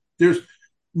NFL. There's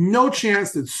no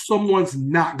chance that someone's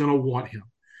not going to want him.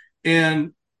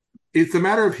 And it's a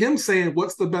matter of him saying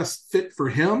what's the best fit for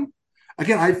him.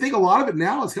 Again, I think a lot of it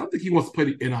now is I don't think he wants to play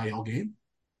the NIL game.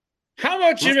 How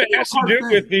much of it has to do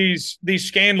with these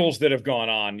scandals that have gone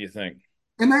on, you think?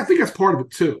 And I think that's part of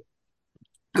it, too.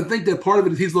 I think that part of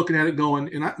it is he's looking at it going,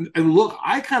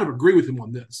 I kind of agree with him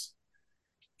on this.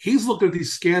 He's looking at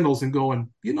these scandals and going,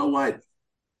 you know what?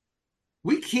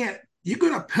 You're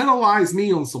going to penalize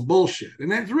me on some bullshit. And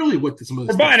that's really what some of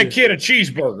this We're buying a kid a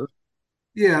cheeseburger.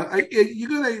 Yeah,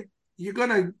 you're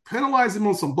gonna penalize him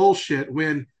on some bullshit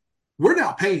when we're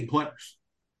now paying players.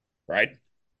 Right.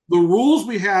 The rules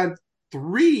we had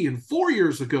 3 and 4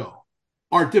 years ago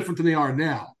are different than they are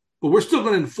now, but we're still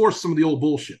going to enforce some of the old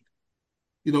bullshit.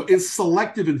 It's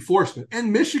selective enforcement,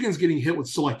 and Michigan's getting hit with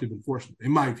selective enforcement,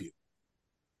 in my view.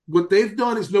 What they've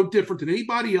done is no different than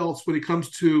anybody else when it comes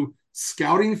to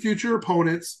scouting future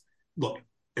opponents. Look,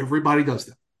 everybody does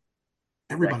that.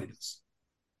 Everybody does.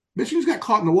 Michigan's got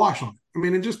caught in the wash on it. I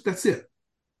mean, that's it.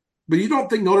 But you don't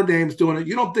think Notre Dame's doing it.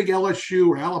 You don't think LSU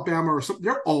or Alabama or something.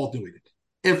 They're all doing it.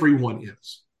 Everyone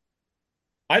is.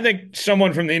 I think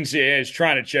someone from the NCAA is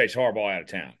trying to chase Harbaugh out of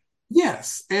town.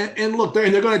 Yes. And look,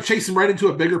 they're going to chase him right into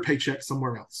a bigger paycheck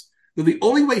somewhere else. Now, the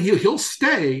only way he'll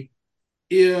stay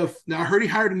now I heard he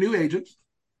hired a new agent.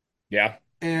 Yeah.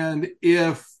 And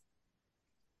if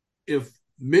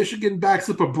Michigan backs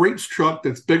up a Brinks truck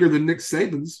that's bigger than Nick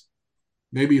Saban's,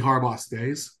 maybe Harbaugh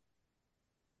stays.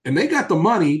 And they got the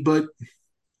money, but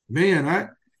man,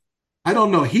 I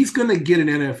don't know. He's going to get an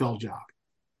NFL job.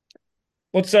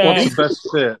 What's the best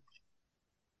fit?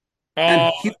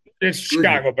 It's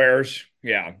Chicago Bears.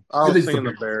 Yeah. I was thinking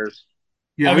the Bears.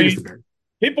 Yeah, I mean, it's the Bears.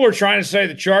 People are trying to say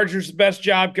the Chargers the best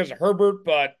job because of Herbert,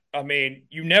 but I mean,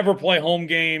 you never play home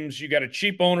games. You got a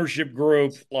cheap ownership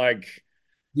group. Like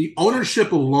the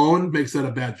ownership alone makes that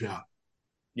a bad job.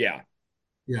 Yeah.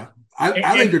 Yeah.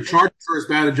 I think the Chargers are as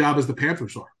bad a job as the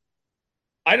Panthers are.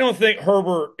 I don't think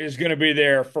Herbert is going to be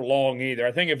there for long either.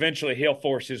 I think eventually he'll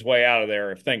force his way out of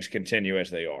there if things continue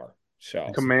as they are. So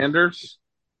Commanders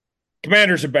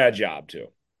a bad job too.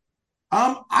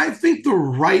 I think the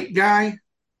right guy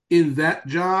in that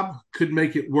job could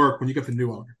make it work when you got the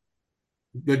new owner.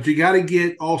 But you got to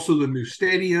get also the new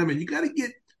stadium, and you got to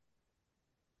get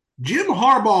Jim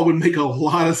Harbaugh would make a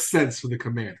lot of sense for the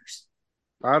Commanders.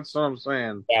 That's what I'm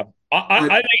saying. Yeah.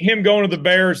 I think him going to the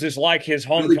Bears is like his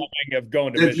homecoming of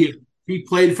going to Michigan. He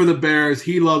played for the Bears.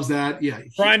 He loves that. Yeah.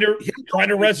 Trying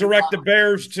to resurrect the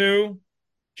Bears too.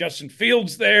 Justin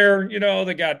Fields there,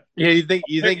 they got. Yeah, you think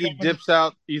he dips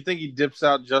out? You think he dips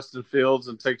out Justin Fields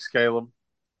and takes Caleb?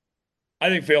 I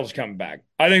think Fields is coming back.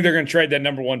 I think they're going to trade that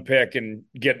number 1 pick and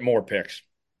get more picks.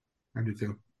 I do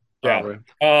too.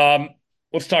 Yeah.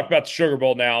 Let's talk about the Sugar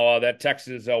Bowl now. That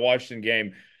Texas Washington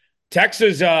game.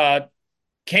 Texas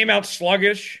came out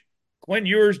sluggish. Quinn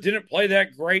Ewers didn't play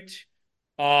that great.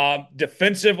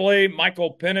 Defensively,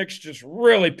 Michael Penix just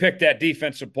really picked that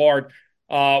defense apart.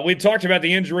 We talked about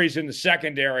the injuries in the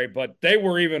secondary, but they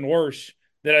were even worse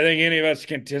than I think any of us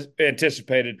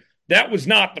anticipated. That was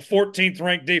not the 14th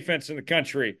ranked defense in the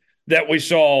country that we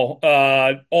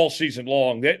saw all season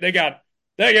long. They got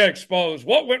exposed.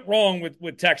 What went wrong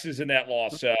with Texas in that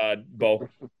loss, Bo?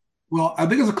 Well, I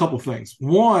think there's a couple things.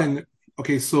 One,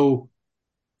 okay, so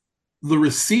the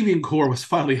receiving core was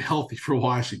finally healthy for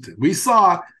Washington. We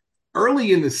saw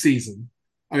early in the season,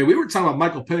 I mean, we were talking about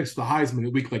Michael Penix, the Heisman,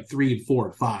 in week like 3 and 4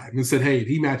 and 5, and said, hey, if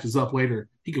he matches up later,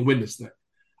 he can win this thing.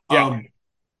 Yeah.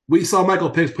 We saw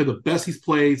Michael Penix play the best he's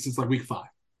played since like week 5.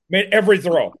 Made every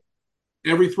throw.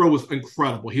 Every throw was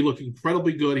incredible. He looked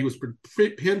incredibly good. He was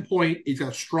pinpoint. He's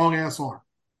got a strong ass arm.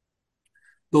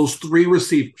 Those 3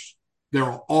 receivers,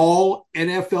 they're all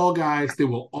NFL guys. They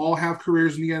will all have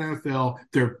careers in the NFL.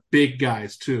 They're big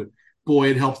guys too.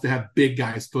 Boy, it helps to have big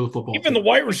guys for the football Even team. the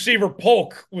wide receiver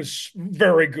Polk was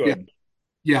very good.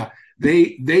 Yeah.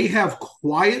 They have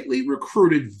quietly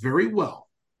recruited very well,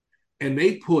 and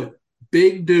they put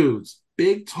big dudes,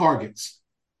 big targets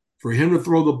for him to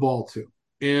throw the ball to.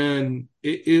 And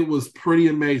it was pretty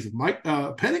amazing. Mike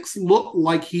Penix looked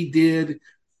like he did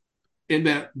in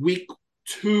that week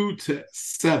 2 to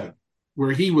 7,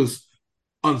 where he was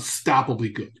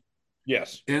unstoppably good.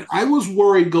 Yes. And I was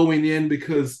worried going in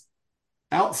because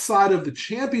outside of the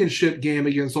championship game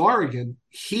against Oregon,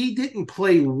 he didn't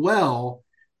play well,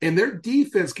 and their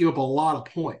defense gave up a lot of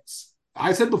points.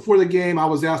 I said before the game, I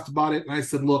was asked about it, and I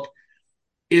said, look,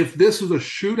 if this was a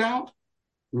shootout,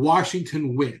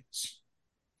 Washington wins.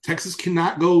 Texas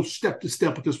cannot go step to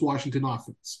step with this Washington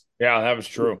offense. Yeah, that was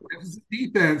true. Texas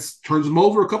defense turns them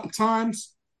over a couple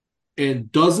times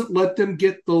and doesn't let them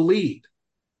get the lead.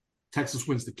 Texas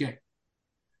wins the game.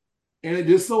 And it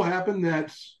just so happened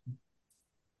that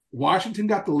Washington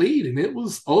got the lead, and it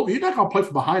was, you're not going to play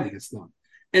from behind against them.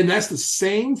 And that's the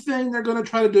same thing they're going to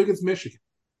try to do against Michigan,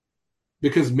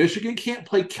 because Michigan can't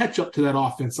play catch up to that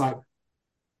offense either.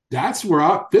 That's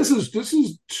where this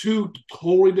is 2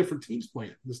 totally different teams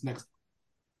playing this next.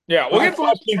 Yeah, we'll get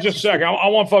to in just a second. I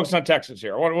want to focus on Texas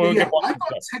here. I thought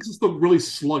Texas looked really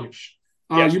sluggish.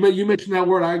 Yes. You mentioned that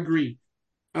word. I agree.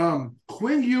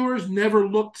 Quinn Ewers never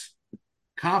looked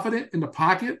confident in the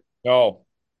pocket. No.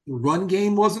 The run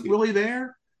game wasn't really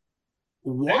there.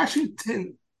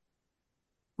 Washington,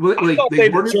 I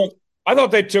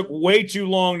thought they took way too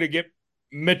long to get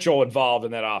Mitchell involved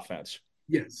in that offense.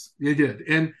 Yes, they did.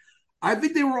 And I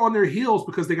think they were on their heels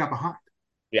because they got behind.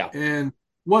 Yeah. And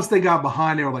once they got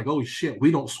behind, they were like, oh, shit, we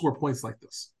don't score points like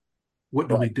this. What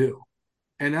do we do?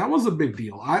 And that was a big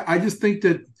deal. I just think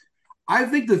that – I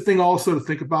think the thing also to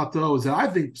think about, though, is that I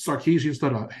think Sarkisian's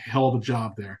done a hell of a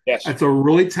job there. Yes. It's a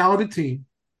really talented team.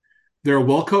 They're a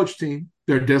well-coached team.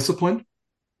 They're disciplined.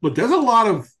 But there's a lot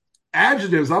of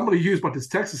adjectives I'm going to use about this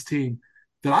Texas team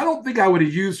that I don't think I would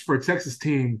have used for a Texas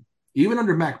team even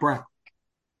under Mac Brown.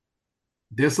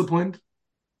 Disciplined.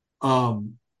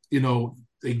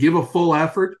 They give a full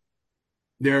effort.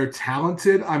 They're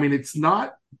talented. I mean, it's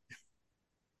not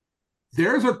 –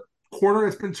 there's a corner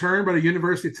that's been turned by the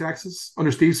University of Texas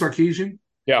under Steve Sarkisian.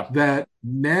 Yeah. That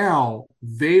now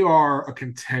they are a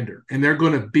contender, and they're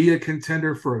going to be a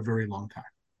contender for a very long time.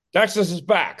 Texas is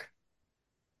back.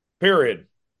 Period.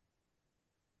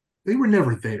 They were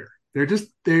never there. They're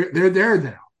there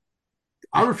now.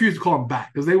 I refuse to call them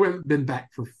back because they haven't been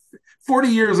back for 40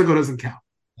 years ago doesn't count.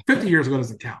 50 years ago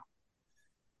doesn't count.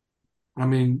 I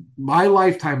mean, my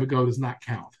lifetime ago does not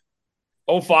count.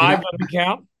 05 doesn't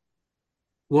count?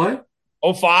 What?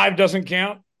 05 doesn't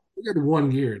count? You had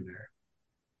 1 year in there.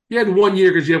 You had 1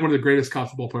 year because you had one of the greatest college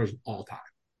football players of all time.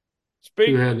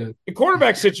 The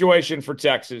quarterback situation for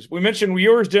Texas. We mentioned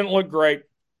Ewers didn't look great.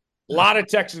 A lot of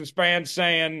Texans fans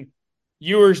saying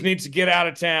Ewers needs to get out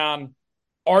of town.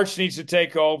 Arch needs to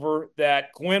take over,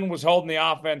 that Quinn was holding the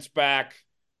offense back.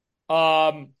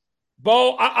 Bo,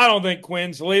 I don't think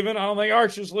Quinn's leaving. I don't think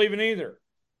Arch is leaving either.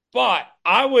 But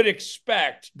I would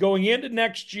expect going into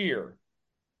next year,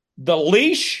 the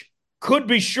leash could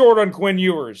be short on Quinn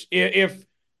Ewers. If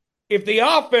the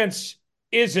offense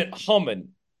isn't humming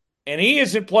and he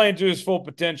isn't playing to his full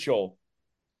potential,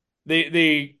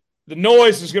 the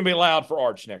noise is going to be loud for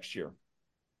Arch next year.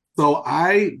 So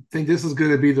I think this is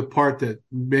going to be the part that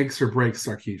makes or breaks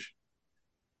Sarkisian.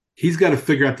 He's got to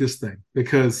figure out this thing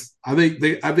because I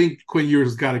think Quinn Ewers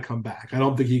has got to come back. I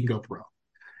don't think he can go pro.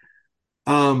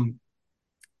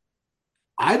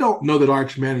 I don't know that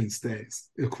Arch Manning stays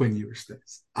if Quinn Ewers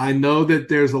stays. I know that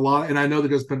there's a lot, and I know that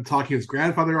there's been talking. His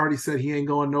grandfather already said he ain't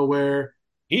going nowhere.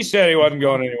 He said he wasn't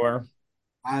going anywhere.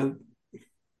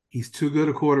 He's too good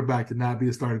a quarterback to not be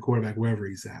a starting quarterback wherever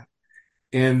he's at.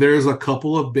 And there's a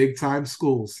couple of big-time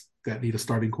schools that need a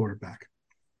starting quarterback.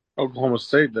 Oklahoma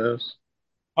State does.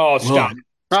 Oh, Well, stop.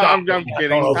 Stop. I'm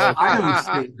kidding. Ohio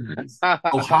State does.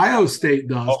 Ohio State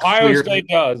does. Ohio Clearly, State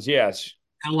does, yes.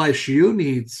 LSU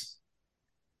needs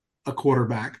a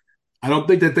quarterback. I don't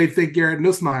think that they think Garrett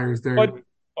Nussmeier is But their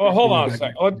hold on a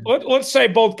quarterback. second. Let's say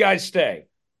both guys stay.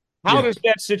 How Yeah. does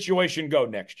that situation go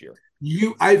next year?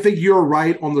 I think you're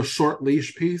right on the short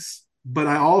leash piece, but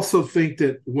I also think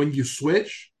that when you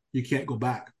switch, you can't go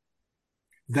back.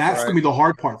 That's Right. going to be the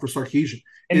hard part for Sarkisian.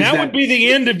 And that would be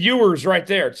the end of Ewers right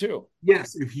there, too.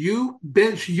 Yes, if you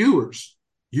bench Ewers,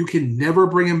 you can never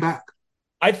bring him back.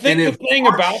 I think the thing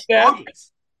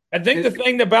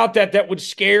about that, that would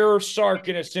scare Sark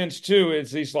in a sense, too,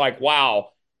 is he's like,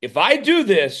 wow, if I do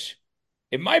this,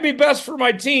 it might be best for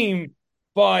my team,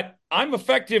 but I'm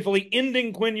effectively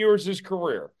ending Quinn Ewers'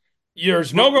 career.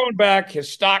 There's no going back.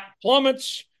 His stock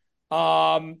plummets.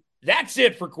 That's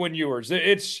it for Quinn Ewers.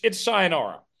 It's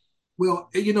sayonara. Well,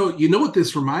 you know what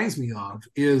this reminds me of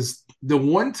is the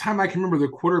one time I can remember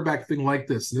the quarterback thing like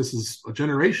this, and this is a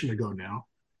generation ago now,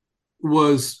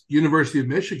 was University of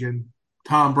Michigan,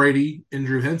 Tom Brady and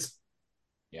Drew Henson.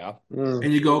 Yeah.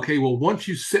 And you go, okay, well, once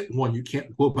you sit one, you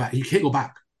can't go back. You can't go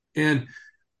back. And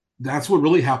that's what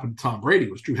really happened to Tom Brady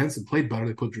was Drew Henson played better.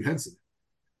 They put Drew Henson.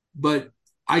 But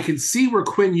I can see where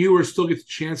Quinn Ewers still gets a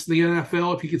chance in the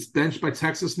NFL if he gets benched by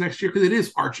Texas next year, because it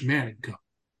is Arch Manning,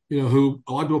 who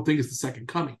a lot of people think is the second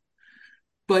coming.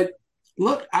 But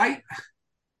look,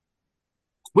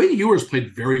 Quinn Ewers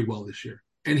played very well this year.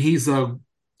 And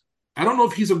I don't know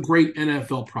if he's a great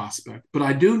NFL prospect, but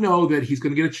I do know that he's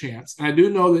going to get a chance. And I do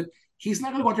know that he's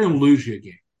not going to go out there and lose you a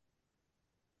game.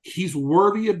 He's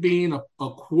worthy of being a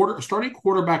starting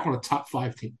quarterback on a top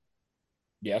 5 team.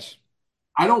 Yes.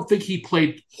 I don't think he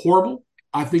played horrible.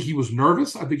 I think he was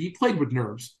nervous. I think he played with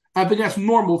nerves. I think that's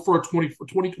normal for a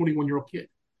 21-year-old kid.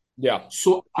 Yeah.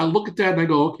 So I look at that and I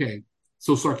go, okay,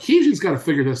 so Sarkisian's got to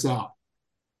figure this out.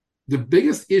 The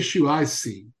biggest issue I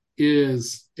see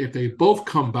is if they both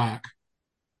come back,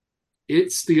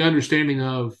 it's the understanding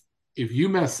of if you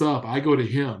mess up, I go to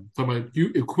him.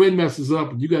 If Quinn messes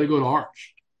up and you got to go to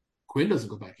Arch, Quinn doesn't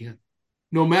go back in.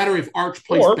 No matter if Arch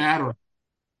plays bad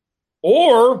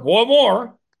or one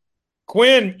more,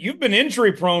 Quinn, you've been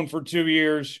injury prone for 2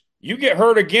 years. You get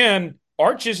hurt again,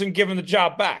 Arch isn't giving the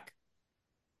job back.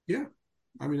 Yeah.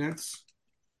 I mean, that's.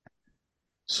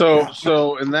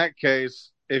 So in that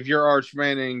case, if you're Arch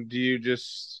Manning, do you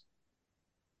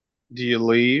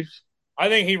leave? I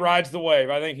think he rides the wave.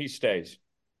 I think he stays.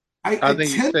 I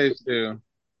think he stays too.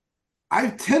 I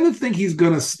tend to think he's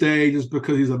going to stay just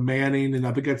because he's a Manning, and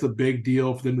I think that's a big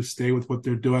deal for them to stay with what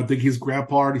they're doing. I think his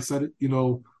grandpa already said it,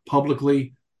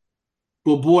 publicly.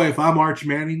 But boy, if I'm Arch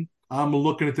Manning, I'm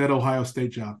looking at that Ohio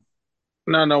State job.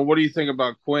 No. What do you think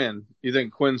about Quinn? You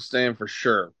think Quinn's staying for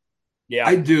sure? Yeah,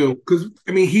 I do. Because,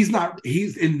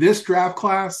 he's in this draft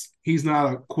class, he's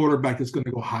not a quarterback that's going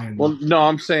to go high enough. Well, no,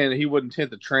 I'm saying he wouldn't hit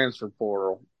the transfer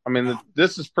portal. I mean,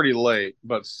 this is pretty late,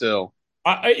 but still.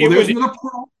 There's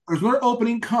another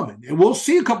opening coming, and we'll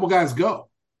see a couple guys go.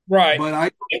 Right.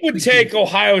 But it would take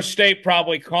Ohio State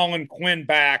probably calling Quinn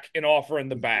back and offering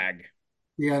the bag.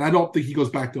 Yeah, and I don't think he goes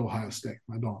back to Ohio State.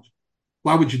 I don't.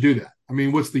 Why would you do that? I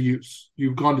mean, what's the use?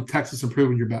 You've gone to Texas and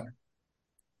proven you're better.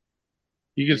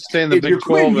 You could stay in the Big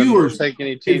 12 and take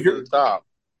any team to the top.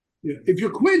 If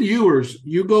you're Quinn Ewers,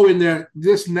 you go in there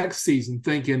this next season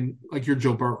thinking like you're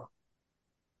Joe Burrow.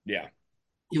 Yeah.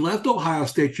 You left Ohio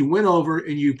State, you went over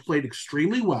and you played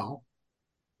extremely well,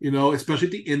 especially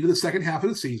at the end of the second half of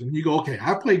the season. You go, okay,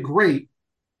 I played great.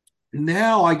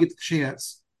 Now I get the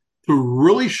chance to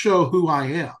really show who I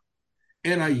am.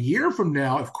 And a year from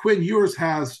now, if Quinn Ewers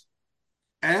has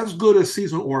as good a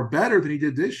season or better than he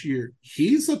did this year,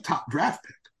 he's a top draft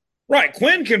pick. Right.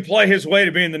 Quinn can play his way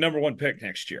to being the number 1 pick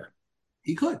next year.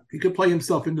 He could. He could play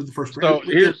himself into the first round.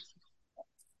 So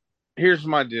here's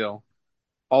my deal.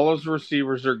 All those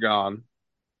receivers are gone.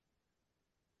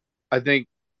 I think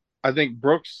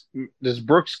Brooks does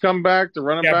Brooks come back to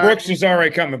running back? Yeah, Brooks is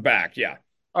already coming back. Yeah.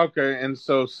 Okay, and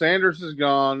so Sanders is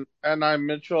gone. Adonai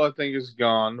Mitchell, I think, is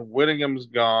gone. Whittingham's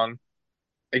gone.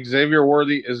 Xavier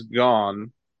Worthy is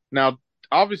gone. Now,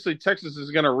 obviously, Texas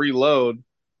is going to reload,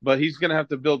 but he's going to have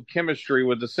to build chemistry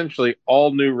with essentially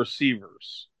all new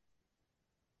receivers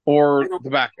or the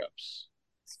backups.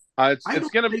 It's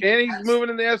going to be, and he's moving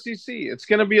in the SEC. It's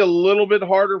going to be a little bit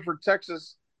harder for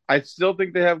Texas. I still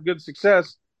think they have good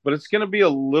success, but it's going to be a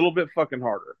little bit fucking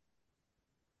harder.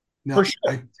 No, for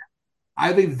sure.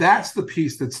 I think that's the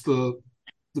piece that's the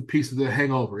piece of the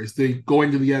hangover is they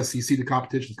going to the SEC. The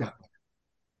competition's got better,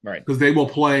 right? Because they'll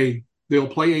play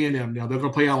A&M now. They're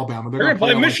going to play Alabama. They're going to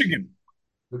play Michigan.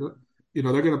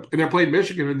 they're playing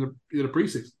Michigan in the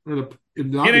preseason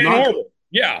in Ann Arbor.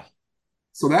 Yeah.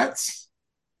 So that's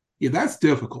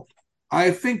difficult.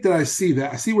 I think that I see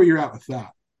that. I see where you're at with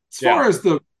that. As far as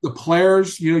the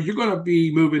players, you're going to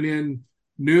be moving in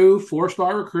new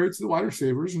 4-star recruits, the wide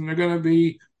receivers, and they're going to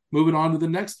be moving on to the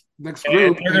next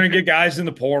group. And they're going to get guys in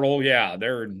the portal. Yeah,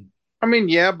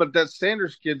 but that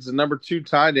Sanders kid's the number 2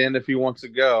 tight end if he wants to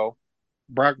go.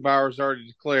 Brock Bowers already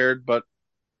declared, but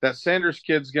that Sanders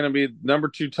kid's going to be number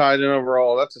 2 tight end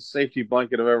overall. That's a safety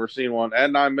blanket I've ever seen one.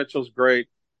 Adonai Mitchell's great.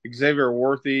 Xavier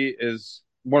Worthy is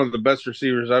one of the best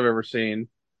receivers I've ever seen.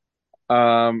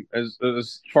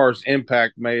 As far as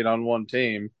impact made on one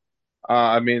team.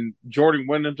 Jordan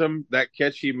Wyndham, that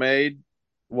catch he made,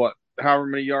 however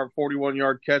many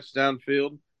 41-yard catch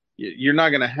downfield, you're not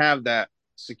going to have that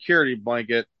security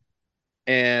blanket.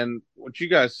 And what you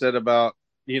guys said about,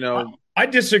 I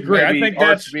disagree. I think Arch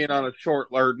that's being on a short,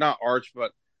 or not Arch,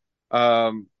 but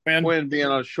Quinn being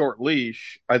on a short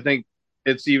leash. I think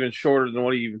it's even shorter than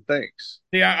what he even thinks.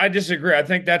 Yeah, I disagree. I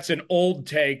think that's an old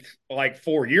take like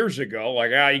 4 years ago. Like,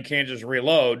 you can't just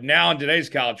reload. Now in today's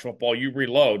college football, you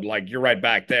reload. Like, you're right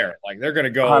back there. Like, they're going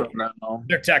to go. I don't know.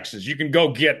 They're Texas. You can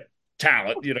go get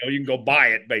talent. You can go buy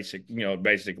it,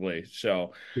 basically.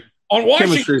 So on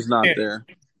Washington, chemistry's not there.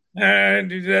 And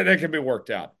that can be worked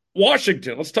out.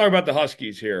 Washington, let's talk about the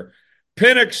Huskies here.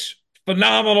 Penix,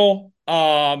 phenomenal.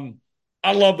 I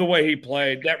love the way he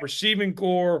played. That receiving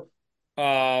core,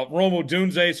 Rome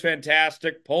Odunze is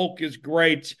fantastic. Polk is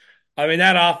great.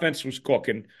 That offense was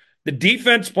cooking. The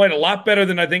defense played a lot better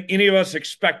than I think any of us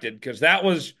expected, because that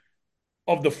was,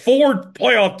 of the 4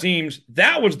 playoff teams,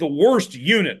 that was the worst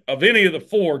unit of any of the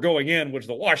 4 going in, was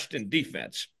the Washington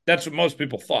defense. That's what most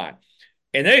people thought.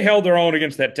 And they held their own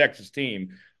against that Texas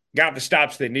team, got the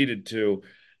stops they needed to.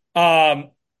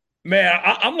 I'm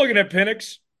looking at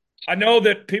Penix. I know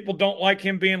that people don't like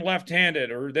him being left-handed,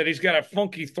 or that he's got a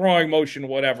funky throwing motion or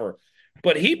whatever,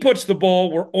 but he puts the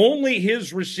ball where only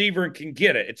his receiver can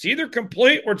get it. It's either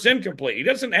complete or it's incomplete. He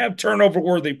doesn't have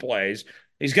turnover-worthy plays.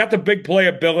 He's got the big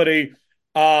playability.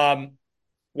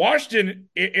 Washington,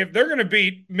 if they're going to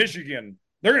beat Michigan,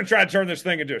 they're going to try to turn this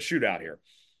thing into a shootout here.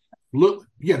 Look,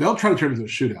 yeah, they'll try to turn it into a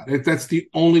shootout. That's the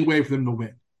only way for them to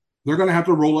win. They're going to have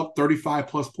to roll up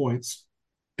 35-plus points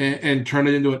and turn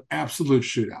it into an absolute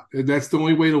shootout. That's the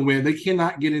only way to win. They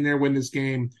cannot get in there and win this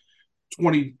game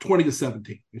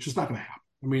 20-17. It's just not going to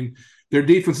happen. Their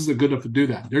defense isn't good enough to do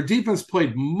that. Their defense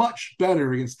played much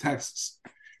better against Texas.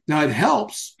 Now, it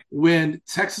helps when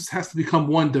Texas has to become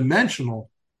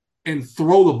one-dimensional and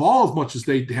throw the ball as much as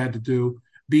they had to do,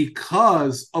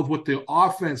 because of what the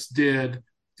offense did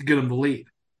to get them the lead.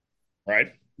 Right.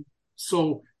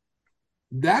 So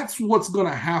that's what's going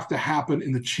to happen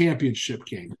in the championship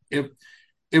game.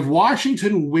 If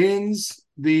Washington wins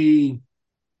the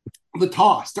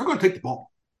toss, they're going to take the ball.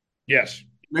 Yes.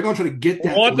 They're going to try to get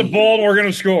that. We want the ball, and we're going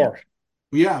to score.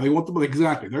 Yeah, they want the ball.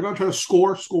 Exactly. They're going to try to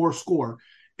score.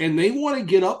 And they want to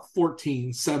get up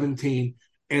 14-17,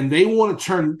 and they want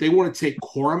to take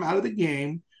Corum out of the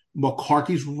game,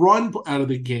 McCarthy's run out of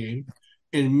the game,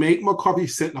 and make McCarthy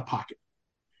sit in a pocket.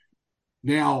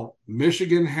 Now,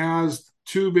 Michigan has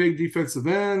 2 big defensive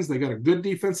ends. They got a good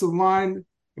defensive line.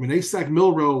 They sacked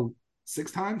Milroe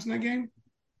 6 times in that game.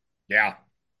 Yeah.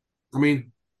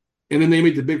 And then they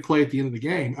made the big play at the end of the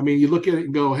game. You look at it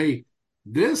and go, hey,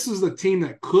 this is the team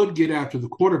that could get after the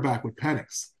quarterback with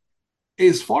Penix.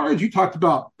 As far as you talked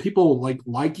about people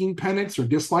liking Penix or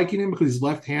disliking him because he's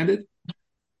left-handed,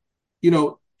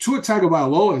 Tua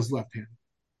Tagovailoa is left-handed.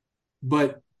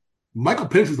 But Michael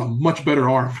Penix is a much better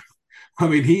arm.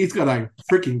 He's got a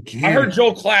freaking cannon. I heard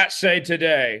Joel Klatt say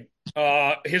today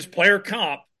his player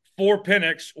comp for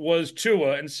Penix was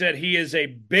Tua, and said he is a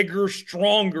bigger,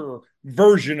 stronger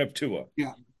version of Tua.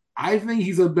 Yeah, I think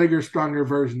he's a bigger, stronger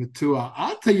version of Tua.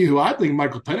 I'll tell you who I think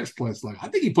Michael Penix plays like. I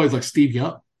think he plays like Steve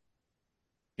Young.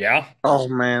 Yeah. Oh,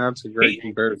 man, that's a great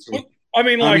comparison.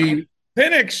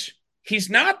 Penix, he's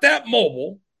not that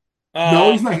mobile.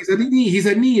 No, he's not. He's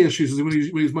had knee issues when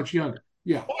he was much younger.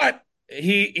 Yeah. But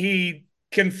he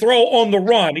can throw on the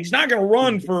run. He's not going to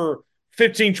run for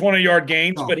 15, 20-yard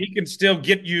gains, but he can still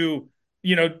get you,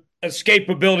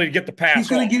 escapability to get the pass. He's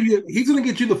going to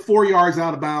get you the 4 yards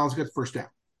out of bounds, get the first down.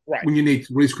 Right. When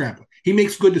he's scrambling. He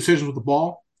makes good decisions with the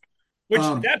ball. Which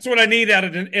that's what I need out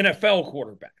of an NFL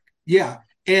quarterback. Yeah.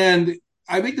 And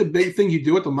I think the big thing you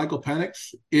do with the Michael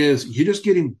Penix is you're just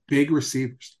getting big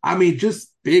receivers.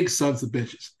 Just big sons of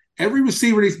bitches. Every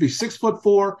receiver needs to be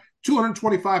 6'4",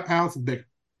 225 pounds and bigger.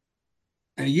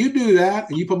 And you do that,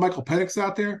 and you put Michael Penix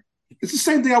out there, it's the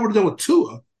same thing I would have done with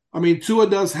Tua. Tua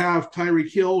does have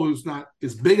Tyreek Hill, who's not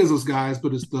as big as those guys,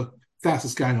 but is the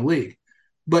fastest guy in the league.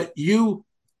 But you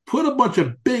put a bunch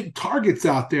of big targets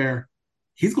out there,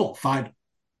 he's going to find them.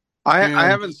 I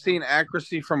haven't seen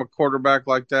accuracy from a quarterback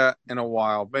like that in a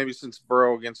while. Maybe since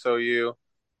Burrow against OU,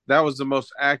 that was the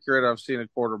most accurate I've seen a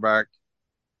quarterback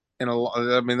in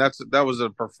a. I mean, that was a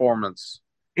performance.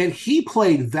 And he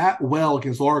played that well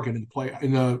against Oregon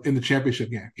in the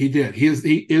championship game. He did.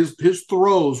 His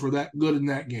throws were that good in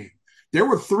that game. There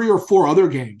were 3 or 4 other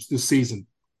games this season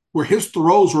where his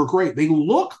throws were great. They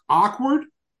look awkward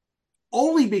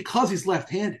only because he's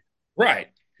left-handed. Right.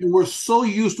 And we're so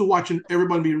used to watching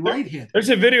everybody being right-handed. There's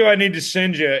a video I need to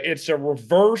send you. It's a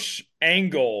reverse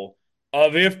angle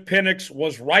of if Penix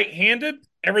was right-handed,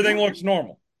 everything looks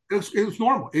normal. It's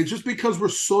normal. It's just because we're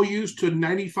so used to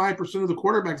 95% of the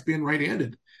quarterbacks being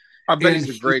right-handed. I bet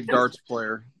he's a great darts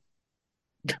player.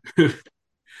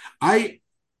 I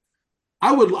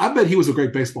bet he was a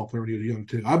great baseball player when he was young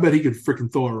too. I bet he could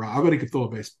freaking throw around. I bet he could throw a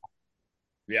baseball.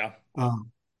 Yeah.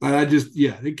 But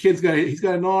the kid's he's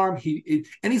got an arm. And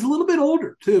he's a little bit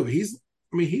older too. He's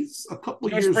a couple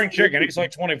of years. Spring chicken. He's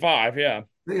like 25. Yeah.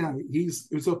 Yeah.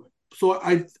 But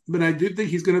I do think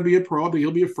he's going to be a pro. But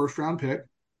he'll be a first round pick.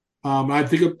 I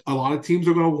think a lot of teams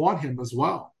are going to want him as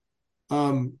well.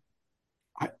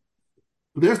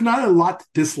 There's not a lot to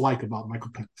dislike about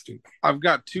Michael Penix. I've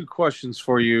got 2 questions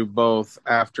for you both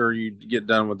after you get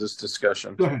done with this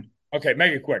discussion. Go ahead. Okay,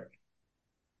 make it quick.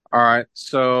 All right.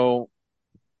 So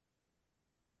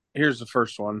here's the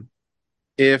first one.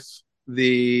 If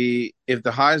the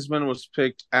Heisman was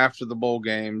picked after the bowl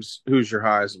games, who's your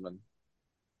Heisman?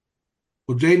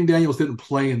 Well, Jaden Daniels didn't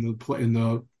play in the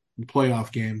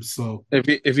playoff games, so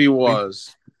if he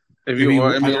was,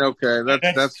 okay,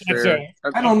 that's fair.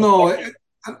 I don't know.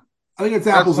 I think it's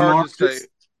apples and oranges.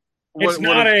 It's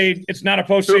not a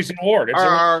postseason award.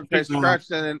 Okay, scratch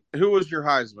that. And who was your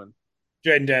Heisman?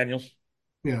 Jaden Daniels.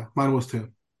 Yeah, mine was too.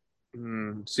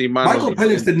 See, Michael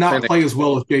Penix did not play as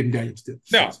well as Jaden Daniels did.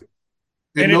 No.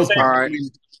 And all right.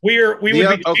 We would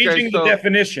be changing the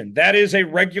definition. That is a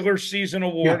regular season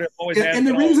award. Yeah. And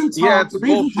the reason,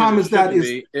 Tom, is that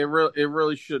it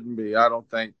really shouldn't be. I don't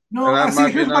think. No,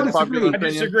 here's my disagree. I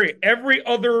disagree. Every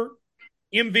other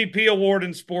MVP award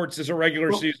in sports is a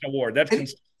regular season award.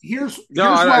 That's here's then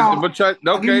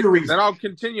I'll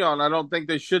continue on. I don't think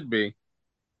they should be.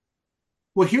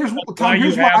 Well, here's why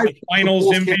you have the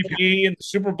finals MVP and the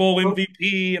Super Bowl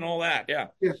MVP and all that. Yeah.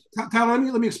 Tyler,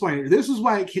 let me explain it. This is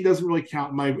why it doesn't really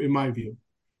count in my view,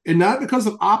 and not because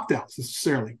of opt-outs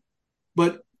necessarily,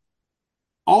 but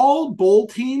all bowl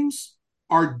teams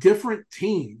are different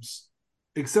teams,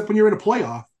 except when you're in a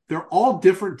playoff. They're all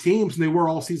different teams than they were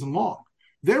all season long.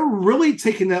 They're really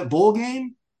taking that bowl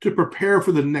game to prepare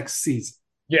for the next season.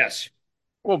 Yes.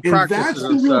 Well, and that's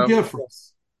the real difference.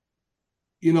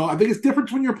 I think it's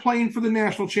different when you're playing for the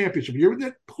national championship. You're in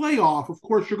the playoff, of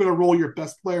course, you're going to roll your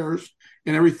best players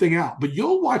and everything out. But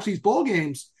you'll watch these bowl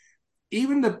games,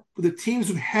 even the teams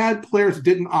who had players that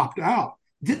didn't opt out,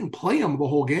 didn't play them the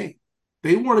whole game.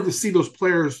 They wanted to see those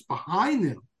players behind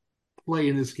them play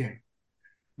in this game.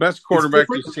 Best quarterback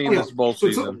you've seen this bowl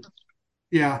season.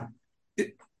 Yeah.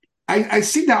 I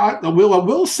see that. I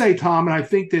will say, Tom, and I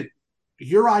think that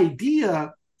your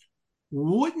idea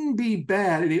wouldn't be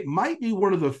bad, and it might be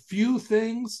one of the few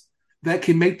things that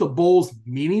can make the bowls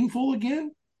meaningful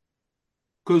again,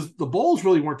 because the bowls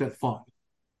really weren't that fun.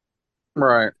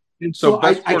 Right. And so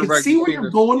I can see where you're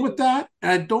going with that,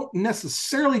 and I don't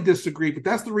necessarily disagree, but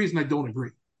that's the reason I don't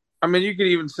agree. I mean, you could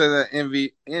even say that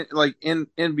NBA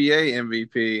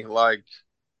MVP, like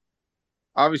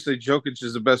obviously Jokic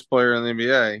is the best player in the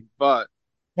NBA, but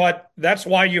that's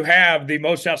why you have the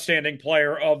most outstanding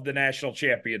player of the national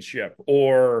championship,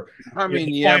 or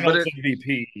the finals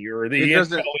MVP, or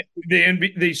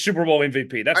the Super Bowl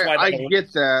MVP. That's why I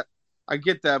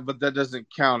get that, but that doesn't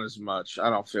count as much. I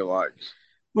don't feel like.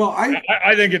 Well,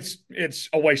 I think it's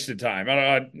a waste of time.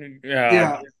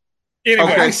 Yeah.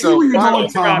 Anyway, I see where you're going,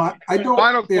 Tom. I don't.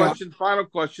 Final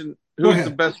question. Who's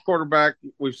the best quarterback?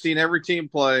 We've seen every team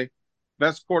play.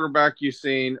 Best quarterback you've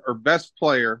seen, or best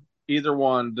player, either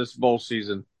one, this bowl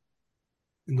season.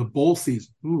 In the bowl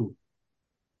season, ooh.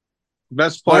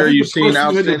 Best player you've seen,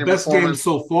 outstanding the best game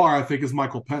so far, I think, is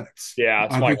Michael Penix. Yeah,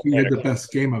 I think he had the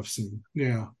best game I've seen.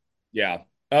 Yeah. Yeah.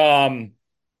 One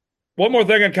more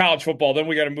thing on college football, then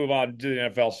we got to move on to the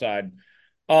NFL side.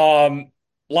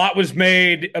 Lot was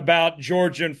made about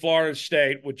Georgia and Florida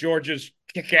State with Georgia's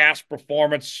kick-ass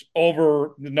performance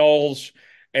over the Noles.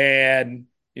 And,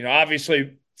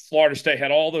 obviously Florida State had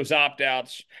all those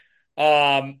opt-outs.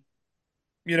 I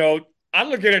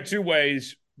look at it 2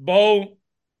 ways. Bo,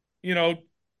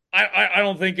 I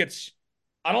don't think it's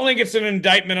an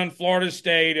indictment on Florida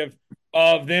State of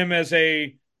of them as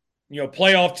a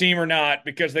playoff team or not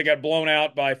because they got blown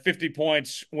out by 50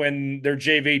 points when their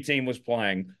JV team was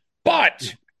playing.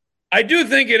 But I do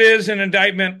think it is an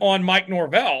indictment on Mike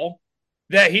Norvell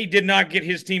that he did not get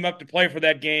his team up to play for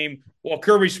that game while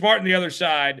Kirby Smart on the other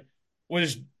side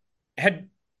had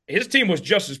his team was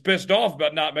just as pissed off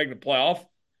about not making the playoff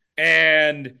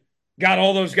and got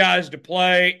all those guys to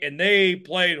play, and they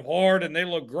played hard and they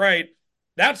looked great.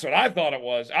 That's what I thought it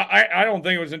was. I don't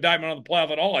think it was an indictment on the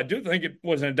playoff at all. I do think it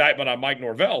was an indictment on Mike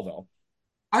Norvell, though.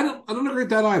 I don't agree with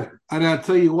that either. And I'll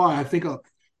tell you why. I think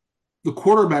the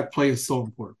quarterback play is so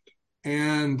important.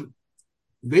 And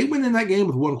they went in that game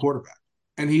with one quarterback,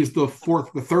 and he's the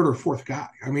third or fourth guy.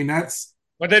 I mean,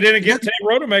 but they didn't get Tate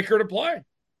Rodemaker to play.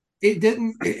 It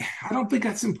didn't. I don't think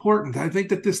that's important. I think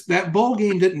that bowl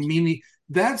game didn't mean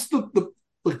that's the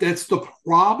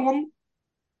problem.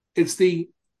 It's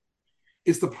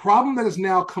the problem that has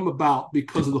now come about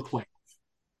because of the playoff.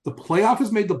 The playoff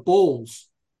has made the bowls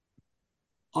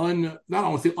not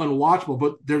only unwatchable,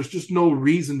 but there's just no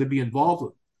reason to be involved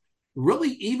with it. Really,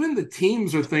 even the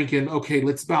teams are thinking, okay,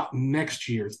 it's about next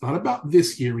year. It's not about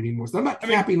this year anymore. It's not about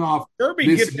capping off. Kirby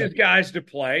gets his guys to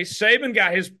play. Saban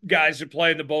got his guys to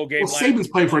play in the bowl game. Well, Saban's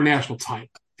playing for a national title.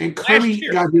 And Kirby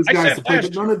got his guys to play,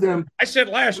 but none of them. I said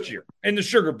last year in the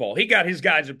Sugar Bowl, he got his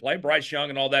guys to play. Bryce Young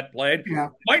and all that played. Yeah.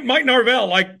 Mike Norvell,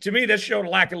 to me, that showed a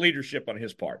lack of leadership on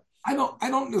his part. I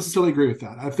don't necessarily agree with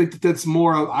that. I think that's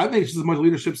more of, I think it's just as much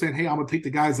leadership saying, hey, I'm going to take the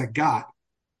guys I got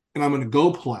and I'm going to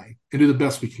go play and do the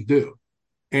best we can do.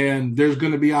 And there's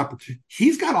going to be opportunity.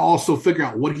 He's got to also figure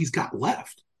out what he's got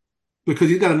left because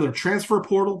he's got another transfer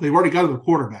portal. They've already got another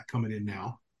quarterback coming in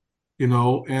now,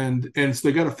 and so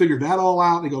they got to figure that all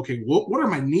out. They go, okay, what are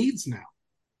my needs now?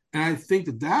 And I think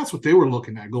that's what they were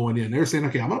looking at going in. They're saying,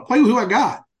 okay, I'm going to play with who I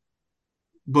got.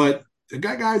 But the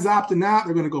guys opting out,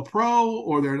 they're going to go pro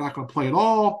or they're not going to play at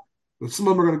all. But some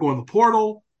of them are going to go in the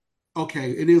portal.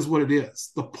 Okay, it is what it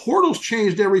is. The portal's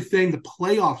changed everything. The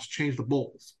playoffs changed the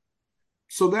bowls.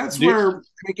 So that's where,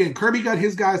 again, Kirby got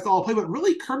his guys to all play, but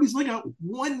really Kirby's only got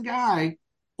one guy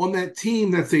on that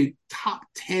team that's a top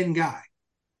 10 guy.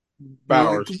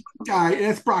 Bowers. And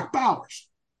that's Brock Bowers.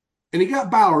 And he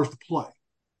got Bowers to play.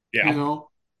 Yeah.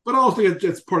 But I also think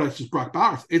that's part of that's just Brock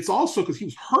Bowers. It's also because he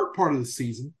was hurt part of the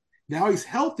season. Now he's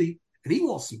healthy, and he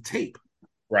wants some tape.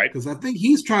 Right. Because I think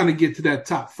he's trying to get to that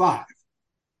top 5.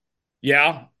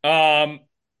 Yeah. On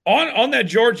that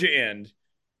Georgia end,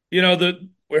 we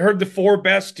heard the 4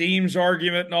 best teams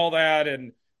argument and all that,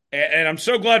 and I'm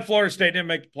so glad Florida State didn't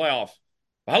make the playoff.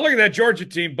 I look at that Georgia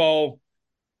team, Bo,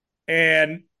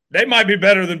 and they might be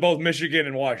better than both Michigan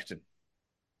and Washington.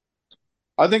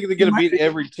 I think they're going to beat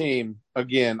every team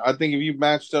again. I think if you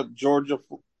matched up Georgia,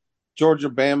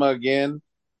 Bama again,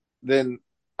 then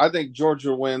I think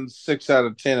Georgia wins 6 out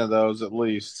of 10 of those at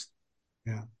least.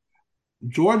 Yeah.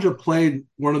 Georgia played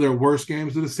one of their worst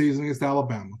games of the season against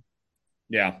Alabama.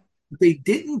 Yeah. They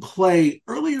didn't play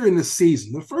earlier in the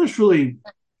season. The first really,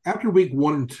 after week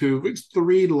 1 and 2, weeks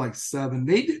 3 to 7,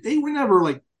 they were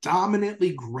never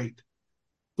dominantly great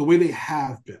the way they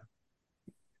have been.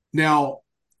 Now,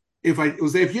 if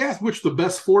you asked which the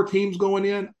best 4 teams going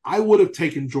in, I would have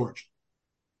taken Georgia.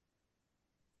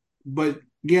 But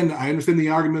again, I understand the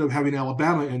argument of having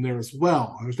Alabama in there as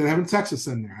well. I understand having Texas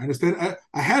in there. I understand.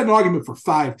 I had an argument for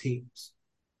 5 teams.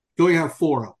 You only have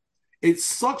 4 of them. It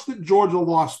sucks that Georgia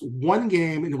lost one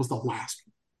game and it was the last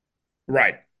one.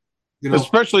 Right.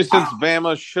 Especially since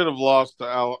Bama should have lost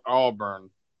to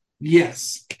Auburn.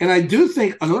 Yes. And I do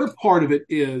think another part of it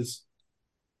is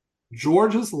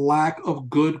Georgia's lack of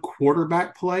good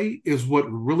quarterback play is what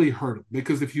really hurt them.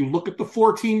 Because if you look at the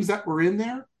 4 teams that were in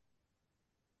there,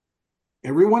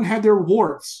 everyone had their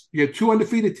warts. You had 2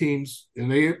 undefeated teams,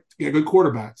 and they had good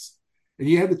quarterbacks. And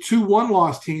you had the 2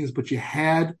 one-loss teams, but you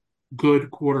had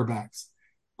good quarterbacks,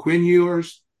 Quinn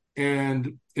Ewers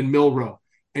and Milroe.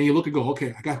 And you look and go,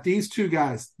 okay, I got these 2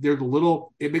 guys.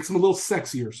 It makes them a little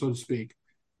sexier, so to speak,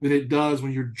 than it does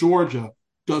when your Georgia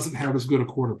doesn't have as good a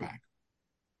quarterback.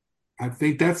 I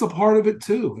think that's a part of it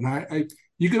too. And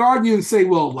you could argue and say,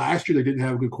 well, last year they didn't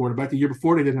have a good quarterback. The year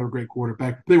before they didn't have a great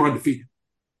quarterback. They were undefeated.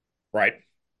 Right.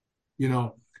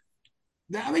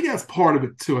 I think that's part of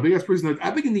it too. I think that's the reason.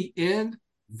 I think in the end,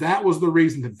 that was the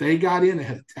reason that they got in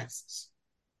ahead of Texas.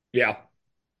 Yeah.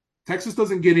 Texas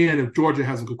doesn't get in if Georgia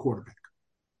has a good quarterback.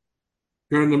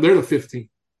 They're the 15.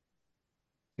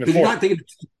 Because you're not thinking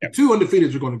the 2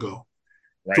 undefeateds are going to go.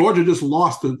 Right. Georgia just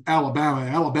lost to Alabama, and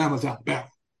Alabama's Alabama.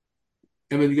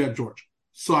 And then you got Georgia.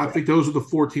 So I think those are the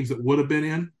 4 teams that would have been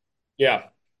in. Yeah.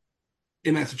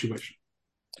 In that situation.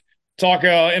 Talk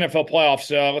NFL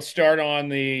playoffs. Let's start on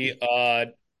the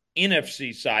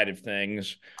NFC side of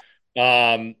things,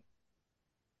 um,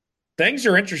 things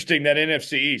are interesting, that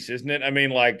NFC East, isn't it? I mean,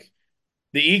 like,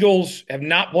 the Eagles have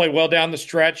not played well down the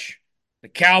stretch. The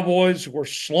Cowboys were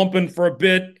slumping for a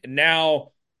bit, and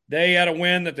now they had a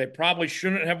win that they probably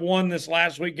shouldn't have won this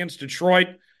last week against Detroit.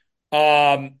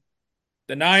 Um,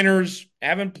 the Niners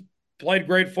haven't played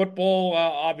great football,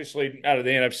 obviously out of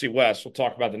the NFC West. We'll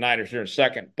talk about the Niners here in a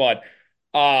second. But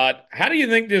how do you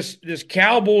think this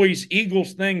Cowboys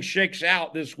Eagles thing shakes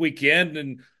out this weekend?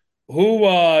 And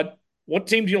what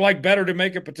team do you like better to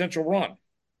make a potential run?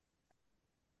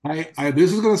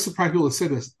 This is going to surprise people to say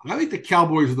this. I think the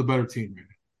Cowboys are the better team right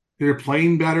now. They're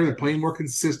playing better. They're playing more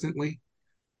consistently.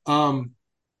 They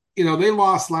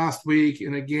lost last week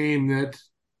in a game that,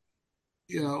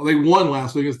 they won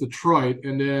last week against Detroit,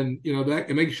 and then,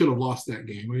 and they should have lost that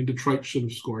game. I mean, Detroit should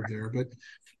have scored there. But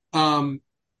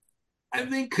I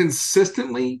think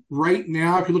consistently right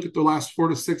now, if you look at the last 4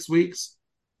 to 6 weeks,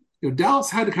 Dallas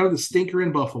had kind of the stinker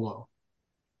in Buffalo.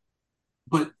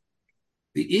 But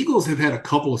the Eagles have had a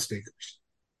couple of stinkers.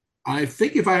 I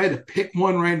think if I had to pick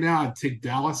one right now, I'd take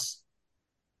Dallas.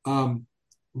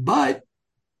 But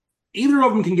either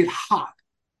of them can get hot.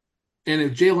 And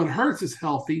if Jalen Hurts is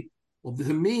healthy, well,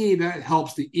 to me, that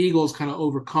helps the Eagles kind of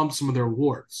overcome some of their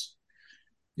warts.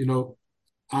 It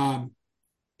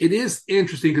is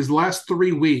interesting because the last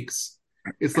 3 weeks,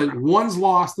 it's like one's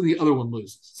lost and the other one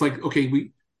loses. It's like,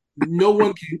 okay, no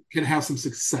one can have some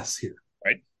success here.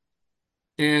 Right.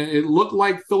 And it looked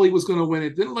like Philly was going to win it.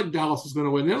 It didn't look like Dallas was going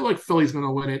to win it. It didn't look like Philly's going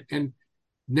to win it. And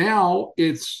now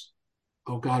it's,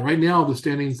 oh God, right now the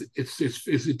standings,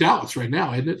 it's Dallas right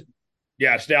now, isn't it?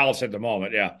 Yeah, it's Dallas at the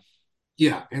moment, yeah.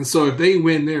 Yeah, and so if they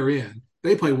win, they're in.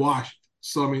 They play Washington.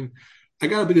 So, I mean, I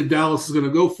got to think that Dallas is going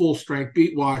to go full strength,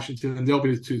 beat Washington, and they'll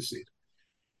be the 2 seed.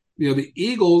 The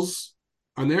Eagles,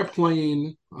 and they're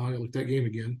playing, I looked at that game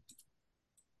again.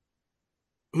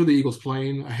 Who are the Eagles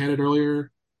playing? I had it earlier.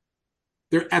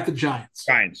 They're at the Giants.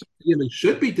 Giants. Yeah, they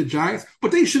should beat the Giants,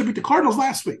 but they should have beat the Cardinals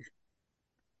last week.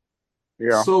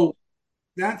 Yeah. So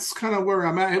that's kind of where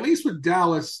I'm at least with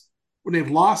Dallas. When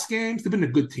they've lost games, they've been the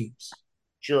good teams.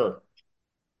 Sure.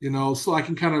 So I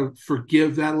can kind of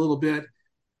forgive that a little bit.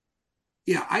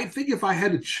 Yeah, I think if I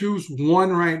had to choose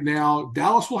one right now,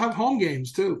 Dallas will have home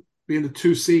games too, being the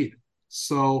 2 seed.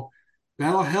 So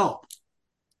that'll help.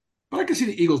 But I can see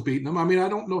the Eagles beating them. I mean, I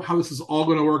don't know how this is all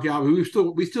going to work out. We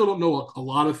still don't know a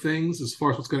lot of things as far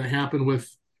as what's going to happen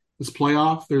with this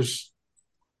playoff. There's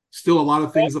still a lot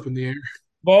of things up in the air.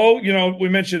 Bo, we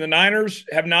mentioned the Niners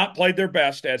have not played their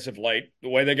best as of late, the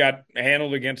way they got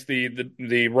handled against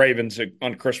the Ravens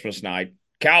on Christmas night.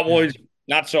 Cowboys,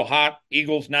 not so hot.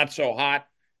 Eagles, not so hot.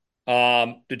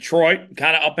 Detroit,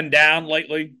 kind of up and down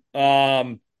lately.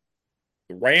 The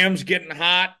Rams getting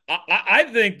hot. I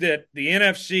think that the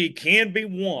NFC can be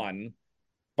won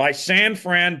by San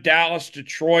Fran, Dallas,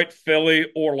 Detroit, Philly,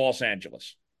 or Los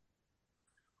Angeles.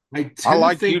 I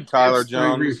like you, Tyler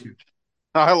Jones.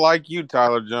 I like you,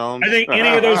 Tyler Jones. I think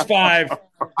any of those 5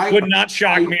 would not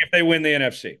shock me if they win the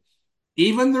NFC.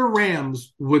 Even the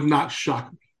Rams would not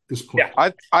shock me at this point.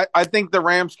 Yeah. I think the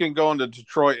Rams can go into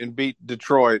Detroit and beat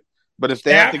Detroit, but if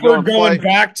they have to go and going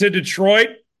back to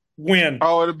Detroit, win.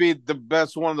 Oh, it'll be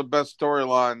one of the best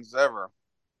storylines ever.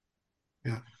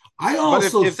 Yeah. I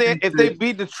also if they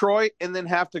beat Detroit and then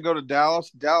have to go to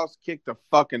Dallas kicked the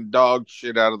fucking dog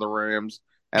shit out of the Rams.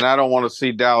 And I don't want to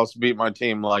see Dallas beat my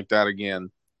team like that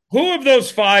again. Who of those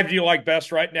 5 do you like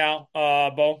best right now,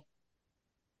 Bo?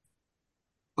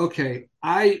 Okay,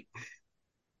 I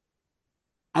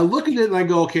look at it and I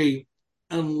go, okay,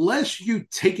 unless you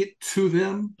take it to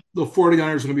them, the 49ers are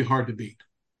going to be hard to beat.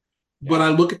 Yeah. But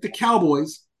I look at the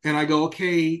Cowboys and I go,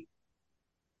 okay,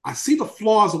 I see the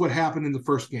flaws of what happened in the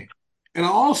first game. And I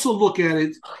also look at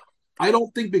it, I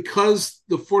don't think because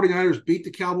the 49ers beat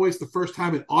the Cowboys the first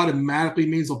time, it automatically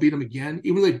means they'll beat them again,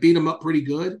 even though they beat them up pretty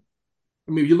good.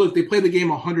 I mean, if you look, they play the game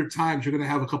 100 times, you're going to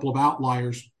have a couple of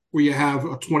outliers where you have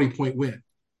a 20-point win.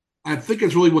 I think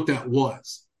it's really what that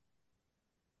was.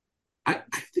 I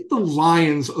think the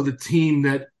Lions are the team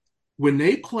that when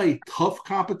they play tough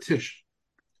competition,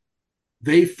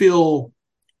 they feel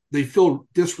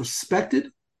disrespected.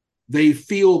 They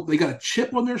feel they got a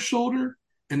chip on their shoulder,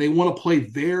 and they want to play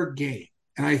their game.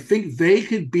 And I think they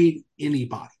could beat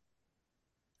anybody.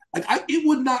 It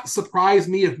would not surprise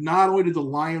me if not only did the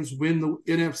Lions win the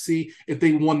NFC, if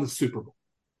they won the Super Bowl.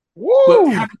 Woo!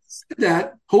 But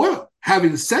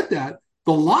having said that,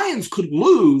 the Lions could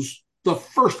lose the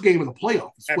first game of the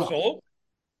playoff as well. Absolutely.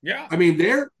 Yeah. I mean,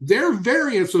 their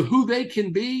variance of who they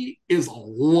can be is a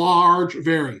large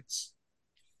variance.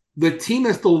 The team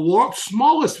that's the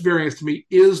smallest variance to me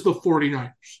is the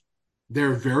 49ers.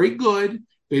 They're very good.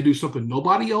 They do something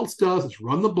nobody else does. It's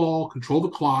run the ball, control the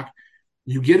clock.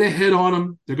 You get a hit on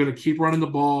them, they're going to keep running the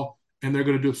ball, and they're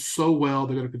going to do it so well.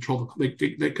 They're going to control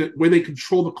the way they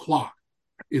control the clock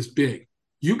is big.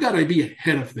 You got to be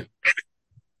ahead of them.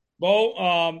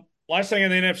 Well, last thing in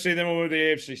the NFC, then we'll move to the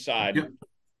AFC side. Yep.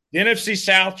 The NFC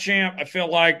South champ, I feel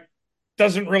like,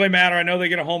 doesn't really matter. I know they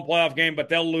get a home playoff game, but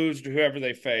they'll lose to whoever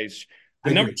they face.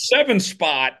 The number 7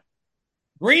 spot,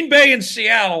 Green Bay and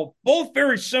Seattle, both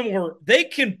very similar. They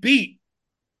can beat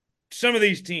some of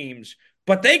these teams,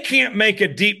 but they can't make a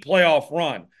deep playoff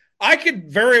run. I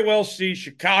could very well see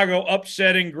Chicago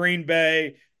upsetting Green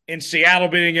Bay and Seattle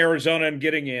beating Arizona and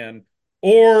getting in,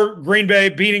 or Green Bay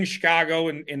beating Chicago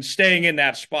and staying in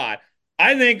that spot.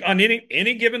 I think on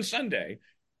any given Sunday,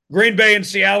 Green Bay and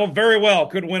Seattle very well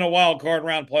could win a wild card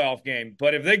round playoff game.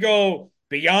 But if they go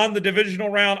beyond the divisional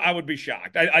round, I would be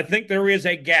shocked. I think there is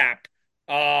a gap,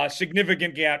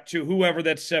 significant gap to whoever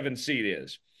that 7 seed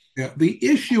is. Yeah, the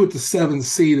issue with the 7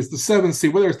 seed is the 7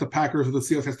 seed, whether it's the Packers or the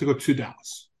Seahawks, has to go to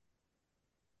Dallas.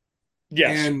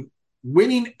 Yes. And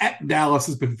winning at Dallas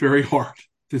has been very hard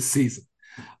this season.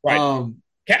 Right.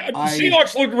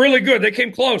 Seahawks looked really good. They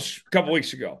came close a couple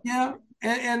weeks ago. Yeah,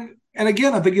 and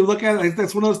again, I think you look at it,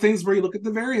 that's one of those things where you look at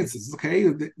the variances. Okay,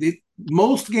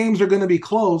 most games are going to be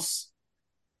close.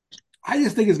 I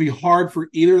just think it's going to be hard for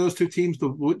either of those two teams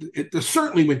to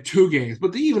certainly win 2 games,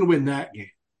 but to even win that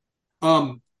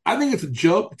game. I think it's a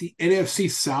joke that the NFC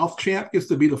South champ gets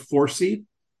to be the 4 seed,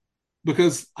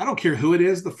 because I don't care who it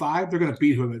is, the 5, they're going to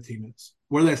beat whoever the team is,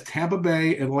 whether that's Tampa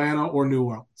Bay, Atlanta, or New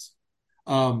Orleans.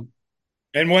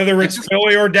 And whether it's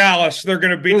Philly or Dallas, they're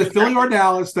going to beat Philly or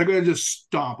Dallas. They're going to just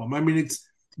stomp them. I mean, it's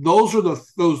those are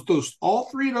those all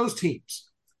 3 of those teams,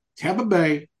 Tampa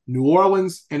Bay, New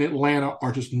Orleans, and Atlanta,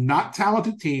 are just not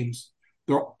talented teams.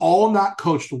 They're all not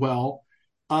coached well.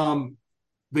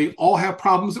 They all have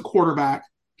problems at quarterback.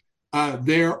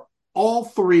 They're all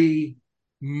 3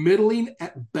 middling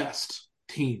at best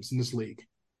teams in this league,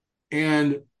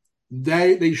 and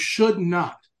they should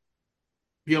not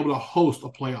be able to host a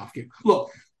playoff game.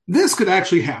 Look, this could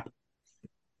actually happen.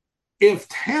 If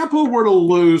Tampa were to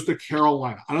lose to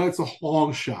Carolina, I know it's a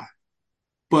long shot,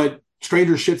 but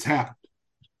stranger shit's happened,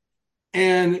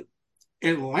 and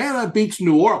Atlanta beats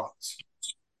New Orleans,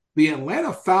 the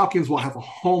Atlanta Falcons will have a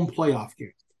home playoff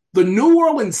game. The New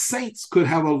Orleans Saints could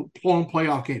have a home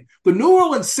playoff game. The New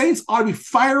Orleans Saints ought to be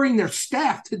firing their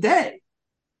staff today.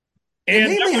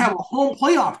 And they may have a home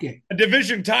playoff game. A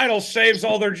division title saves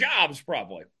all their jobs,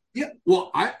 probably. Yeah,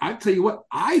 well, I tell you what,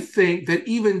 I think that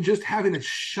even just having a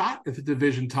shot at the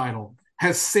division title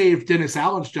has saved Dennis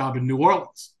Allen's job in New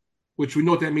Orleans, which we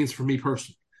know what that means for me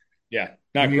personally. Yeah,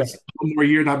 not great. One more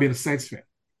year not being a Saints fan.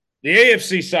 The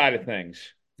AFC side of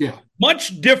things. Yeah.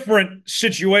 Much different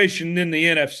situation than the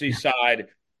NFC side.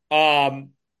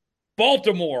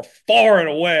 Baltimore, far and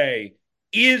away,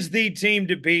 is the team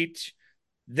to beat.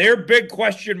 Their big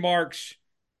question marks,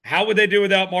 how would they do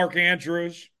without Mark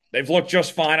Andrews? They've looked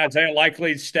just fine. Isaiah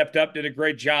Likely stepped up, did a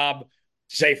great job.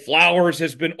 Zay Flowers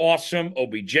has been awesome.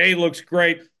 OBJ looks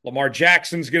great. Lamar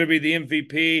Jackson's going to be the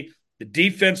MVP. The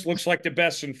defense looks like the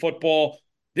best in football.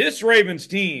 This Ravens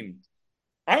team,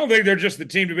 I don't think they're just the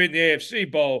team to beat in the AFC,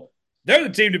 Bo. They're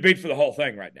the team to beat for the whole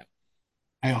thing right now.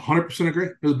 I 100% agree.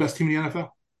 They're the best team in the NFL.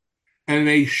 And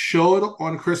they showed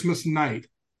on Christmas night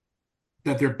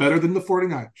that they're better than the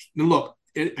 49ers. Now, look,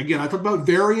 again, I talked about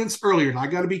variance earlier, and I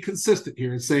got to be consistent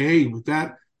here and say, hey, with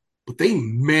that, but they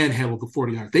manhandled the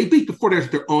 49ers. They beat the 49ers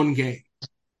at their own game.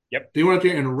 Yep. They went out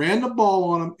there and ran the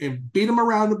ball on them and beat them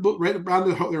around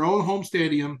their own home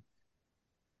stadium.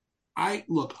 I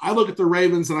look at the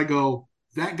Ravens and I go,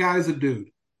 that guy's a dude.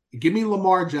 Give me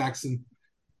Lamar Jackson.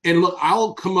 And look,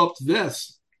 I'll come up to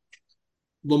this.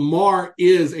 Lamar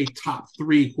is a top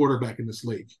 3 quarterback in this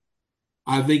league.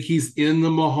 I think he's in the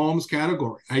Mahomes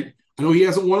category. I know he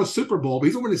hasn't won a Super Bowl, but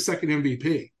he's winning his 2nd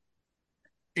MVP.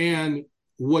 And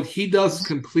what he does is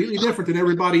completely different than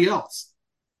everybody else.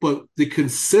 But the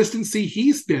consistency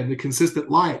he's been, the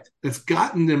consistent light that's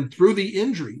gotten them through the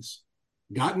injuries,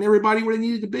 gotten everybody where they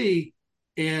needed to be.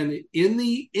 And in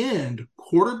the end,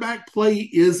 quarterback play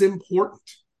is important.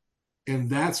 And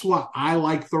that's why I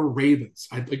like the Ravens.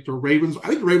 I think the Ravens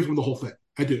win the whole thing.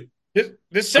 I do.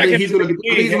 This second, he's going to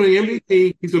win an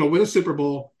MVP. He's going to win a Super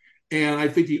Bowl. And I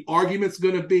think the argument's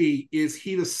going to be, is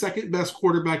he the 2nd best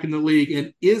quarterback in the league?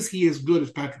 And is he as good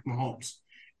as Patrick Mahomes?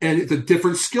 And it's a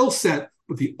different skill set,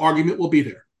 but the argument will be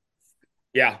there.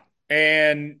 Yeah.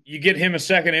 And you get him a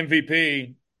 2nd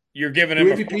MVP, you're giving him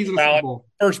a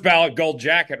first ballot gold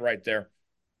jacket right there.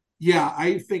 Yeah,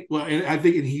 I think,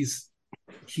 and he's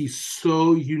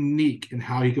so unique in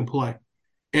how he can play.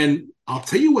 And I'll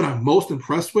tell you what I'm most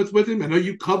impressed with him. I know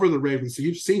you cover the Ravens, so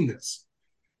you've seen this.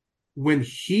 When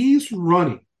he's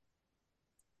running,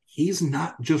 he's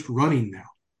not just running now.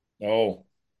 Oh,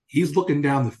 He's looking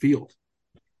down the field.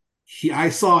 I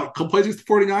saw a couple plays against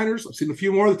the 49ers. I've seen a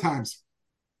few more of the times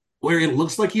where it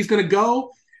looks like he's going to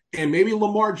go, and maybe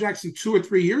Lamar Jackson 2 or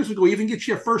 3 years ago even gets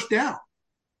you a first down.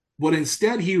 But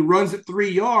instead, he runs it 3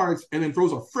 yards and then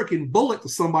throws a freaking bullet to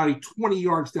somebody 20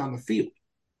 yards down the field.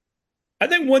 I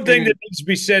think one thing that needs to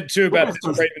be said, too, about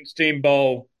this Ravens team,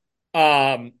 Bo,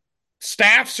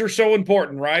 staffs are so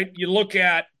important, right? You look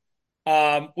at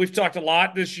we've talked a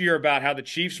lot this year about how the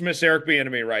Chiefs miss Eric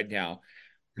Bieniemy right now.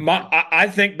 I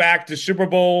think back to Super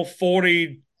Bowl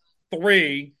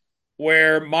 43,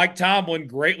 where Mike Tomlin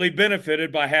greatly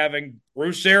benefited by having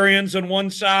Bruce Arians on one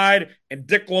side and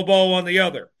Dick LeBeau on the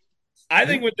other. I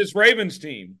think with this Ravens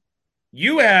team,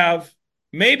 you have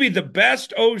maybe the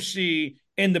best OC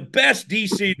and the best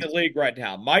DC in the league right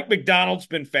now. Mike McDonald's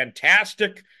been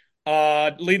fantastic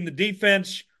leading the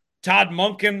defense. Todd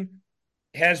Monken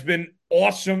has been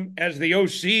awesome as the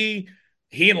OC.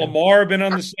 He and Lamar have been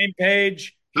on the same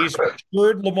page. He's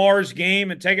matured Lamar's game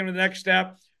and taken him to the next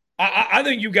step. I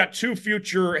think you've got two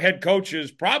future head coaches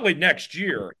probably next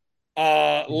year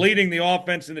leading the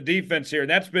offense and the defense here. And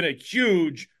that's been a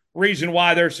huge reason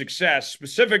why their success,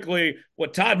 specifically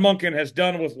what Todd Monken has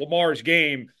done with Lamar's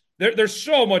game. They're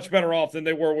so much better off than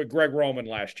they were with Greg Roman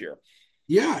last year.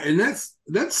 Yeah, and that's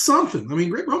something. I mean,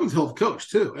 Greg Roman's a hell of a coach,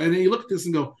 too. And then you look at this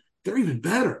and go, they're even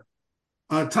better.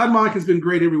 Todd Monken's been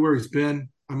great everywhere he's been.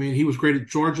 I mean, he was great at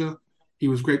Georgia. He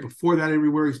was great before that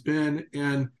everywhere he's been.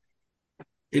 And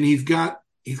he's got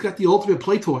the ultimate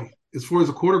play toy as far as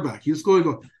a quarterback. You just go and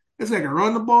go, this guy can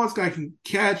run the ball. This guy can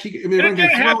catch. It didn't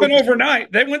happen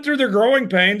overnight. They went through their growing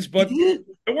pains, but it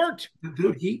worked.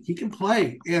 Dude, he can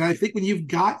play. And I think when you've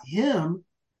got him,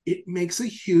 it makes a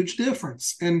huge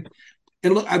difference. And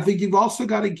look, I think you've also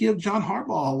got to give John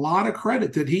Harbaugh a lot of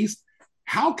credit that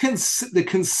the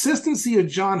consistency of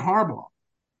John Harbaugh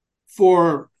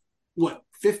for what,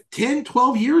 10,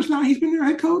 12 years now, he's been their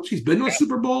head coach. He's been to a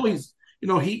Super Bowl.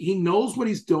 He knows what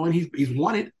he's doing. He's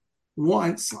won it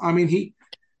once. I mean,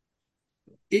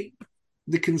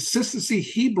 the consistency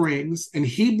he brings, and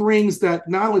he brings that,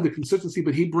 not only the consistency,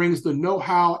 but he brings the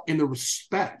know-how and the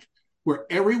respect where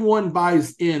everyone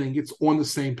buys in and gets on the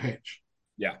same page.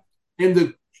 Yeah. And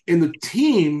the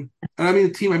team, and I mean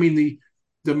the team, I mean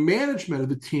the management of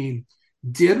the team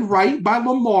did right by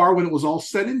Lamar when it was all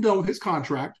said and done with his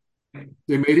contract.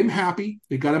 They made him happy.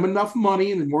 They got him enough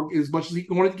money and more, as much as he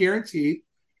wanted guaranteed.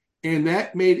 And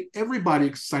that made everybody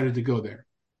excited to go there.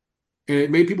 And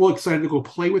it made people excited to go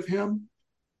play with him.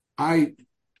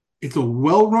 It's a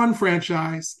well-run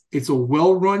franchise. It's a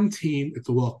well-run team. It's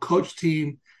a well-coached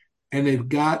team. And they've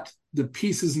got the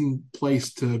pieces in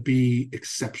place to be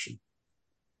exceptional.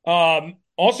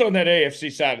 Also on that AFC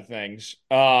side of things,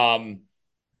 Tom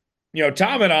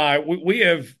and I, we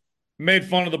have made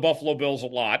fun of the Buffalo Bills a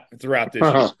lot throughout this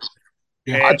year.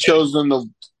 Yeah, I chose them to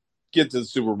get to the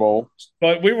Super Bowl.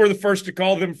 But we were the first to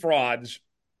call them frauds.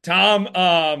 Tom,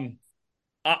 I'm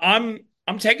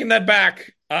taking that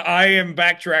back. I am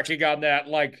backtracking on that.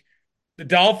 Like the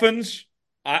Dolphins,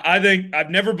 I think I've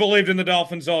never believed in the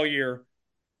Dolphins all year.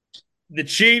 The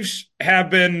Chiefs have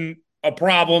been a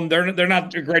problem. They're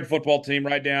not a great football team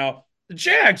right now. The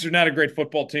Jags are not a great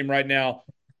football team right now.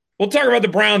 We'll talk about the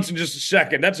Browns in just a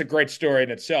second. That's a great story in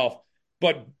itself.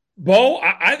 But, Bo,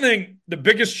 I think the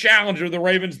biggest challenger of the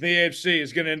Ravens in the AFC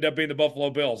is going to end up being the Buffalo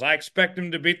Bills. I expect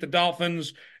them to beat the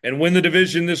Dolphins and win the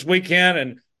division this weekend.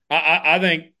 And I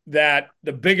think that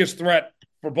the biggest threat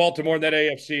for Baltimore in that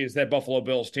AFC is that Buffalo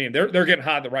Bills team. They're getting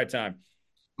hot at the right time.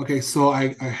 Okay, so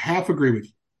I half agree with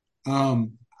you.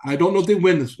 I don't know if they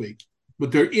win this week,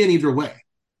 but they're in either way.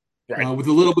 Right. With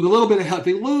a little bit of help. If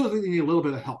they lose, they need a little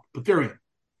bit of help, but they're in.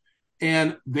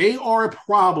 And they are a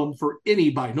problem for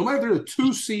anybody, no matter if they're the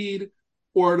 2 seed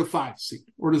or the 5 seed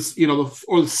or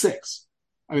the 6.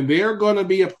 I mean, they are going to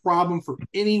be a problem for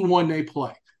anyone they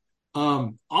play.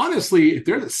 Honestly, if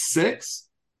they're the 6,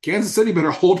 Kansas City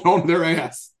better hold on to their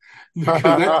ass because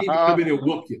that team can come in and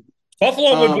whoop you.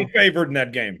 Buffalo would be favored in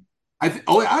that game.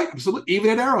 Absolutely. Even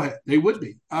at Arrowhead, they would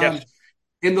be. Yes.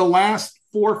 In the last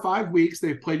 4 or 5 weeks,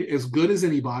 they've played as good as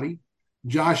anybody.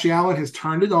 Josh Allen has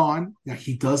turned it on. Now,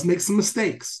 he does make some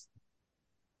mistakes,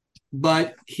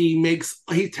 but he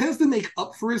tends to make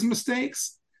up for his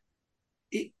mistakes.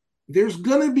 There's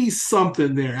going to be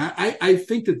something there. I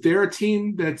think that they're a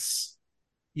team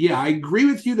I agree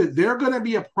with you that they're going to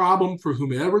be a problem for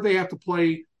whomever they have to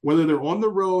play, whether they're on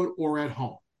the road or at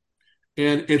home.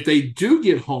 And if they do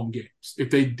get home games,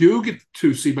 if they do get the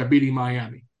 2 seed by beating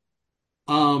Miami,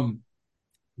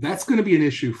 That's going to be an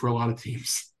issue for a lot of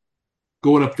teams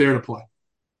going up there to play.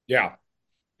 Yeah.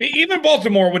 Even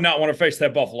Baltimore would not want to face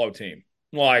that Buffalo team.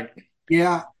 Like,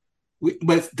 yeah,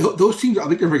 but those teams, I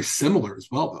think they're very similar as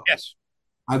well, though. yes.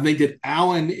 I think that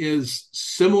Allen is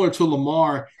similar to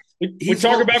Lamar. We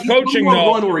talk about coaching,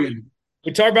 though. Run-oriented.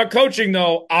 We talk about coaching,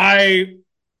 though. I,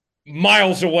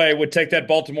 miles away, would take that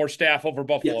Baltimore staff over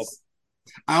Buffalo. Yes.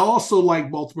 I also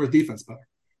like Baltimore's defense better.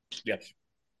 Yes.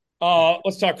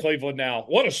 Let's talk Cleveland now.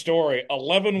 What a story.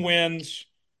 11 wins.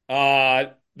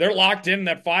 They're locked in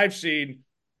that 5 seed.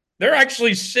 They're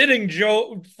actually sitting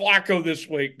Joe Flacco this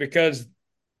week because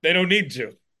they don't need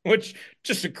to, which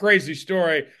just a crazy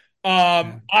story.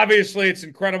 Obviously, it's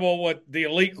incredible what the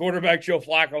elite quarterback Joe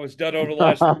Flacco has done over the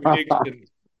last 2 weeks. And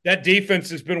that defense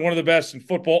has been one of the best in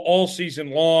football all season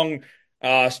long.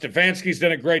 Stefanski's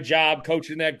done a great job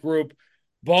coaching that group.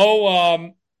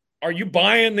 Bo, are you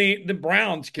buying the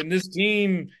Browns? Can this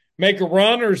team make a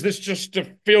run, or is this just a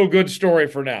feel-good story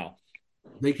for now?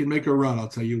 They can make a run, I'll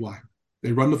tell you why.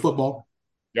 They run the football.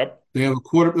 Yep. They have a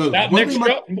quarter.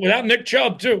 Without Nick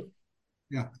Chubb, too.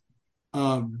 Yeah.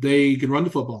 They can run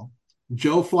the football.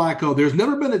 Joe Flacco, there's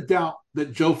never been a doubt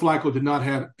that Joe Flacco did not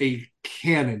have a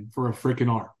cannon for a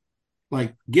freaking arm.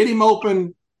 Like, get him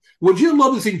open. Would you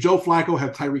love to see Joe Flacco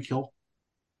have Tyreek Hill?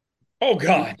 Oh,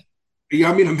 God. Yeah,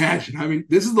 I mean, imagine. I mean,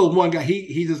 this is the one guy,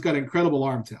 he just got incredible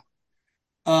arm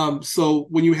talent. So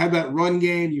when you have that run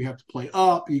game, you have to play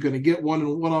up. You're going to get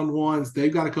one-on-ones.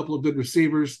 They've got a couple of good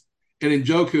receivers. And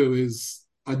Njoku is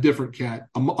a different cat.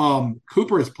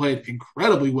 Cooper has played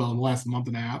incredibly well in the last month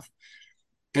and a half.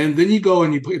 And then you go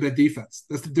and you play that defense.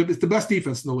 It's the best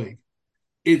defense in the league.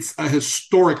 It's a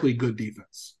historically good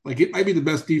defense. Like, it might be the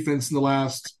best defense in the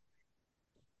last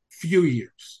few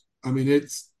years. I mean,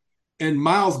 and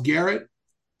Myles Garrett,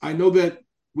 I know that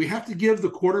we have to give the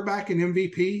quarterback an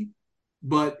MVP,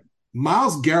 but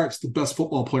Myles Garrett's the best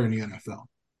football player in the NFL.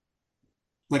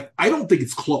 Like, I don't think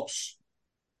it's close.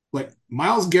 Like,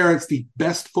 Myles Garrett's the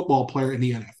best football player in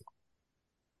the NFL.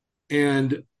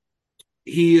 And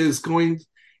he's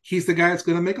the guy that's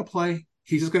going to make a play.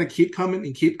 He's just going to keep coming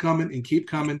and keep coming and keep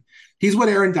coming. He's what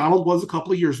Aaron Donald was a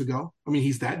couple of years ago. I mean,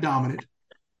 he's that dominant.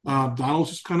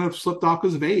 Donald's just kind of slipped off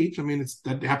because of age. I mean,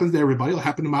 that happens to everybody. It'll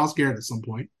happen to Myles Garrett at some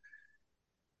point.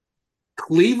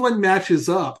 Cleveland matches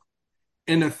up,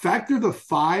 and the fact they're the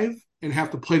 5 and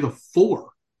have to play the 4,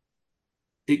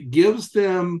 it gives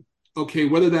them, okay,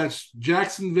 whether that's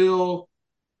Jacksonville,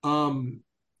 can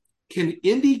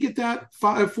Indy get that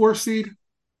 4 seed?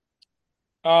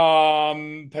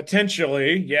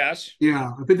 Potentially, yes.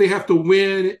 Yeah, I think they have to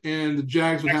win, and the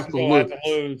Jags would have to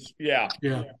lose. Yeah.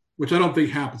 Which I don't think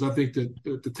happens. I think that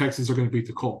the Texans are going to beat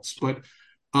the Colts. But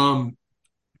even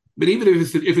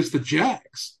if it's the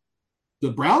Jags,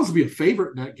 the Browns will be a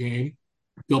favorite in that game.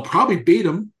 They'll probably beat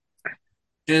them.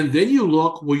 And then you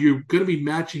look, well, you're going to be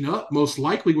matching up most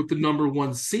likely with the number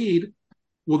 1 seed.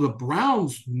 Well, the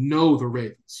Browns know the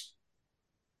Ravens.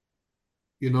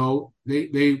 You know,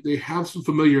 they have some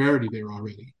familiarity there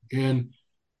already. And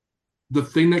the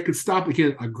thing that could stop,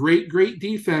 again, a great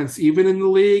defense, even in the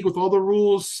league with all the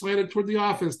rules slanted toward the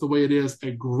offense the way it is,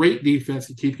 a great defense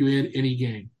to keep you in any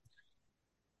game.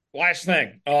 Last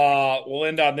thing, we'll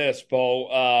end on this,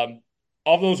 Bo.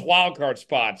 Of those wild card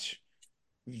spots,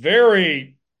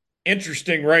 very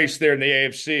interesting race there in the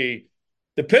AFC.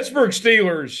 The Pittsburgh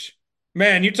Steelers,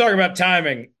 man, you talk about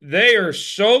timing. They are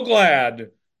so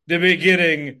glad to be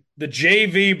getting the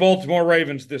JV Baltimore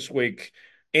Ravens this week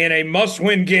in a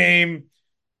must-win game.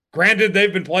 Granted,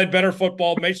 they've been playing better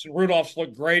football. Mason Rudolph's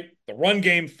looked great. The run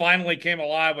game finally came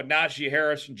alive with Najee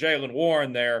Harris and Jalen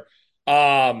Warren there.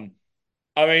 I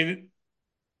mean,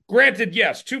 granted,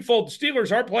 yes, twofold. The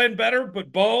Steelers are playing better,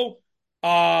 but Bo,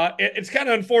 it's kind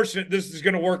of unfortunate this is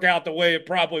going to work out the way it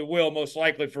probably will, most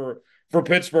likely for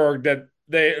Pittsburgh,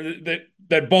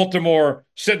 that Baltimore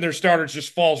sitting their starters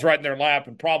just falls right in their lap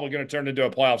and probably going to turn into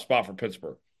a playoff spot for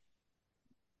Pittsburgh.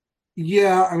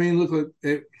 Yeah, I mean, look at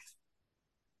it.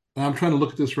 I'm trying to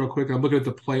look at this real quick. I'm looking at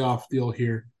the playoff deal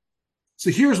here. So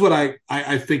here's what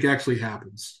I think actually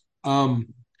happens.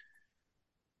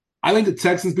 I think the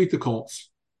Texans beat the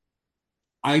Colts.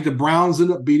 I think the Browns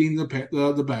end up beating the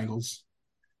Bengals,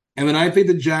 and then I think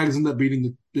the Jags end up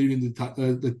beating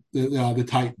the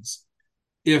Titans.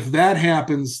 If that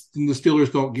happens, then the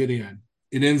Steelers don't get in.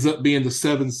 It ends up being the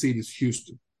 7th seed is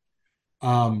Houston,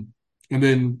 and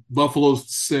then Buffalo's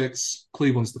the 6,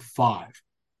 Cleveland's the 5.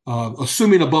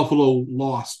 Assuming a Buffalo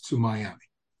lost to Miami,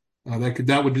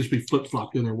 that would just be flip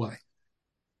flop the other way.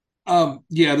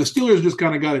 Yeah, the Steelers just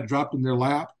kind of got it dropped in their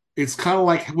lap. It's kind of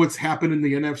like what's happened in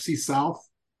the NFC South.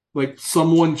 Like,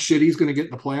 someone shitty is going to get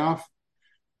in the playoff.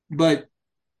 But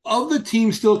of the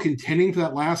teams still contending for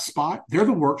that last spot, they're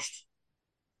the worst.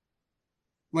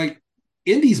 Like,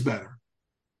 Indy's better.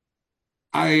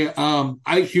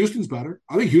 Houston's better.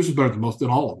 I think Houston's better than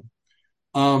all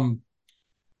of them.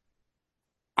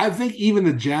 I think even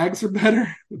the Jags are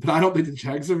better, but I don't think the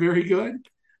Jags are very good.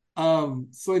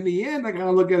 So in the end, I kind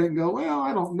of look at it and go, well,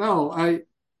 I don't know.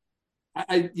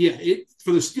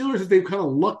 For the Steelers, they've kind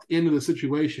of lucked into the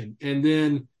situation, and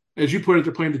then, as you put it,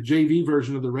 they're playing the JV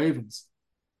version of the Ravens.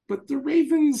 But the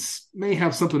Ravens may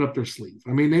have something up their sleeve.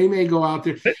 I mean, they may go out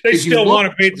there. They still want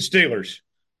to beat the Steelers.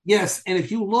 Yes, and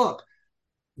if you look,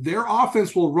 their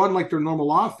offense will run like their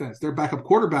normal offense. Their backup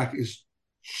quarterback is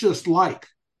just like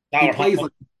he plays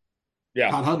like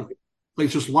Todd Hundley.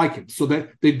 Plays just like him. So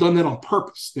that they've done that on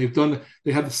purpose. They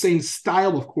have the same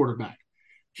style of quarterback.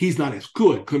 He's not as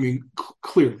good,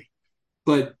 clearly,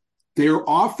 but their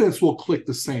offense will click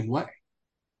the same way.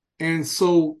 And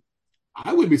so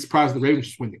I wouldn't be surprised if the Ravens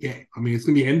just win the game. I mean, it's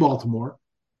going to be in Baltimore,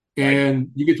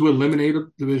 and you get to eliminate a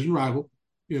division rival.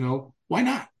 Why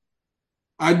not?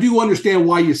 I do understand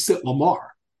why you sit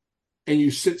Lamar and you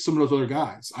sit some of those other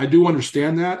guys. I do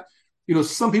understand that.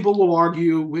 Some people will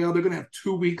argue, well, they're going to have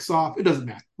 2 weeks off. It doesn't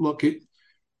matter. Look,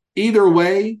 either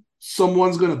way,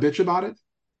 someone's going to bitch about it.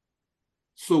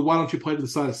 So why don't you play to the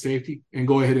side of safety and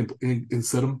go ahead and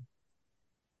sit them?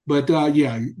 But,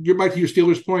 you're back to your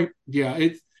Steelers point. Yeah,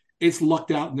 it's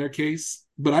lucked out in their case.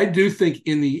 But I do think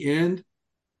in the end,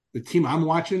 the team I'm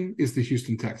watching is the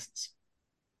Houston Texans.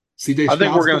 I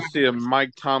think we're going to see a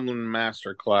Mike Tomlin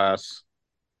masterclass.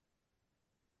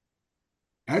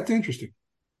 That's interesting.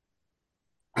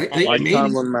 Mike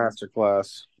Tomlin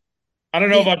masterclass. I don't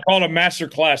know if I'd call it a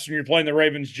masterclass when you're playing the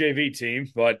Ravens JV team,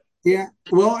 but yeah.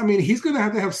 Well, I mean, he's going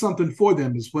to have something for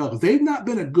them as well. They've not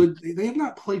been they have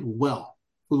not played well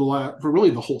for really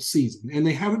the whole season, and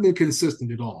they haven't been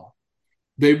consistent at all.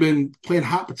 They've been playing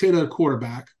hot potato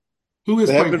quarterback. Who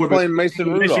is playing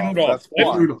Mason Rudolph? That's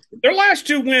why. Their last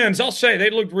 2 wins, I'll say,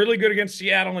 they looked really good against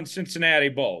Seattle and Cincinnati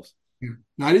both. Yeah.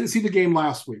 Now, I didn't see the game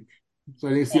last week, so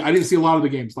I didn't see a lot of the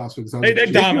games last week. They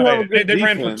dominated. They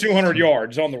ran for 200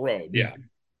 yards on the road. Yeah.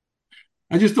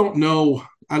 I just don't know.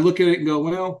 I look at it and go,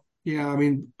 well, yeah. I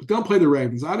mean, don't play the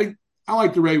Ravens. I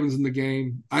like the Ravens in the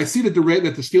game. I see that the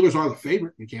Steelers are the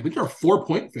favorite in the game. I think they're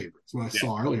 4-point favorites. What I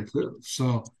saw earlier too.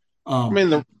 So. I mean,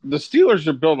 the Steelers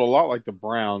are built a lot like the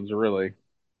Browns, really.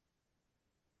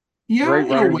 Yeah, great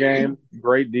running game,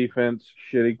 great defense,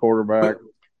 shitty quarterback.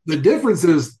 The difference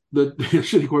is the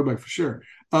shitty quarterback for sure.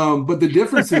 But the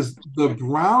difference is the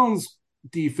Browns'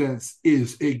 defense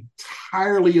is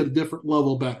entirely a different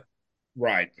level better.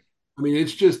 Right. I mean,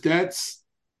 that's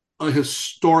a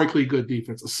historically good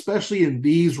defense, especially in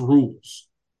these rules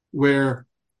where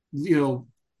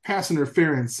pass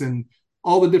interference and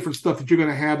all the different stuff that you're going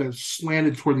to have that's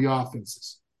slanted toward the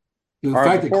offenses. The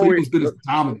fact that Cleveland's been as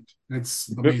dominant,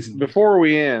 that's amazing. Before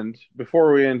we end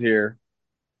here,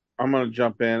 I'm going to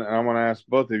jump in and I'm going to ask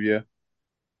both of you.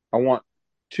 I want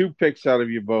 2 picks out of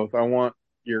you both. I want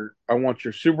your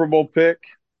Super Bowl pick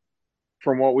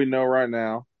from what we know right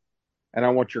now, and I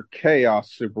want your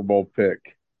chaos Super Bowl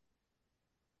pick.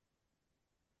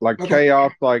 Like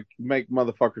chaos, like make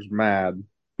motherfuckers mad.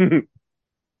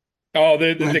 Oh,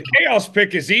 the chaos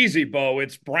pick is easy, Bo.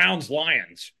 It's Browns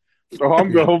Lions. Oh,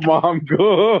 I'm good.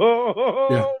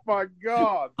 Oh my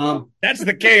God. That's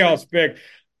the chaos pick.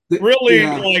 Really,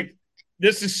 like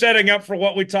this is setting up for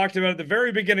what we talked about at the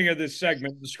very beginning of this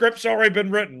segment. The script's already been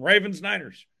written. Ravens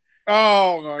Niners.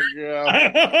 Oh my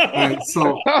God. All right,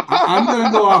 so I'm going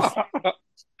to go off.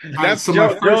 That's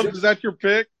Jones. Is that your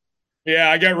pick?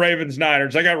 Yeah, I got Ravens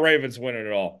Niners. I got Ravens winning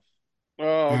it all.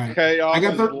 Oh, right. Chaos. I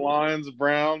got the Lions,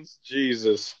 Browns.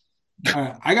 Jesus.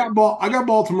 I got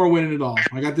Baltimore winning it all.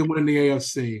 I got them winning the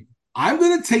AFC. I'm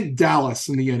going to take Dallas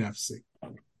in the NFC.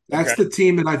 That's the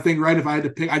team that I think, right, if I had to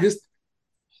pick,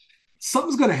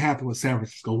 something's going to happen with San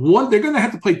Francisco. They're going to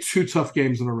have to play 2 tough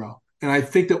games in a row. And I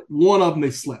think that one of them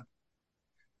they slip.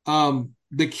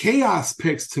 The chaos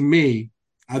picks, to me,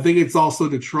 I think it's also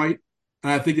Detroit,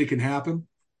 and I think it can happen.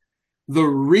 The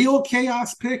real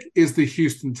chaos pick is the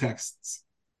Houston Texans.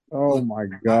 Oh, my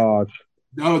gosh.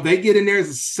 No, they get in there as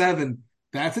a 7.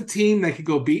 That's a team that could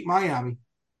go beat Miami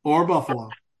or Buffalo,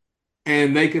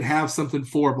 and they could have something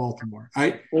for Baltimore.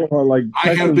 I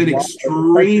have been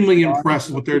extremely impressed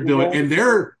with what they're doing, and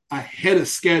they're ahead of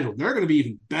schedule. They're going to be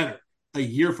even better a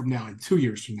year from now and 2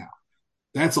 years from now.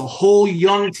 That's a whole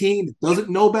young team that doesn't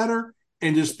know better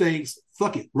and just thinks,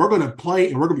 fuck it, we're going to play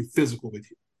and we're going to be physical with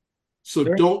you. So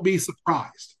don't be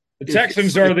surprised. The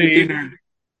Texans are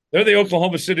they're the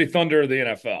Oklahoma City Thunder of the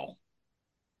NFL.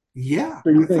 Yeah.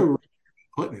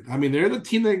 putting it. I mean, they're the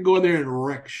team that can go in there and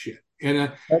wreck shit.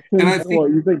 And Texans, I think what,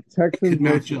 you think it could Texans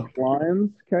match versus up.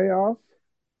 Lions chaos?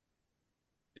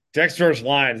 Tex versus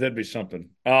Lions, that'd be something.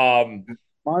 My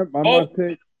Oh,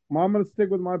 pick. I'm going to stick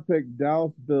with my pick.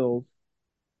 Dallas Bills.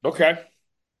 okay.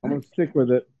 I'm going to stick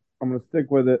with it. I'm going to stick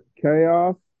with it.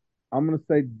 Chaos. I'm going to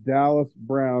say Dallas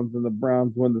Browns, and the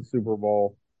Browns win the Super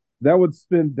Bowl. That would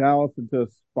spin Dallas into a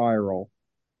spiral.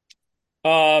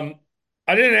 I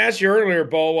didn't ask you earlier,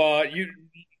 Bo.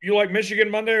 You like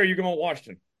Michigan Monday, or are you going to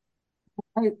Washington?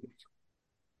 I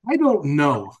I don't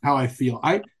know how I feel.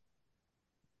 I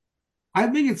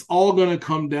think it's all going to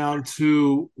come down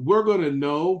to we're going to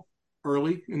know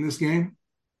early in this game.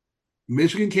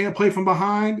 Michigan can't play from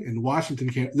behind, and Washington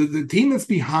can't. The team that's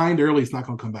behind early is not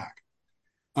going to come back.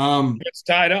 It's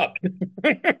tied up.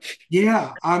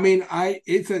 Yeah, I mean,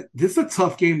 this is a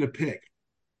tough game to pick.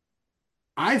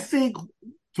 I think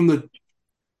from the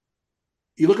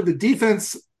you look at the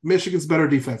defense, Michigan's better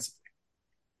defense.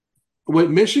 What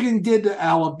Michigan did to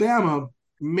Alabama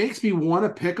makes me want to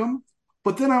pick them,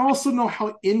 but then I also know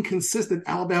how inconsistent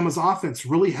Alabama's offense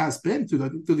really has been through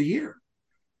the year.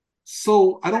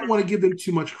 So I don't want to give them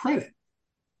too much credit.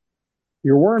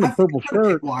 You're wearing a I think purple I'm going to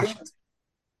pick shirt. Washington.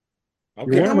 You're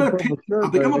Okay. wearing a purple I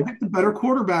shirt, think I'm going baby. to pick the better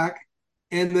quarterback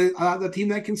and the team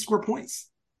that can score points.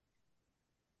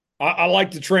 I like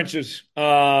the trenches.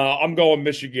 I'm going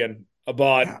Michigan,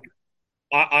 but Yeah.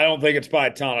 I don't think it's by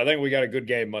a ton. I think we got a good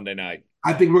game Monday night.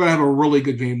 I think we're going to have a really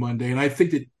good game Monday, and I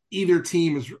think that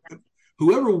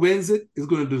whoever wins it is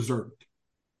going to deserve it.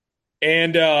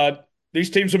 And these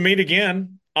teams will meet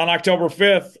again on October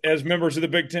 5th as members of the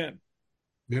Big Ten.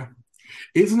 Yeah.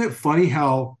 Isn't it funny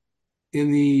how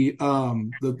in the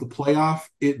playoff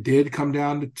it did come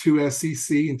down to two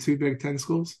SEC and two Big Ten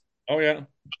schools? Oh, yeah.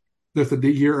 There's a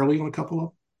year early on a couple of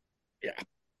them. Yeah.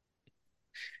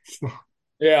 So,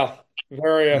 Yeah.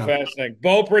 Very yeah, fascinating.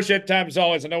 Bo, appreciate the time as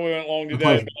always. I know we went long my today,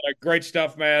 pleasure. but great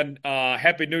stuff, man.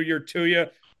 Happy New Year to you.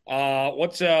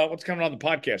 What's coming on the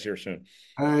podcast here soon?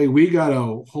 Hey, we got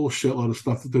a whole shitload of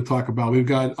stuff to talk about. We've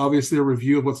got obviously a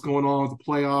review of what's going on with the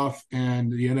playoff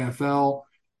and the NFL.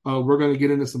 We're going to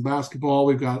get into some basketball.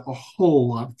 We've got a whole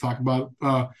lot to talk about.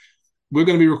 We're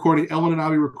going to be recording. Ellen and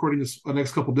I'll be recording this the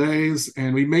next couple of days,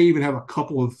 and we may even have a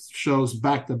couple of shows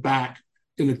back to back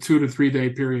in a 2 to 3 day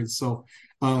period. So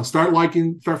start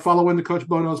following the Coach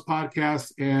Bono's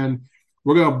podcast, and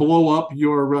we're going to blow up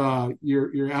your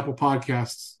Apple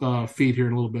Podcasts feed here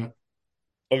in a little bit.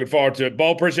 Looking forward to it.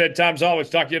 Bo, appreciate the time as always.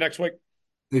 Talk to you next week.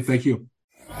 Hey, thank you.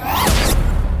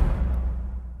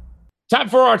 Time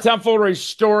for our tomfoolery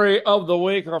story of the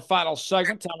week, our final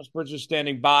segment. Thomas Bridges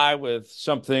standing by with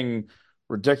something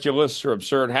ridiculous or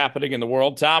absurd happening in the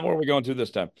world. Tom, where are we going to this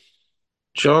time?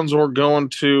 Jones, we're going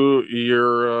to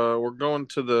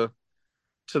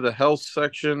the health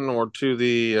section, or to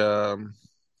the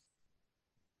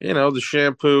the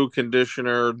shampoo,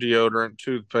 conditioner, deodorant,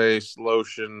 toothpaste,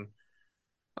 lotion,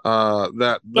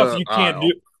 that Stuff the you can't aisle.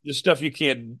 do, the stuff you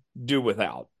can't do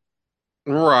without.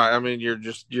 Right. I mean, you're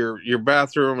just your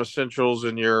bathroom essentials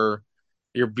and your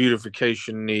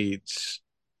beautification needs.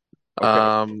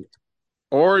 Okay.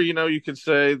 Or you could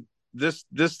say this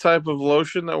type of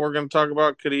lotion that we're going to talk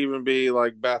about could even be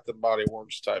like Bath and Body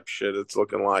Works type shit. It's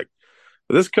looking like.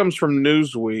 But this comes from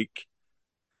Newsweek,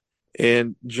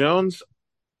 and Jones,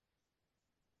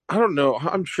 I don't know.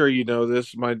 I'm sure you know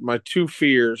this. My two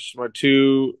fears, my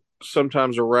two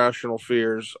sometimes irrational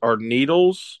fears, are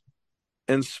needles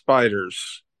and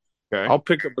spiders. Okay. I'll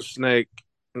pick up a snake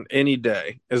any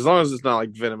day, as long as it's not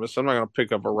like venomous. I'm not going to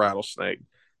pick up a rattlesnake,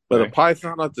 but a Okay.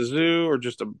 python at the zoo, or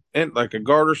just like a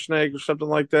garter snake or something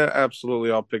like that,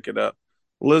 absolutely, I'll pick it up.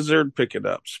 Lizard, pick it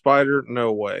up. Spider,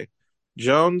 no way.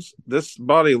 Jones, this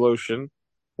body lotion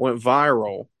went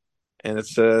viral, and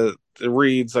it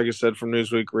reads, like I said, from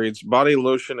Newsweek, reads, body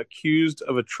lotion accused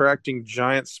of attracting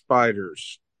giant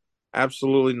spiders.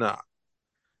 Absolutely not.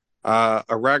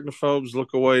 Arachnophobes,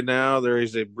 look away now. There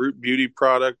is a beauty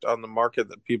product on the market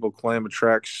that people claim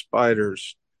attracts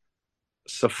spiders.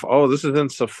 This is in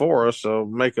Sephora, so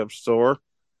makeup store.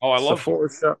 Oh, I love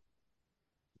it.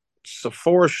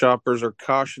 Sephora shoppers are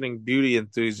cautioning beauty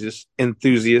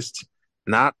enthusiasts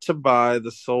not to buy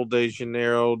the Sol de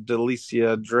Janeiro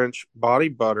Delicia Drench body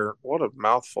butter. What a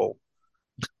mouthful.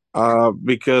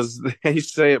 Because they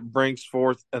say it brings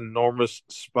forth enormous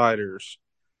spiders.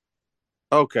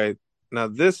 Okay, now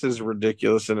this is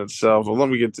ridiculous in itself. Well, let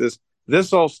me get this.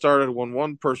 This all started when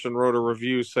one person wrote a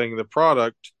review saying the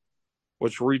product,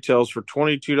 which retails for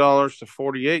 $22 to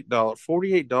 $48,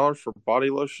 $48 for body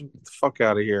lotion. Get the fuck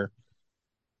out of here.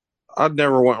 I'd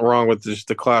never went wrong with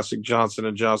the classic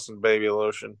Johnson & Johnson baby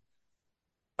lotion.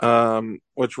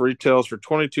 which retails for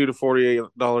 $22 to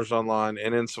 $48 online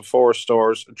and in Sephora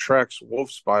stores, attracts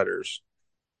wolf spiders.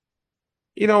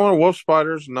 You know, a wolf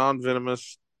spider's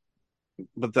non-venomous,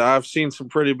 but I've seen some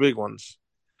pretty big ones.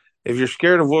 If you're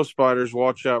scared of wolf spiders,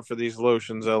 watch out for these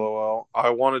lotions, lol.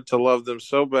 I wanted to love them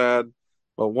so bad,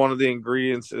 but one of the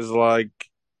ingredients is like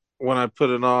when I put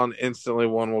it on, instantly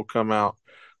one will come out.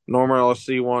 Normally, I'll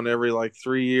see one every like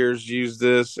 3 years use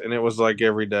this, and it was like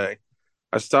every day.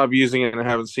 I stopped using it and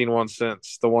haven't seen one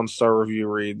since. The 1-star review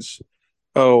reads,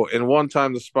 "Oh, and one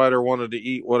time the spider wanted to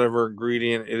eat whatever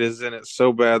ingredient it is in it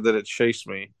so bad that it chased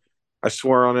me. I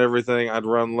swear on everything, I'd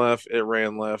run left, it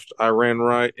ran left. I ran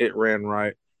right, it ran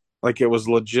right. Like it was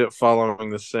legit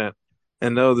following the scent.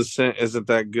 And no, the scent isn't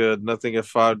that good. Nothing a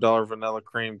 $5 vanilla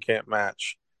cream can't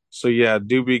match. So yeah,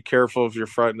 do be careful if you're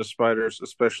frightened of spiders,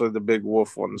 especially the big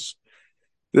wolf ones."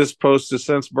 This post has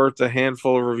since birthed a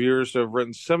handful of reviewers who have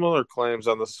written similar claims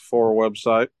on the Sephora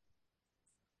website.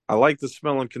 I like the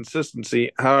smell and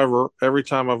consistency. However, every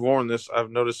time I've worn this, I've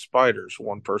noticed spiders,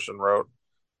 one person wrote.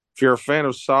 If you're a fan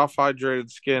of soft, hydrated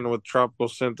skin with tropical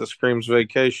scent that screams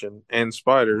vacation and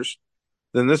spiders,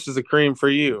 then this is the cream for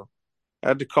you. I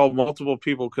had to call multiple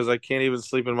people because I can't even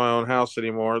sleep in my own house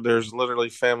anymore. There's literally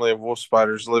family of wolf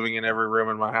spiders living in every room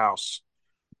in my house.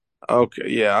 Okay,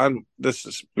 yeah,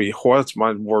 what's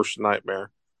my worst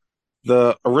nightmare.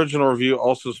 The original review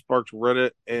also sparked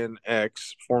Reddit and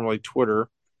X, formerly Twitter,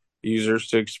 users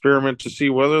to experiment to see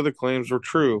whether the claims were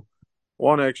true.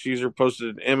 One X user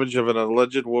posted an image of an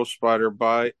alleged wolf spider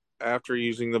bite after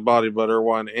using the body butter,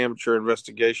 while an amateur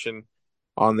investigation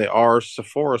on the R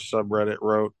Sephora subreddit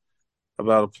wrote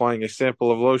about applying a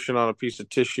sample of lotion on a piece of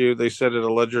tissue. They said it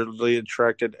allegedly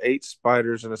attracted 8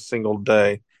 spiders in a single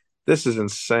day. This is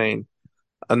insane.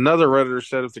 Another Redditor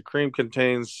said if the cream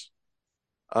contains,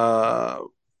 uh,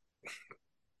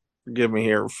 forgive me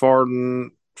here,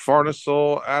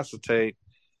 farnesyl acetate,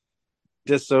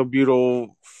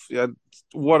 disobutyl,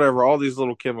 whatever, all these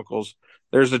little chemicals,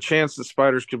 there's a chance that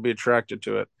spiders could be attracted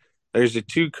to it. There's a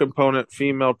 2-component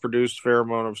female produced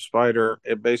pheromone of spider.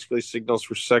 It basically signals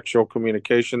for sexual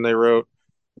communication, they wrote.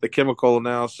 The chemical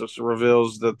analysis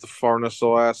reveals that the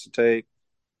farnesyl acetate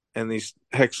and the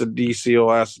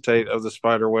hexadecyl acetate of the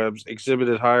spider webs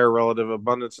exhibited higher relative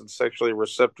abundance in sexually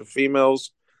receptive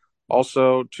females.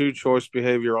 Also, 2 choice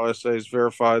behavioral assays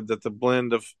verified that the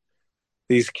blend of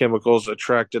these chemicals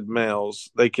attracted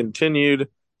males. They continued,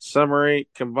 summary,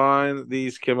 combine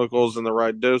these chemicals in the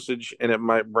right dosage, and it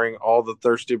might bring all the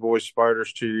thirsty boy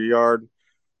spiders to your yard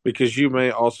because you may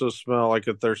also smell like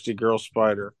a thirsty girl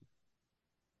spider.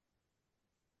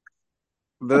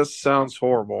 This sounds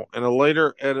horrible. In a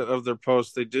later edit of their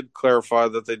post, they did clarify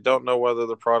that they don't know whether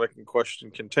the product in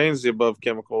question contains the above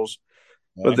chemicals,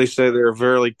 but they say they are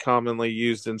very commonly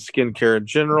used in skincare in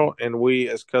general, and we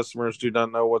as customers do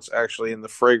not know what's actually in the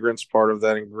fragrance part of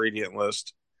that ingredient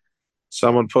list.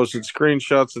 Someone posted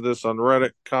screenshots of this on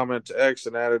Reddit, comment to X,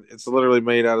 and added, "It's literally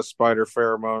made out of spider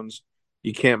pheromones.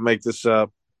 You can't make this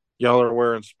up. Y'all are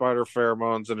wearing spider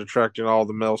pheromones and attracting all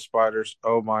the male spiders.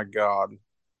 Oh my God."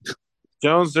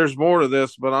 Jones, there's more to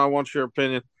this, but I want your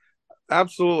opinion.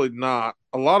 Absolutely not.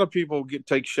 A lot of people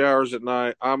take showers at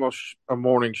night. I'm a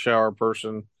morning shower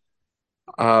person.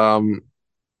 Um,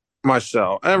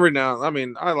 Myself, every now, I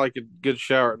mean, I like a good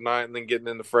shower at night and then getting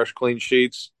into fresh, clean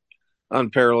sheets,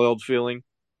 unparalleled feeling.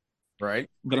 Right.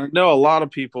 But I know a lot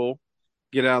of people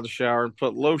get out of the shower and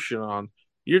put lotion on.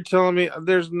 You're telling me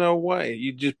there's no way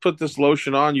you just put this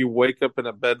lotion on, you wake up in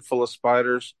a bed full of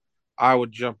spiders? I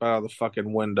would jump out of the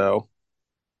fucking window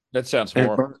That sounds and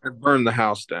horrible. burn the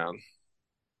house down.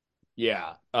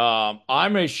 Yeah.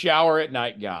 I'm a shower at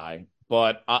night guy,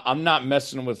 but I'm not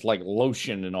messing with like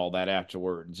lotion and all that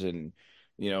afterwards. And,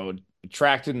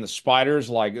 attracting the spiders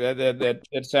like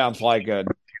that sounds like a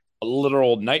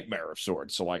literal nightmare of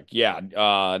sorts. So like, yeah,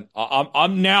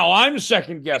 I'm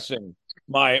second guessing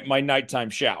my nighttime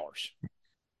showers.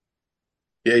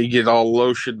 Yeah, you get all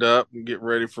lotioned up and get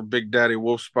ready for Big Daddy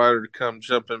Wolf Spider to come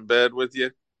jump in bed with you.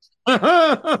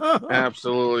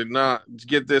 Absolutely not.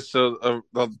 Get this. So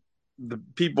the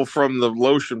people from the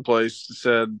lotion place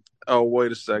said, "Oh,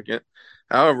 wait a second."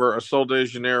 However, a Sol de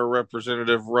Janeiro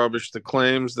representative rubbished the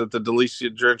claims that the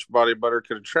Delicia drenched body butter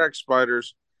could attract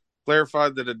spiders,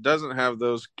 clarified that it doesn't have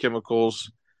those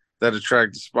chemicals that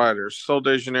attract the spiders. Sol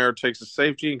de Janeiro takes the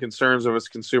safety and concerns of its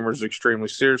consumers extremely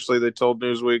seriously, they told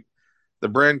Newsweek. The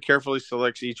brand carefully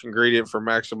selects each ingredient for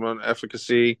maximum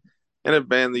efficacy, and it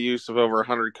banned the use of over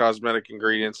 100 cosmetic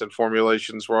ingredients and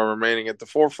formulations while remaining at the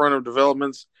forefront of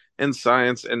developments in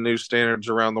science and new standards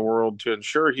around the world to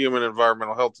ensure human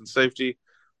environmental health and safety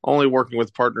only working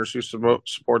with partners who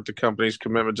support the company's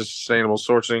commitment to sustainable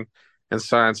sourcing and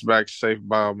science-backed safe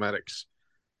biomedics.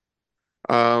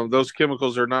 Those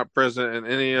chemicals are not present in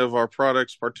any of our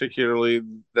products, particularly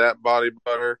that body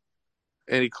butter.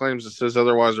 Any claims that says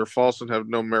otherwise are false and have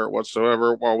no merit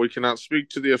whatsoever. While we cannot speak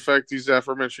to the effect these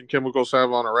aforementioned chemicals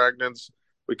have on arachnids,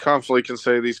 we confidently can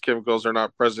say these chemicals are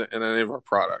not present in any of our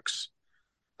products.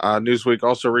 Newsweek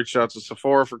also reached out to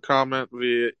Sephora for comment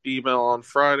via email on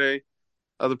Friday.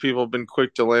 Other people have been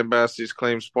quick to lambast these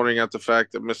claims, pointing out the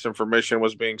fact that misinformation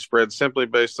was being spread simply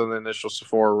based on the initial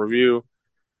Sephora review.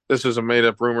 This is a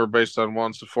made-up rumor based on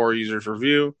one Sephora user's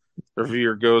review. The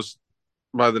reviewer goes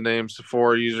by the name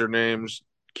Sephora usernames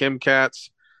KimCats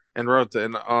and wrote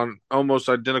an almost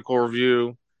identical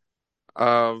review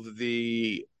of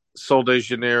the Sol de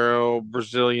Janeiro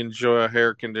Brazilian Joia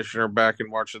hair conditioner back in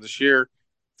March of this year.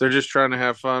 If they're just trying to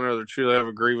have fun or they truly have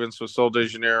a grievance with Sol de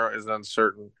Janeiro is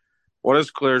uncertain. What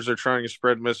is clear is they're trying to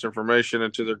spread misinformation,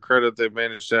 and to their credit, they've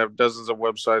managed to have dozens of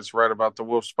websites write about the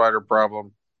wolf spider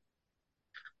problem.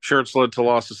 Sure, it's led to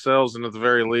loss of sales, and at the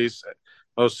very least,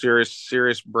 most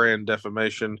serious brand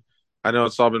defamation. I know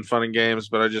it's all been fun and games,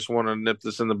 but I just want to nip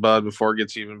this in the bud before it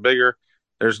gets even bigger.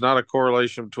 There's not a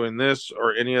correlation between this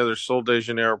or any other Sol de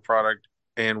Janeiro product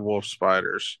and wolf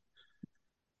spiders.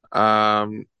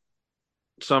 Some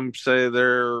say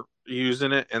they're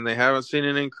using it and they haven't seen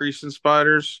an increase in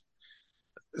spiders.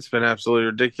 It's been absolutely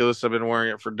ridiculous. I've been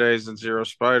wearing it for days and zero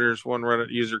spiders. One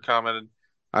Reddit user commented,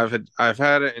 I've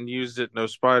had it and used it, no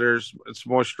spiders. It's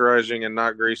moisturizing and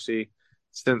not greasy.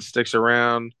 Scent sticks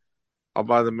around. I'll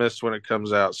buy the mist when it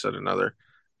comes out, said another.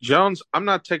 Jones, I'm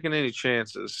not taking any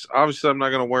chances. Obviously, I'm not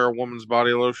going to wear a woman's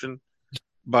body lotion,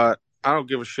 but I don't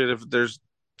give a shit if there's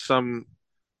some,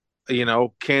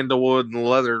 candlewood and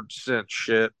leather scent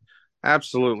shit.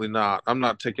 Absolutely not. I'm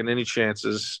not taking any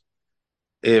chances.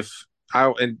 If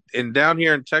and down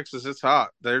here in Texas, it's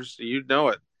hot. There's, it.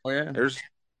 Oh yeah.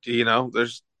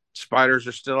 There's spiders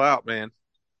are still out, man.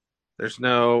 There's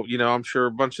no, I'm sure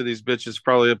a bunch of these bitches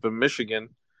probably up in Michigan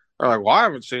are like, well, I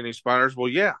haven't seen any spiders. Well,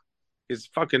 yeah, it's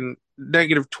fucking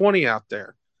 -20 out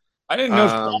there. I didn't know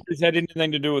spiders had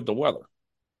anything to do with the weather.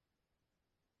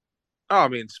 Oh, I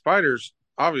mean, spiders,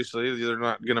 obviously, they're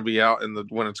not going to be out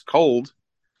when it's cold.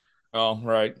 Oh,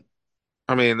 right.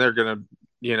 I mean, they're going to,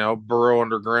 burrow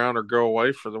underground or go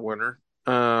away for the winter.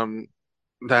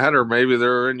 That or maybe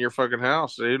they're in your fucking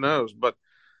house. Who knows? But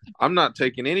I'm not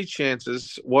taking any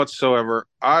chances whatsoever.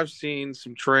 I've seen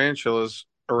some tarantulas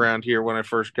around here when I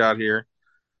first got here,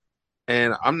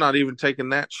 and I'm not even taking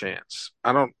that chance.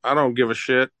 I don't give a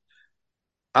shit.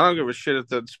 I don't give a shit if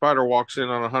the spider walks in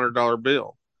on $100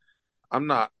 bill. I'm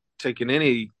not taking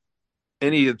any of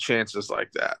the chances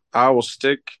like that. I will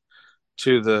stick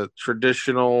to the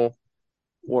traditional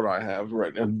what I have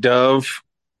right now, Dove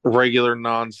regular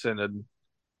non-scented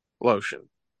lotion.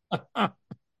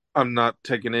 I'm not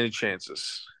taking any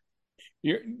chances.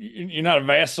 You're not a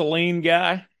Vaseline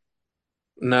guy?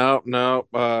 No.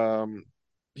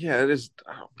 Yeah, it is.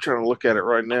 I'm trying to look at it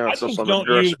right now. I It's up just on the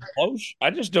don't use dresser. lotion.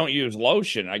 I just don't use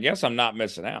lotion. I guess I'm not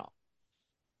missing out.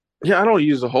 Yeah, I don't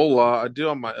use a whole lot. I do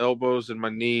on my elbows and my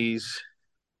knees.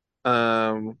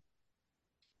 Um,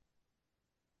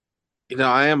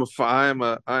 I am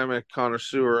a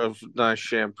connoisseur of nice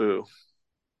shampoo.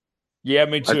 Yeah,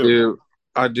 me I too. do.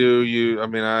 I do use. I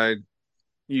mean, I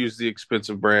use the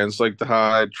expensive brands like the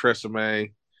Hyde,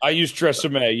 Tresemme. I use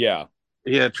Tresemme. Yeah.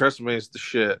 Yeah, Tresemme is the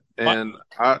shit, My, and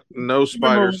no you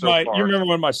remember spiders so you far. remember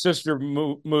when my sister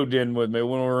moved in with me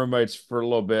when we were roommates for a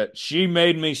little bit? She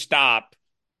made me stop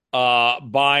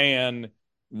buying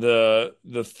the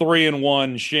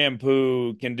 3-in-1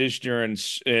 shampoo, conditioner,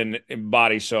 and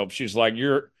body soap. She's like,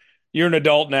 you're an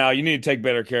adult now. You need to take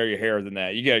better care of your hair than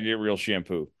that. You got to get real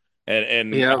shampoo.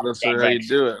 And I Yeah, that's got how back. you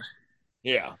do it.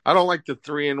 Yeah. I don't like the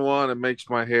 3-in-1. It makes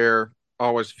my hair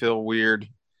always feel weird.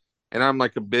 And I'm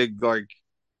like a big, like,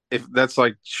 if that's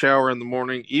like shower in the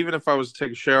morning, even if I was to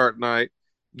take a shower at night,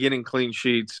 getting clean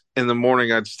sheets in the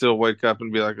morning, I'd still wake up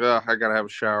and be like, oh, I got to have a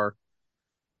shower.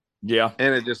 Yeah.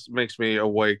 And it just makes me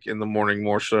awake in the morning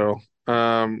more so.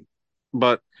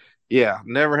 But yeah,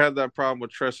 never had that problem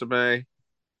with Tresemme.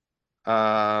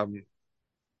 Um,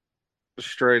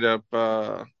 Straight up,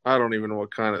 I don't even know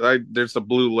what kind of, there's a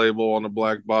blue label on a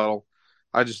black bottle.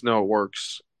 I just know it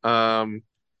works.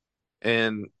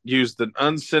 And use the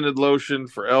unscented lotion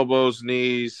for elbows,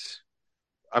 knees.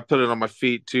 I put it on my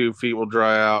feet too. Feet will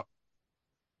dry out.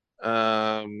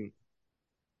 Um,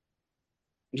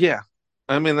 yeah.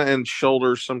 I mean, and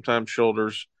shoulders, sometimes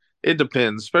shoulders. It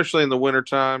depends, especially in the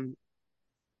wintertime.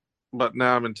 But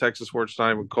now I'm in Texas where it's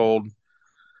not even cold.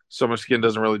 So my skin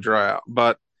doesn't really dry out.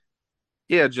 But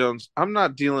Yeah, Jones, I'm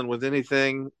not dealing with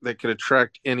anything that could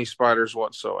attract any spiders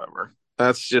whatsoever.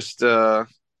 That's just now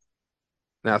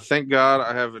thank God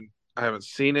I haven't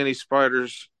seen any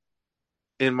spiders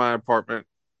in my apartment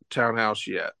townhouse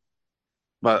yet.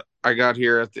 But I got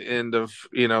here at the end of,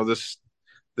 this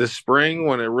spring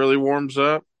when it really warms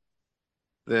up,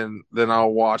 then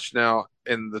I'll watch. Now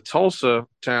in the Tulsa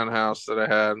townhouse that I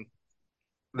had,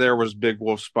 there was big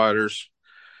wolf spiders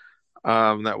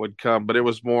that would come, but it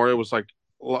was like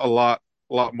a lot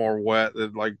more wet.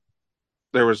 Like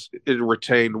it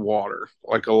retained water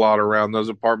like a lot around those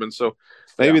apartments. So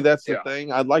maybe that's the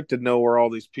thing. I'd like to know where all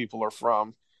these people are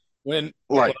from. When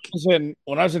Like, when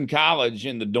I was in college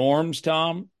in the dorms,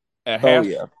 Tom, at oh half,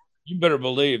 yeah, you better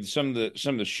believe some of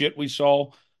the shit we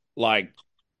saw. Like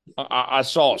I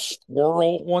saw a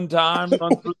squirrel one time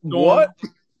run through the dorm. what?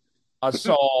 I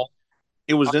saw.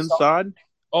 It was I saw. inside.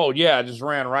 Oh yeah, I just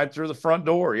ran right through the front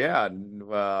door. Yeah, and,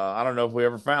 I don't know if we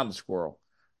ever found the squirrel.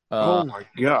 Oh my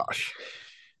gosh.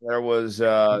 There was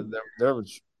there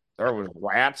was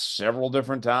rats several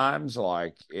different times.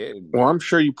 Like it. Well, I'm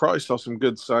sure you probably saw some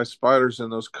good sized spiders in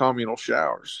those communal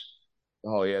showers.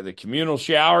 Oh yeah, the communal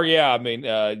shower. Yeah, I mean,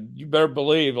 you better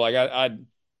believe. Like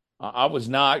I was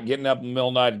not getting up in the middle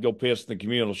of the night to go piss in the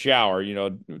communal shower. You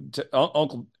know,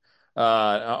 Uncle.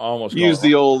 I almost You called use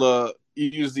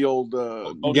it. the old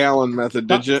gallon method,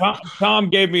 did you? Tom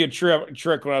gave me a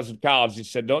trick when I was in college. He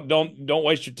said, "Don't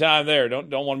waste your time there.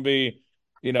 Don't want to be,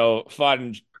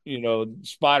 fighting,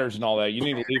 spiders and all that. You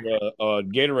need to leave a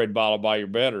Gatorade bottle by your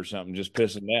bed or something. Just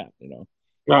piss in that.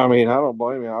 I mean, I don't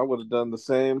blame you. I would have done the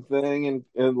same thing,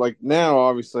 and like now,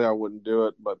 obviously, I wouldn't do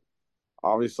it, but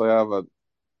obviously, I have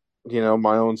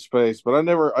my own space. But I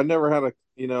never had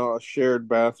a shared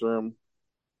bathroom.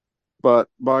 But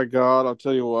by God, I'll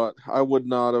tell you what, I would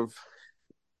not have.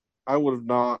 I would have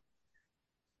not.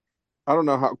 I don't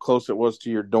know how close it was to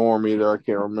your dorm either. I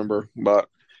can't remember, but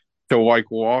to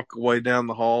like walk way down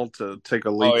the hall to take a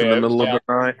Oh leak in yeah, the middle of the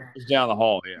night, it was down the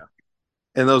hall. Yeah,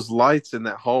 and those lights in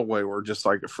that hallway were just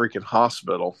like a freaking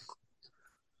hospital.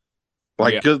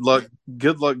 Like yeah, good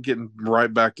luck getting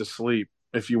right back to sleep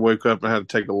if you wake up and had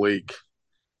to take a leak.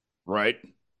 right.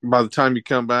 By the time you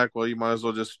come back, well, you might as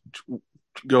well just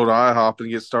go to IHOP and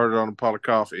get started on a pot of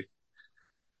coffee.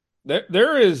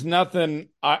 There is nothing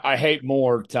I hate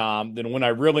more, Tom, than when I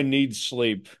really need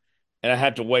sleep and I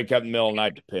have to wake up in the middle of the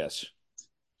night to piss.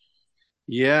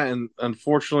 Yeah, and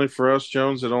unfortunately for us,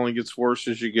 Jones, it only gets worse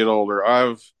as you get older.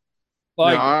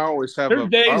 Like I always have there's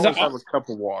days a cup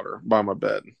of water by my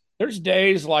bed. there's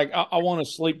days like I want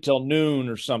to sleep till noon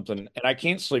or something, and I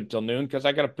can't sleep till noon because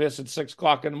I got to piss at 6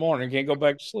 o'clock in the morning. Can't go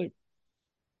back to sleep.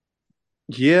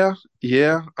 Yeah,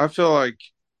 yeah. I feel like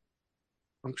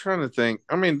I'm trying to think.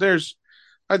 I mean,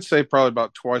 I'd say probably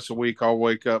about twice a week I'll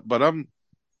wake up, but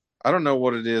I don't know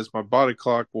what it is. My body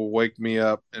clock will wake me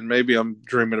up, and maybe I'm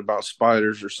dreaming about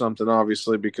spiders or something,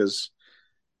 obviously, because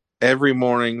every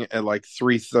morning at like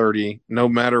 3:30, no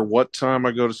matter what time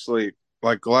I go to sleep,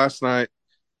 like last night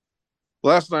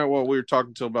while we were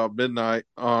talking till about midnight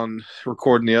on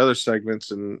recording the other segments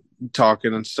and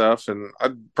talking and stuff, and I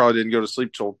probably didn't go to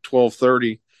sleep till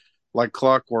 12:30, like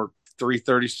clockwork.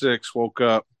 3:36, woke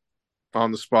up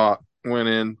on the spot, went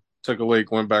in, took a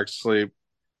leak, went back to sleep.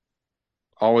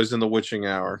 Always in the witching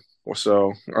hour.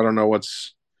 So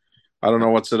what's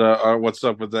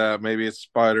up with that. Maybe it's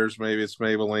spiders, maybe it's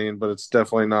Maybelline, but it's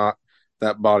definitely not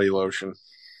that body lotion.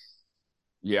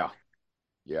 Yeah,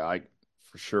 yeah, I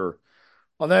for sure.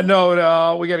 On that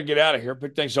note, we got to get out of here.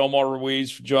 Big thanks to Omar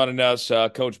Ruiz for joining us,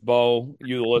 Coach Bo,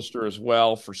 you the listener as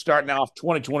well, for starting off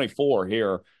 2024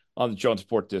 here on the Jones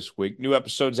Report this week. New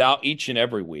episodes out each and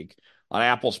every week on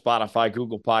Apple, Spotify,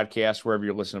 Google Podcasts, wherever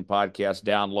you're listening to podcasts.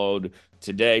 Download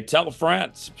today. Tell a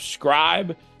friend,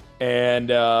 subscribe, and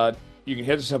you can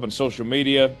hit us up on social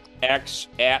media, X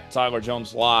at Tyler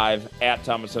Jones Live, at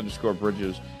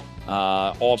Thomas_Bridges.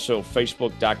 Also,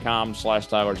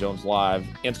 Facebook.com/Tyler Jones Live,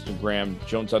 Instagram,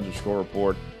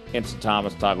 Jones_Report, Insta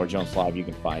Thomas, Tyler Jones Live. You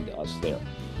can find us there.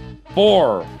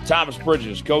 For Thomas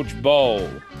Bridges, Coach Bo,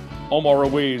 Omar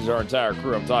Ruiz, our entire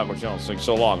crew, I'm Tyler Jones. Thanks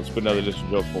so long. It's been another edition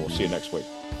of Joe 4. See you next week.